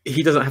like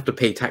he doesn't have to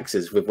pay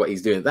taxes with what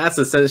he's doing. That's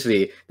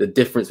essentially the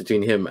difference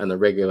between him and a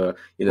regular,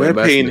 We're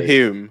paying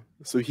him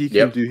so he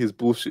can do his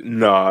bullshit.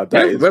 Nah,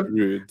 that is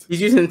rude.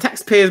 He's using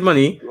taxpayers'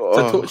 money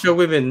to torture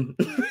women.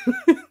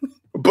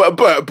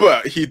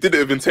 but he did it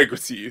with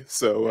integrity.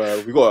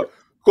 So we got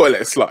to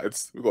let it slide.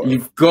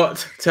 You've got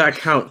to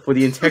account for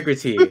the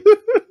integrity.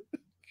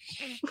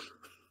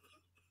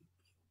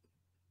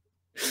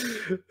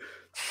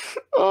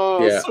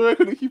 Sorry, I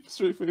couldn't keep a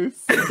straight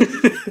face.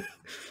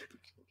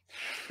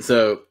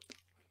 So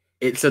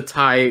it's a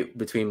tie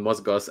between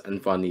Musgus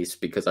and Farnese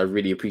because I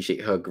really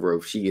appreciate her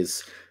growth. She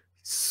is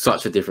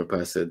such a different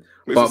person.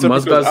 But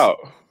Musgus,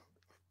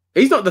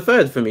 he's not the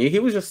third for me. He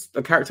was just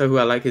a character who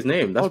I like his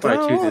name. That's why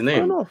I choose his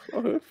name.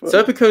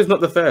 Serpico is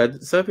not the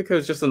third. Serpico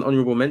is just an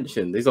honorable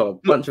mention. These are a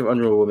bunch of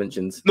honorable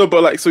mentions. No,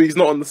 but so he's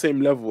not on the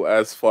same level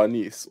as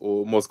Farnese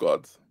or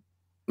Musgard.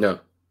 No.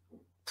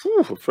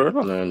 Ooh, fair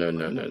enough.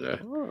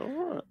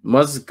 No.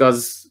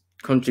 Musguz's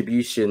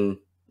contribution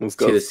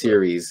to the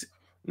series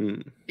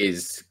Mm.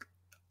 is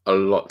a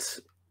lot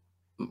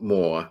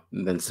more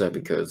than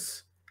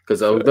Serpico's.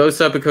 Because although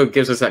Serpico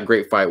gives us that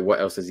great fight, what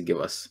else does he give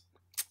us?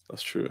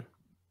 That's true.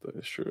 That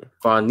is true.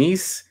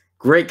 Farnese,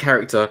 great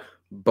character,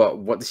 but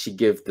what does she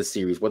give the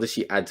series? What does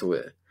she add to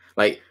it?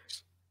 Like,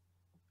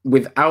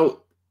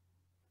 without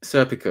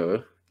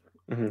Serpico,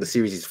 the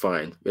series is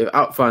fine.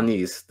 Without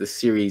Farnese, the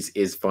series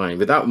is fine.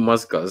 Without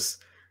Musgus,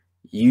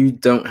 you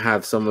don't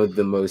have some of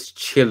the most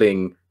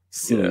chilling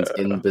scenes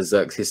in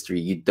Berserk's history.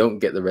 You don't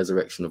get the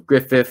resurrection of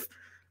Griffith.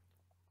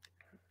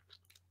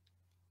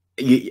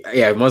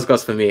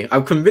 Musgus for me.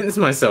 I've convinced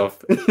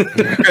myself. So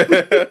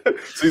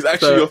he's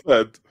actually your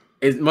third.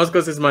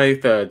 Musgus is my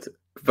third.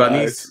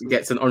 Farnese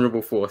gets an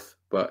honorable fourth,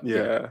 but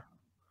yeah.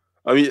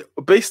 I mean,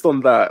 based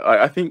on that,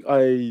 I think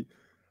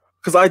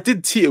because I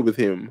did teeter with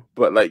him,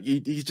 but like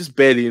he's just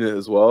barely in it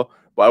as well.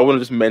 But I want to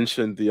just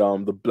mention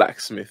the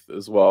blacksmith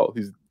as well,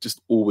 who's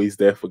just always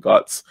there for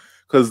Guts,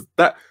 because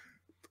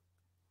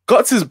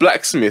Guts'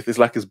 blacksmith is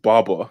like his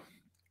barber.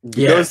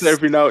 He goes there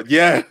every now.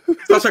 Yeah,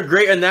 such a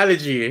great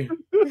analogy.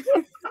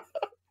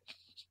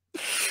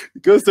 He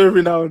goes there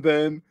every now and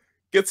then,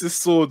 gets his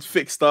sword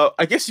fixed up.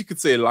 I guess you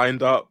could say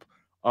lined up.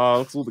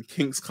 So all the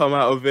kinks come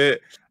out of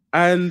it,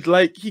 and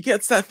like he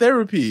gets that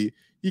therapy.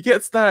 He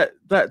gets that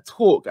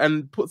talk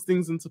and puts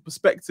things into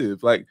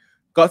perspective. Like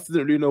Guts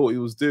didn't really know what he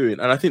was doing,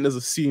 and I think there's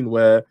a scene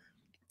where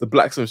the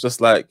blacksmith's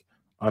just like,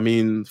 I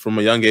mean, from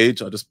a young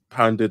age, I just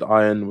pounded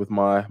iron with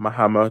my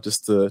hammer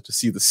just to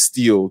see the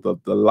steel, the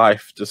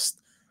life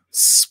just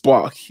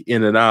spark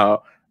in and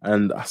out,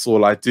 and that's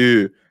all I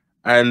do.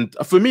 And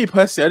for me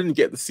personally, I didn't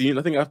get the scene.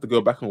 I think I have to go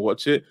back and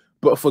watch it.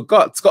 But for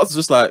Guts is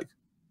just like,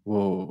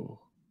 whoa,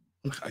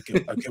 I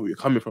get where you're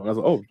coming from. I was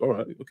like, oh, all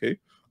right, okay.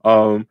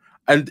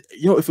 And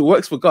if it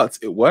works for Guts,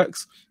 it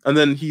works. And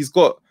then he's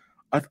got,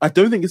 I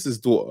don't think it's his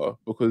daughter,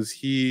 because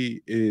I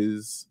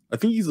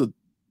think he's a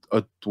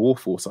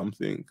dwarf or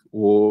something,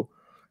 or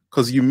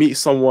because you meet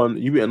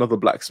another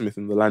blacksmith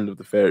in the land of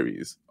the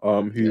fairies,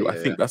 who I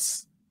think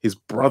that's his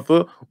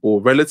brother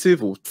or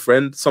relative or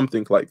friend,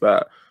 something like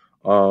that.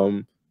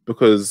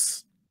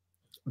 Because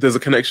there's a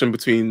connection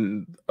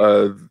between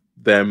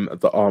them,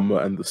 the armor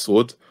and the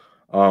sword.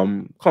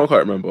 Can't quite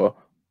remember,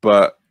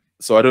 but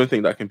so I don't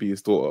think that can be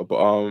his daughter. But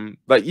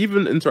like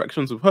even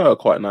interactions with her are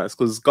quite nice,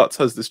 because Guts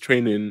has this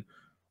training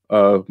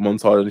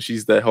montage, and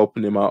she's there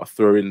helping him out,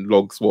 throwing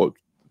logs. Well,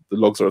 the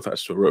logs are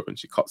attached to a rope, and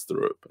she cuts the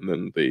rope, and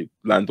then they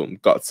land on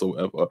Guts or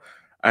whatever.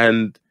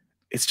 And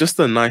it's just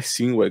a nice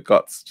scene where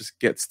Guts just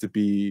gets to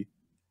be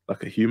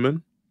like a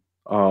human.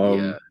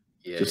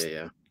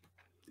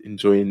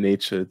 Enjoying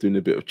nature, doing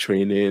a bit of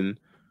training,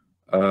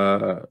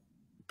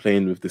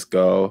 playing with this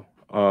girl.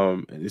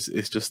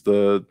 It's just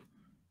one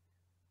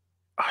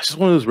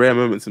of those rare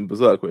moments in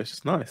Berserk where it's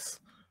just nice.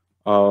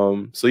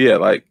 So yeah,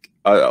 like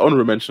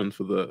honorable mention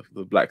for the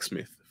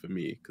blacksmith for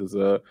me, because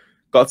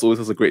Guts always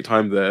has a great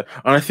time there,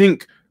 and I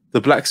think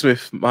the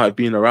blacksmith might have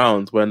been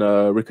around when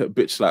Rickert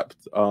bitch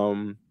slapped.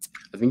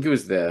 I think he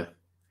was there.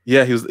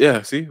 Yeah, he was.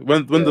 Yeah, see,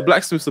 when the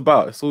blacksmith's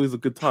about, it's always a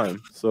good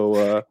time.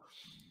 So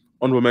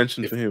honorable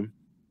mention for him.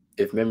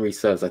 If memory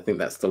serves, I think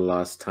that's the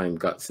last time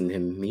Guts and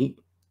him meet.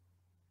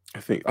 I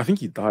think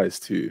he dies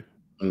too.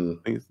 No,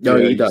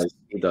 he does.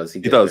 He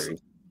does.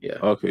 Yeah.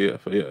 Okay.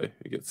 Yeah.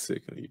 He gets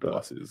sick and he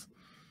passes.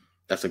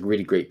 That's a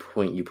really great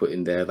point you put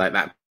in there. Like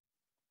that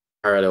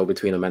parallel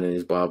between a man and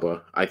his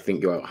barber. I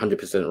think you're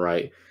 100%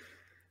 right.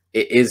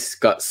 It is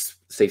Guts'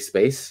 safe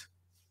space.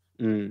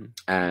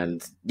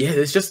 And yeah,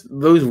 there's just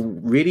those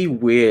really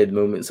weird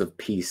moments of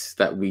peace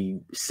that we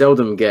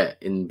seldom get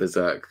in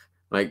Berserk.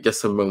 Like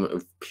just a moment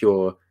of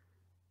pure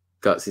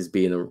Guts is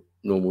being a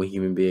normal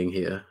human being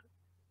here.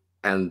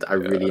 And I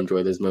really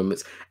enjoy those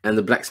moments. And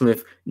the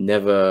blacksmith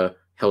never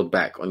held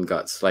back on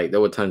Guts. Like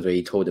there were times where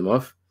he told him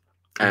off.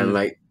 And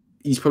like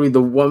he's probably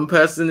the one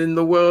person in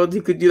the world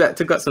who could do that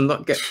to Guts and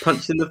not get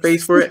punched in the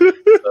face for it.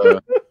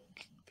 So,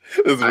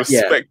 there's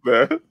respect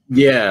there.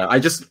 Yeah, I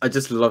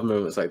just love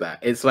moments like that.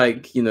 It's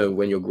like,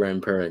 when your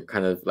grandparent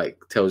kind of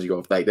like tells you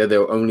off, like they're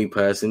the only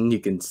person who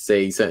can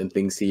say certain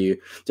things to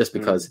you just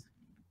because.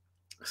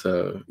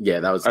 So yeah,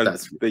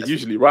 they're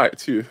usually right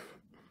too.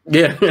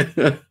 Yeah.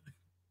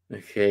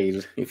 Okay,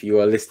 if you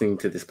are listening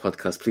to this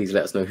podcast, please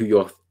let us know who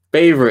your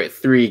favorite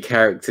 3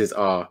 characters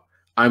are.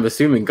 I'm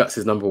assuming Guts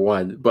is number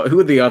 1, but who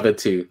are the other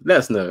 2? Let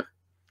us know.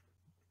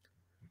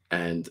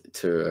 And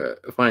to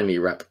finally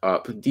wrap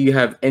up, do you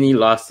have any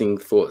lasting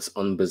thoughts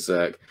on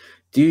Berserk?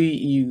 Do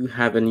you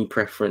have any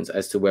preference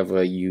as to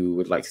whether you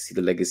would like to see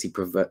the legacy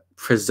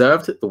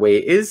preserved the way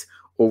it is,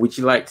 or would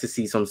you like to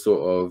see some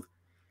sort of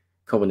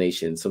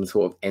culmination, some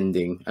sort of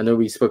ending? I know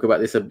we spoke about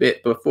this a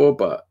bit before,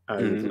 but I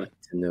would like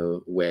to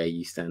know where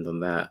you stand on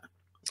that.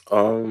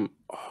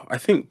 I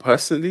think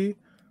personally,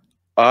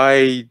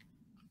 I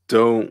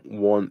don't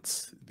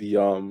want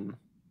the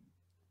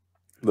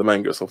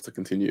manga itself to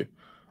continue.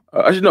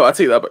 Actually, no, I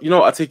take that. But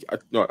I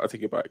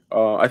take it back.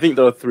 I think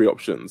there are 3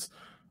 options.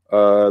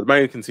 The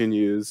manga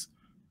continues.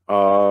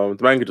 The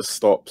manga just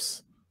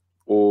stops,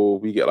 or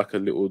we get like a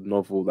little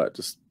novel that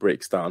just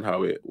breaks down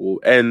how it all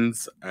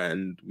ends,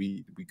 and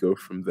we go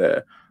from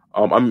there.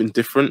 I'm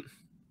indifferent,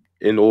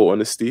 in all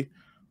honesty.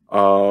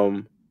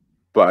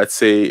 But I'd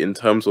say in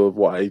terms of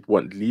what I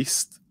want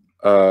least,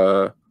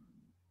 you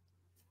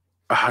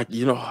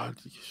know,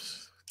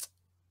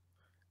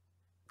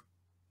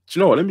 do you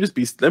know what?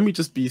 Let me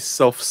just be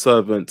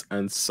self-servant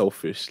and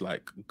selfish,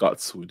 like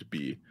Guts would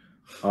be.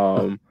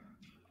 Um,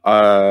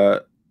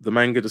 the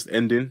manga just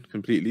ending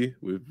completely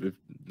with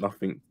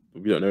nothing.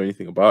 We don't know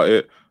anything about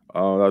it.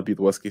 That'd be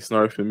the worst case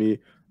scenario for me.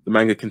 The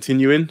manga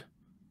continuing,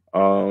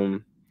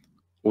 um,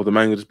 or the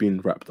manga just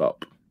being wrapped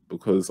up,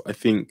 because I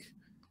think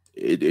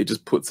it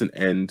just puts an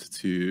end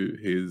to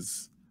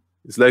his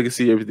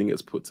legacy. Everything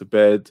gets put to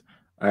bed,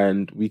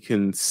 and we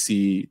can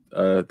see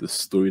the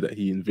story that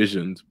he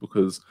envisioned.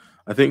 Because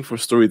I think for a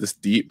story this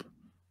deep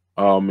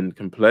and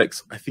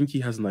complex, I think he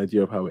has an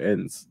idea of how it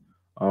ends.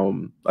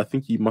 I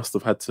think he must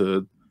have had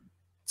to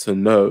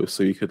know,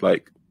 so he could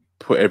like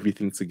put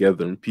everything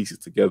together and piece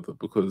it together.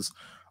 Because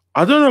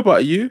I don't know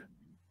about you,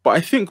 but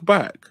I think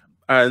back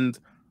and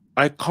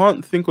I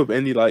can't think of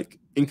any like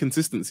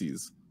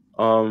inconsistencies.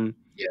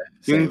 Yeah,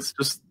 same. Things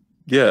just,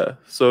 yeah.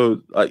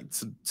 So like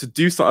to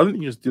do something, I don't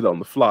think you just do that on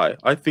the fly.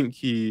 I think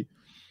he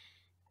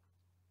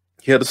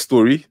had a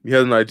story, he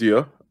had an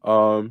idea.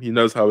 He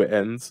knows how it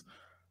ends,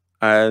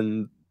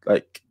 and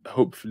like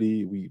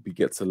hopefully we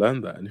get to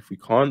learn that. And if we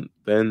can't,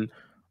 then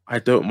I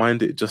don't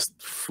mind it just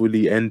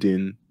fully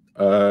ending,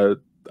 uh,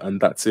 and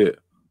that's it.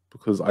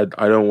 Because I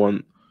don't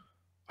want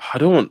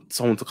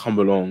someone to come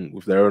along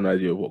with their own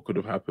idea of what could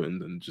have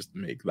happened and just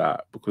make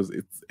that, because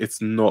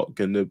it's not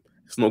gonna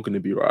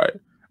be right,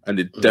 and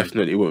it Mm.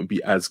 definitely won't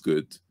be as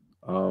good.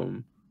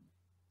 Um,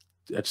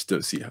 I just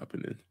don't see it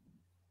happening.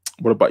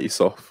 What about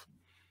yourself?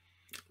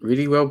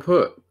 Really well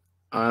put.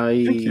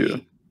 Thank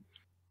you.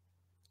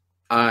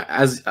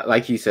 As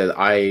like you said,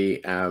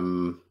 I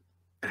am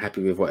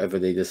happy with whatever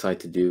they decide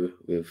to do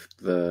with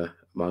the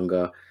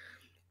manga.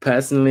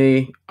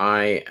 Personally,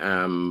 I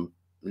am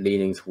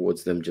leaning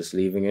towards them just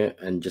leaving it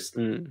and just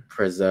Mm,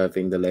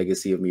 preserving the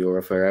legacy of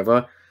Miura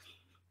forever,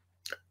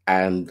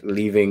 and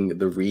leaving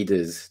the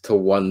readers to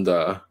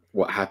wonder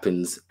what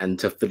happens and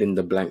to fill in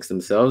the blanks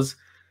themselves.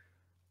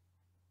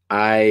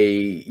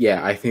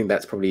 I think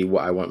that's probably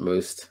what I want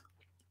most.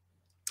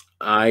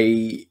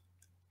 I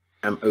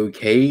am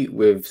okay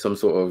with some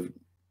sort of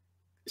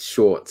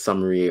short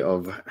summary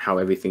of how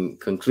everything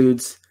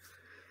concludes.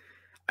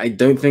 I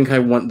don't think I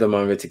want the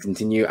manga to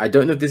continue. I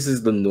don't know if this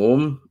is the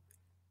norm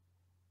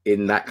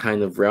in that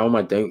kind of realm.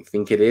 I don't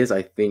think it is.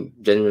 I think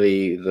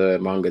generally the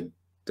manga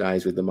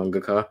dies with the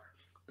mangaka.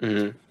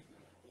 mm,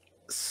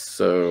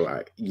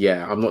 So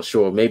yeah, I'm not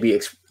sure. Maybe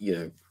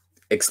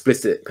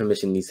explicit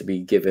permission needs to be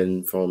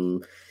given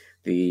from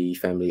the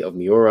family of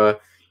Miura,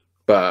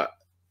 but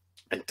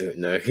I don't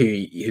know who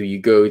you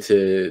go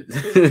to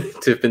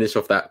to finish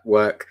off that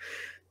work.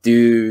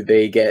 Do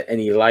they get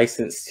any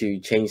license to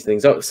change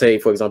things up? Say,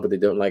 for example, they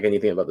don't like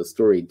anything about the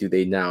story. Do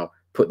they now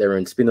put their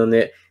own spin on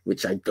it?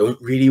 Which I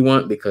don't really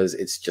want, because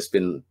it's just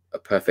been a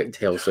perfect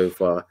tale so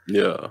far.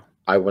 yeah.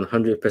 I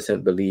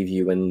 100% believe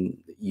you when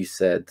you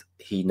said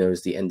he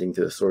knows the ending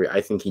to the story. I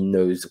think he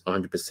knows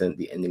 100%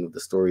 the ending of the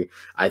story.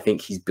 I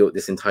think he's built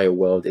this entire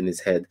world in his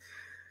head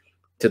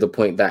to the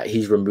point that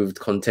he's removed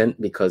content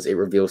because it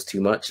reveals too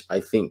much. I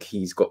think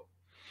he's got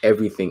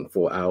everything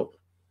thought out.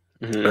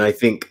 And Mm, I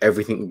think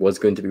everything was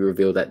going to be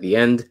revealed at the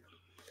end.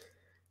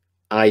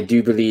 I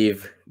do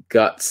believe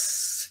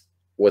Guts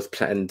was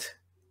planned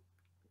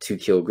to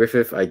kill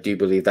Griffith. I do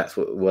believe that's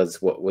what was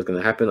going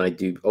to happen. I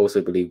do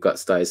also believe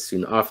Guts dies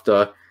soon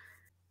after.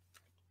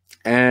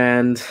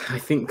 And I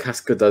think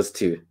Casca does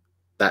too.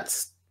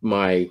 That's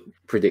my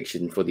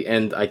prediction for the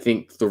end. I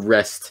think the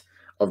rest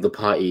of the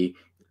party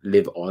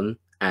live on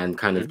and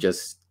kind of mm,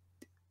 just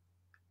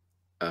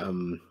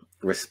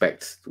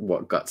respect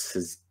what Guts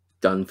has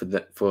done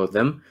for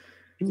them.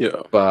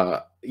 yeah.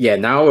 But yeah,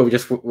 now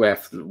we're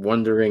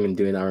wondering and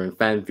doing our own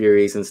fan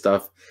theories and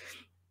stuff.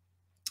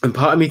 And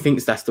part of me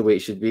thinks that's the way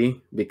it should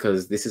be,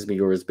 because this is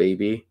Miura's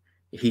baby.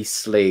 He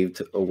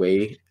slaved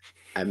away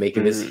at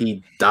making this. Mm,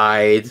 He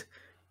died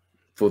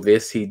for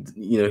this. He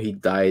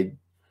died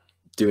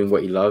doing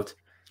what he loved.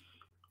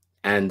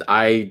 And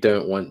I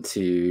don't want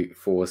to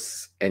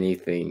force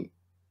anything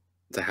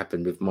to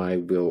happen with my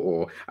will,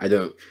 or I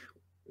don't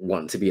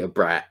want to be a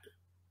brat.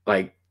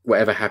 Like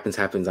whatever happens,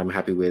 happens. I'm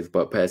happy with,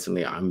 but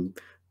personally, I'm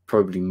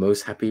probably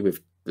most happy with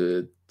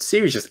the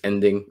series just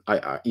ending.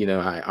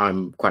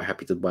 I'm quite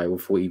happy to buy all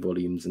 40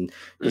 volumes and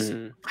just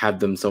mm, have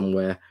them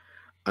somewhere.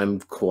 I'm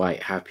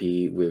quite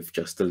happy with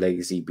just the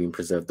legacy being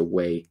preserved the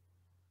way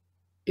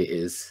it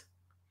is.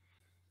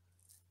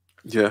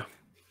 yeah.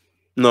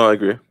 No, I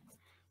agree.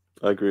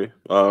 I agree.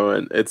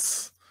 And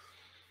it's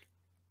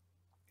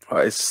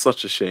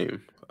such a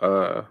shame.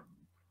 Because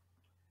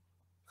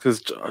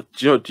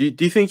do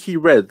you think he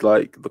read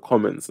like the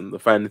comments and the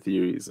fan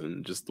theories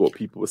and just what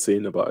people were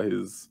saying about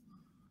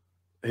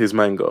his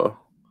manga?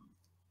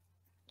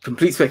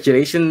 Complete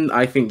speculation.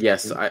 I think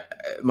yes. Mm,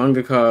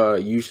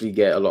 Mangaka usually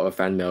get a lot of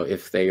fan mail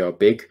if they are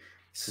big.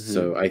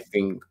 So I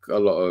think a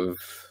lot of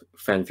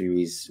fan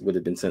theories would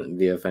have been sent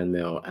via fan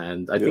mail,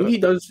 and I think Yeah.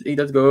 he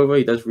does go over,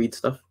 he does read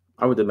stuff.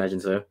 I would imagine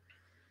so.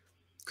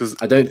 Because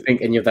I don't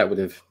think any of that would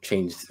have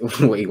changed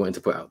what he wanted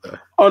to put out there.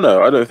 Oh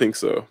no, I don't think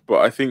so. But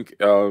I think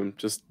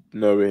just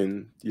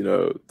knowing,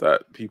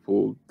 that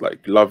people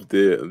like loved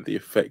it and the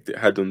effect it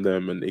had on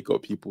them, and it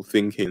got people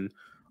thinking,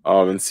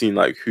 and seeing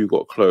like who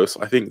got close,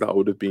 I think that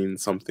would have been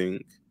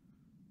something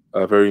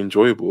very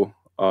enjoyable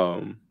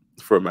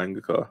for a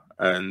mangaka.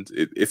 And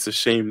it's a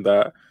shame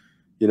that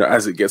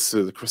as it gets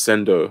to the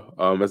crescendo,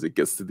 as it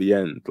gets to the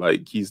end,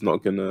 like he's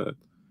not gonna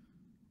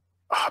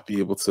be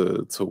able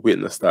to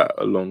witness that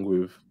along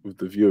with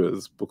the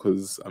viewers,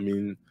 because I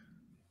mean,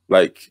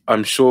 like,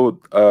 I'm sure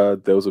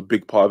there was a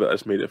big part of it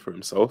that's made it for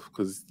himself,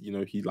 because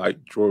he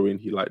liked drawing,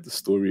 he liked the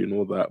story and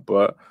all that.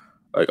 But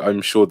like,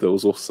 I'm sure there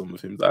was also some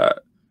of him that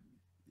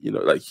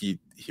like he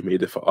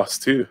made it for us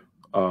too,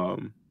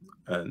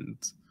 and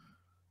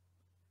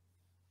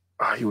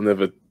he'll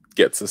never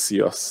get to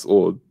see us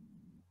or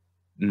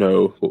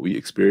know what we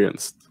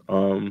experienced.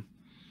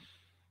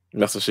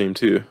 That's a shame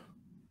too.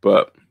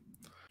 But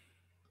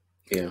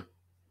yeah,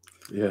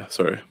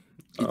 sorry.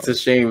 It's a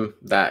shame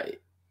that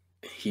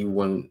he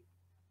won't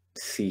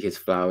see his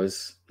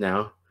flowers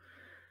now,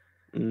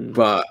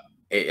 but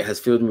it has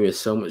filled me with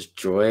so much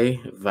joy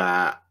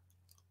that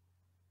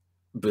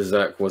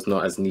Berserk was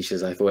not as niche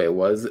as I thought it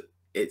was.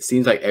 It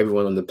seems like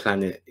everyone on the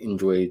planet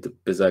enjoyed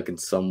Berserk in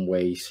some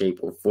way, shape,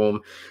 or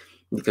form,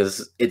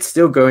 because it's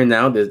still going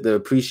now. The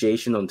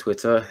appreciation on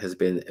Twitter has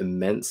been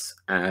immense,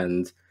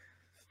 and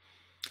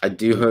I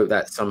do hope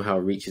that somehow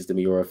reaches the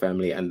Miura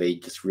family and they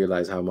just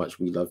realize how much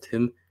we loved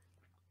him.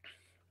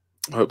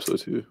 I hope so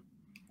too.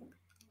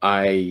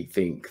 I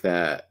think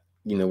that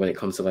when it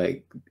comes to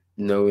like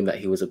knowing that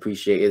he was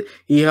appreciated,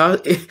 he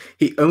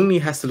only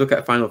has to look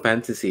at Final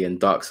Fantasy and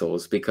Dark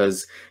Souls,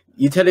 because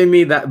you're telling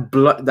me that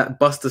that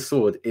Buster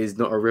Sword is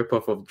not a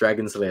ripoff of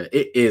Dragon Slayer?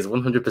 It is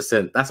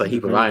 100%. That's a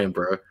heap of iron,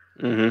 bro.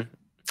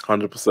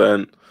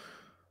 100%.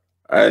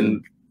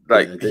 And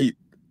like he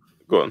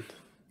go on.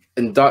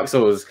 And Dark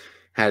Souls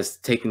has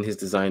taken his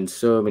design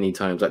so many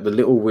times. Like the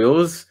little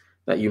wheels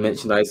that you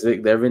mentioned,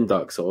 Isaac, they're in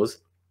Dark Souls.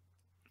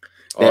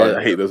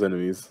 I hate those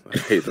enemies. I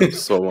hate them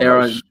so much. There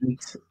are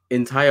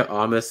entire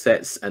armor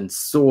sets and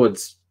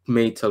swords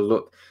made to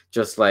look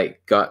just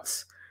like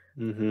Guts.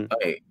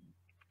 Like,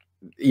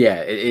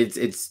 yeah,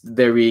 it's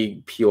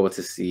very pure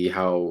to see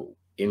how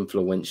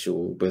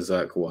influential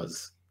Berserk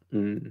was.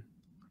 No,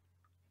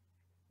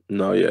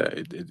 yeah,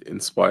 it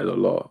inspired a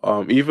lot.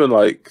 Even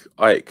like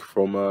Ike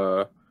from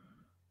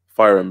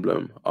Fire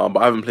Emblem. But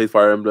I haven't played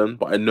Fire Emblem,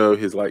 but I know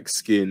his like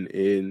skin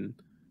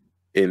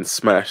in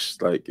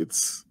Smash. Like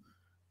it's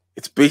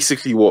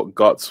basically what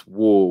Guts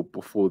wore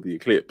before the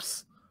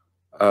eclipse.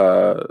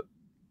 A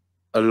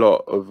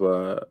lot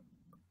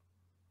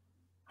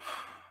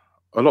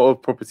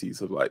of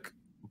properties have like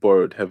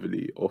borrowed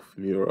heavily off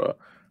Miura,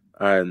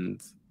 and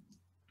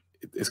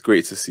it's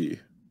great to see,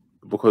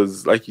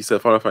 because like you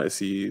said, Final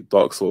Fantasy,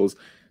 Dark Souls,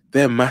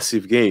 they're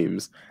massive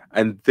games,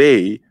 and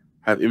they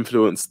have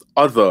influenced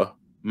other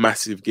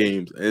massive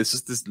games, and it's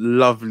just this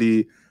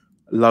lovely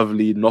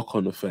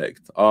knock-on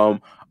effect.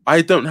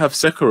 I don't have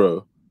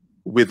Sekiro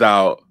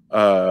without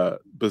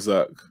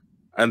Berserk,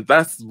 and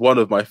that's one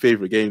of my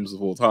favorite games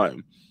of all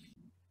time.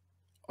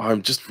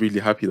 I'm just really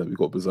happy that we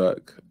got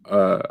Berserk,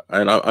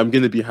 and I'm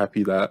going to be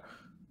happy that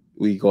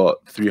we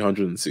got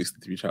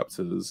 363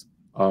 chapters,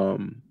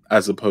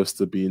 as opposed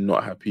to being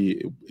not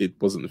happy it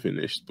wasn't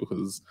finished,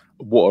 because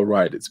what a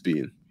ride it's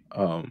been.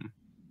 And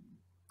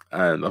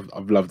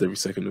I've loved every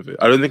second of it.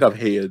 I don't think I've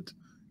hated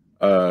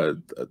a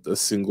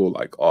single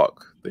like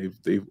arc.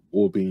 They've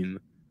all been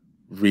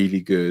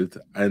really good,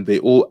 and they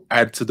all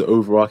add to the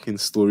overarching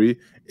story.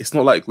 It's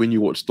not like when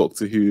you watch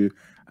Doctor Who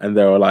and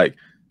there are like,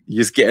 you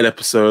just get an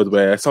episode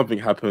where something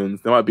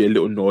happens, there might be a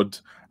little nod,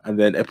 and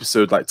then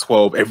episode like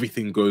 12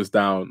 everything goes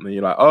down, and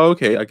you're like, oh,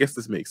 okay, I guess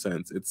this makes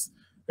sense. It's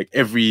like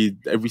every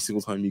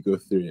single time you go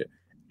through it,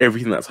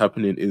 everything that's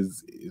happening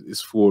is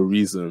for a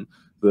reason.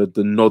 The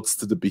nods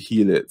to the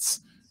Behelots,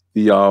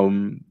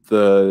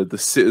 the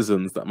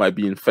citizens that might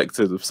be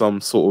infected with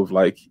some sort of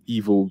like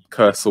evil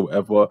curse or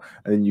whatever,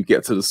 and then you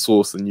get to the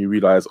source and you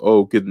realize,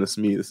 oh goodness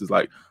me, this is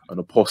like an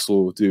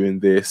apostle doing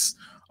this.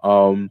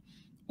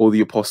 All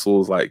the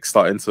apostles like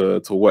starting to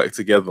work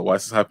together. Why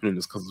is this happening?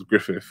 It's because of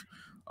Griffith.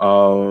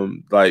 Guts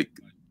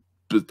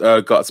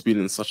being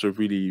in such a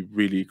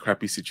really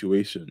crappy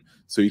situation,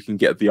 so you can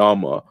get the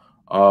armor.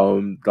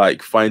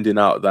 Like finding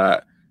out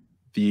that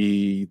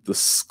the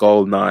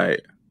Skull Knight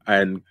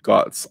and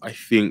Guts, I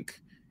think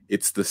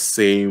it's the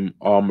same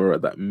armorer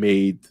that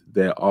made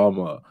their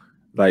armor.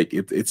 Like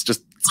it's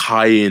just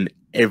tying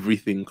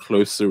everything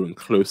closer and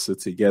closer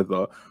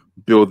together,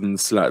 building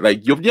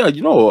like you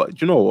know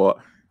what?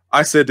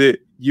 I said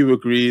it, you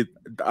agreed.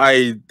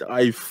 I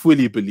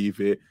fully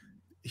believe it.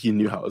 He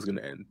knew how it was going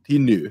to end. He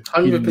knew.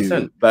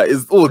 100%. That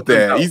is all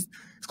there. He's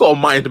got a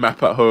mind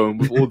map at home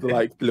with all the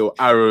like little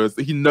arrows.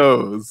 He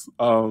knows.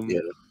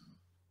 Yeah.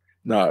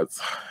 No,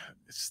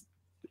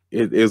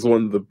 it is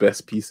one of the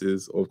best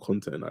pieces of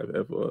content I've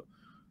ever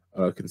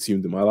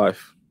consumed in my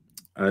life,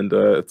 and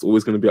it's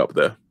always going to be up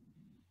there.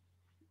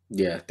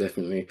 Yeah,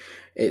 definitely.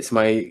 It's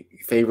my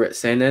favorite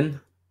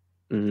seinen,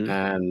 Mhm.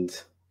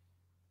 and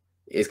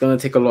it's gonna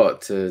take a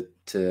lot to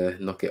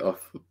knock it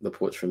off the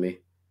porch for me.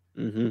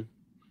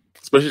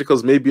 Especially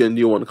because maybe a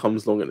new one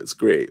comes along and it's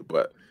great,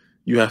 but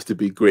you have to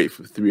be great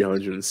for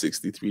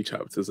 363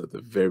 chapters at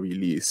the very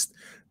least.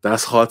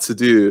 That's hard to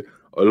do.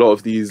 A lot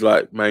of these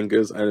like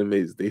mangas,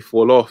 animes, they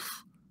fall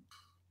off.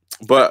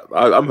 But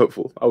I'm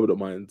hopeful. I wouldn't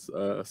mind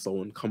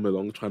someone coming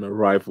along trying to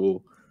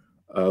rival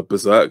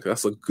Berserk.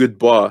 That's a good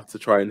bar to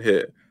try and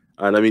hit.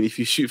 And I mean, if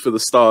you shoot for the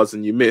stars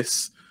and you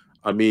miss,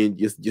 I mean,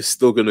 you're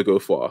still gonna go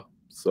far.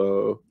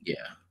 So Yeah,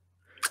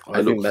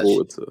 I look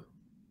forward to.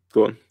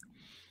 Go on.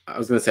 I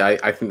was gonna say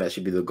I think that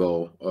should be the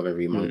goal of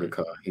every Mm.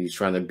 mangaka who's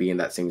trying to be in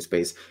that same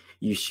space.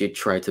 You should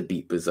try to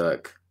beat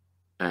Berserk,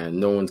 and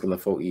no one's gonna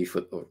fault you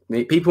for.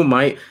 People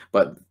might,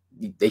 but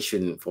they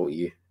shouldn't fault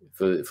you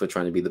for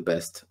trying to be the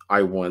best.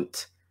 I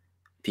want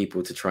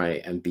people to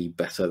try and be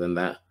better than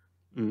that,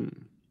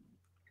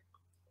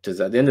 because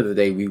at the end of the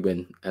day, we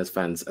win as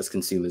fans, as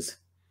consumers.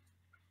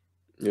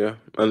 Yeah,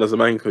 and as a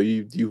mangaka,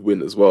 you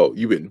win as well.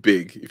 You win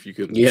big if you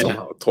can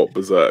somehow top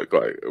Berserk.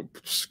 Like,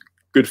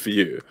 good for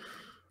you.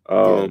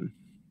 But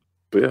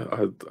yeah,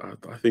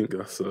 I think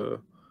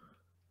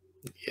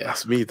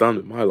that's me done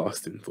with my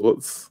lasting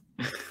thoughts.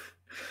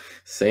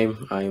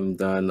 Same, I am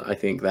done. I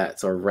think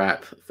that's a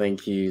wrap.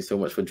 Thank you so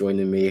much for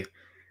joining me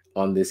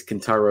on this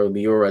Kentaro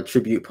Miura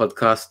tribute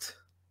podcast.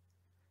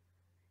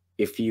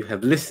 If you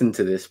have listened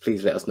to this,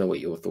 please let us know what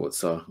your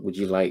thoughts are. Would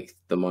you like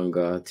the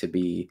manga to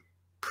be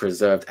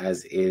preserved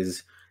as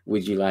is?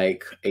 Would you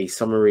like a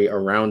summary, a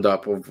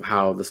roundup of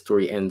how the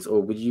story ends?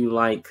 Or would you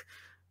like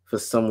for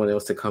someone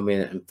else to come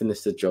in and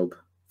finish the job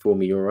for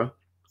Miura?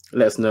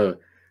 Let us know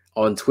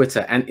on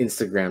Twitter and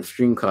Instagram,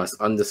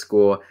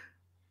 streamcast_.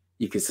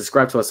 You can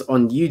subscribe to us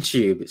on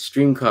YouTube,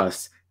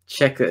 Streamcast.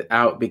 Check it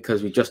out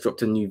because we just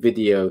dropped a new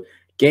video.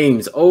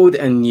 Games, old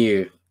and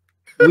new.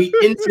 We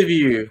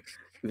interview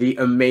the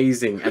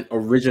amazing and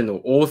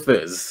original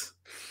authors.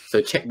 So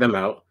check them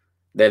out.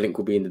 Their link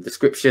will be in the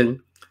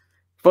description.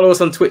 Follow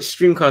us on Twitch,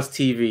 Streamcast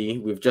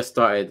TV. We've just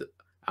started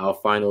our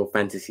Final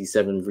Fantasy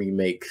VII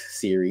Remake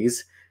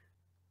series.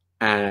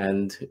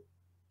 And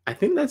I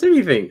think that's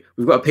everything.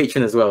 We've got a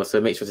Patreon as well,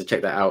 so make sure to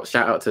check that out.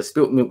 Shout out to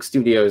Spilt Milk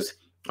Studios,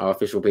 our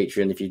official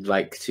Patreon, if you'd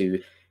like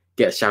to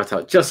get a shout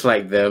out just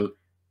like them.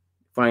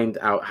 Find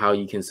out how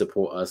you can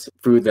support us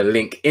through the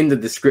link in the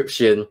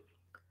description.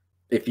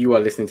 If you are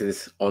listening to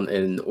this on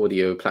an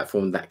audio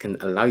platform that can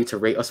allow you to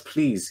rate us,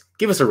 please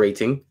give us a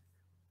rating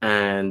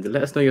and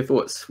let us know your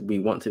thoughts. We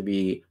want to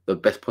be the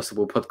best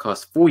possible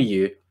podcast for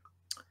you.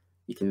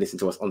 You can listen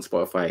to us on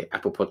Spotify,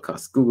 Apple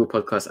Podcasts, Google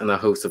Podcasts, and a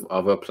host of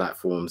other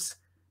platforms.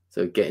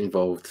 So get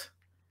involved.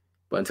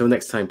 But until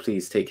next time,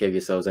 please take care of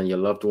yourselves and your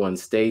loved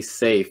ones. Stay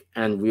safe,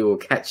 and we will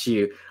catch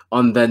you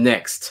on the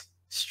next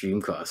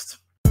Streamcast.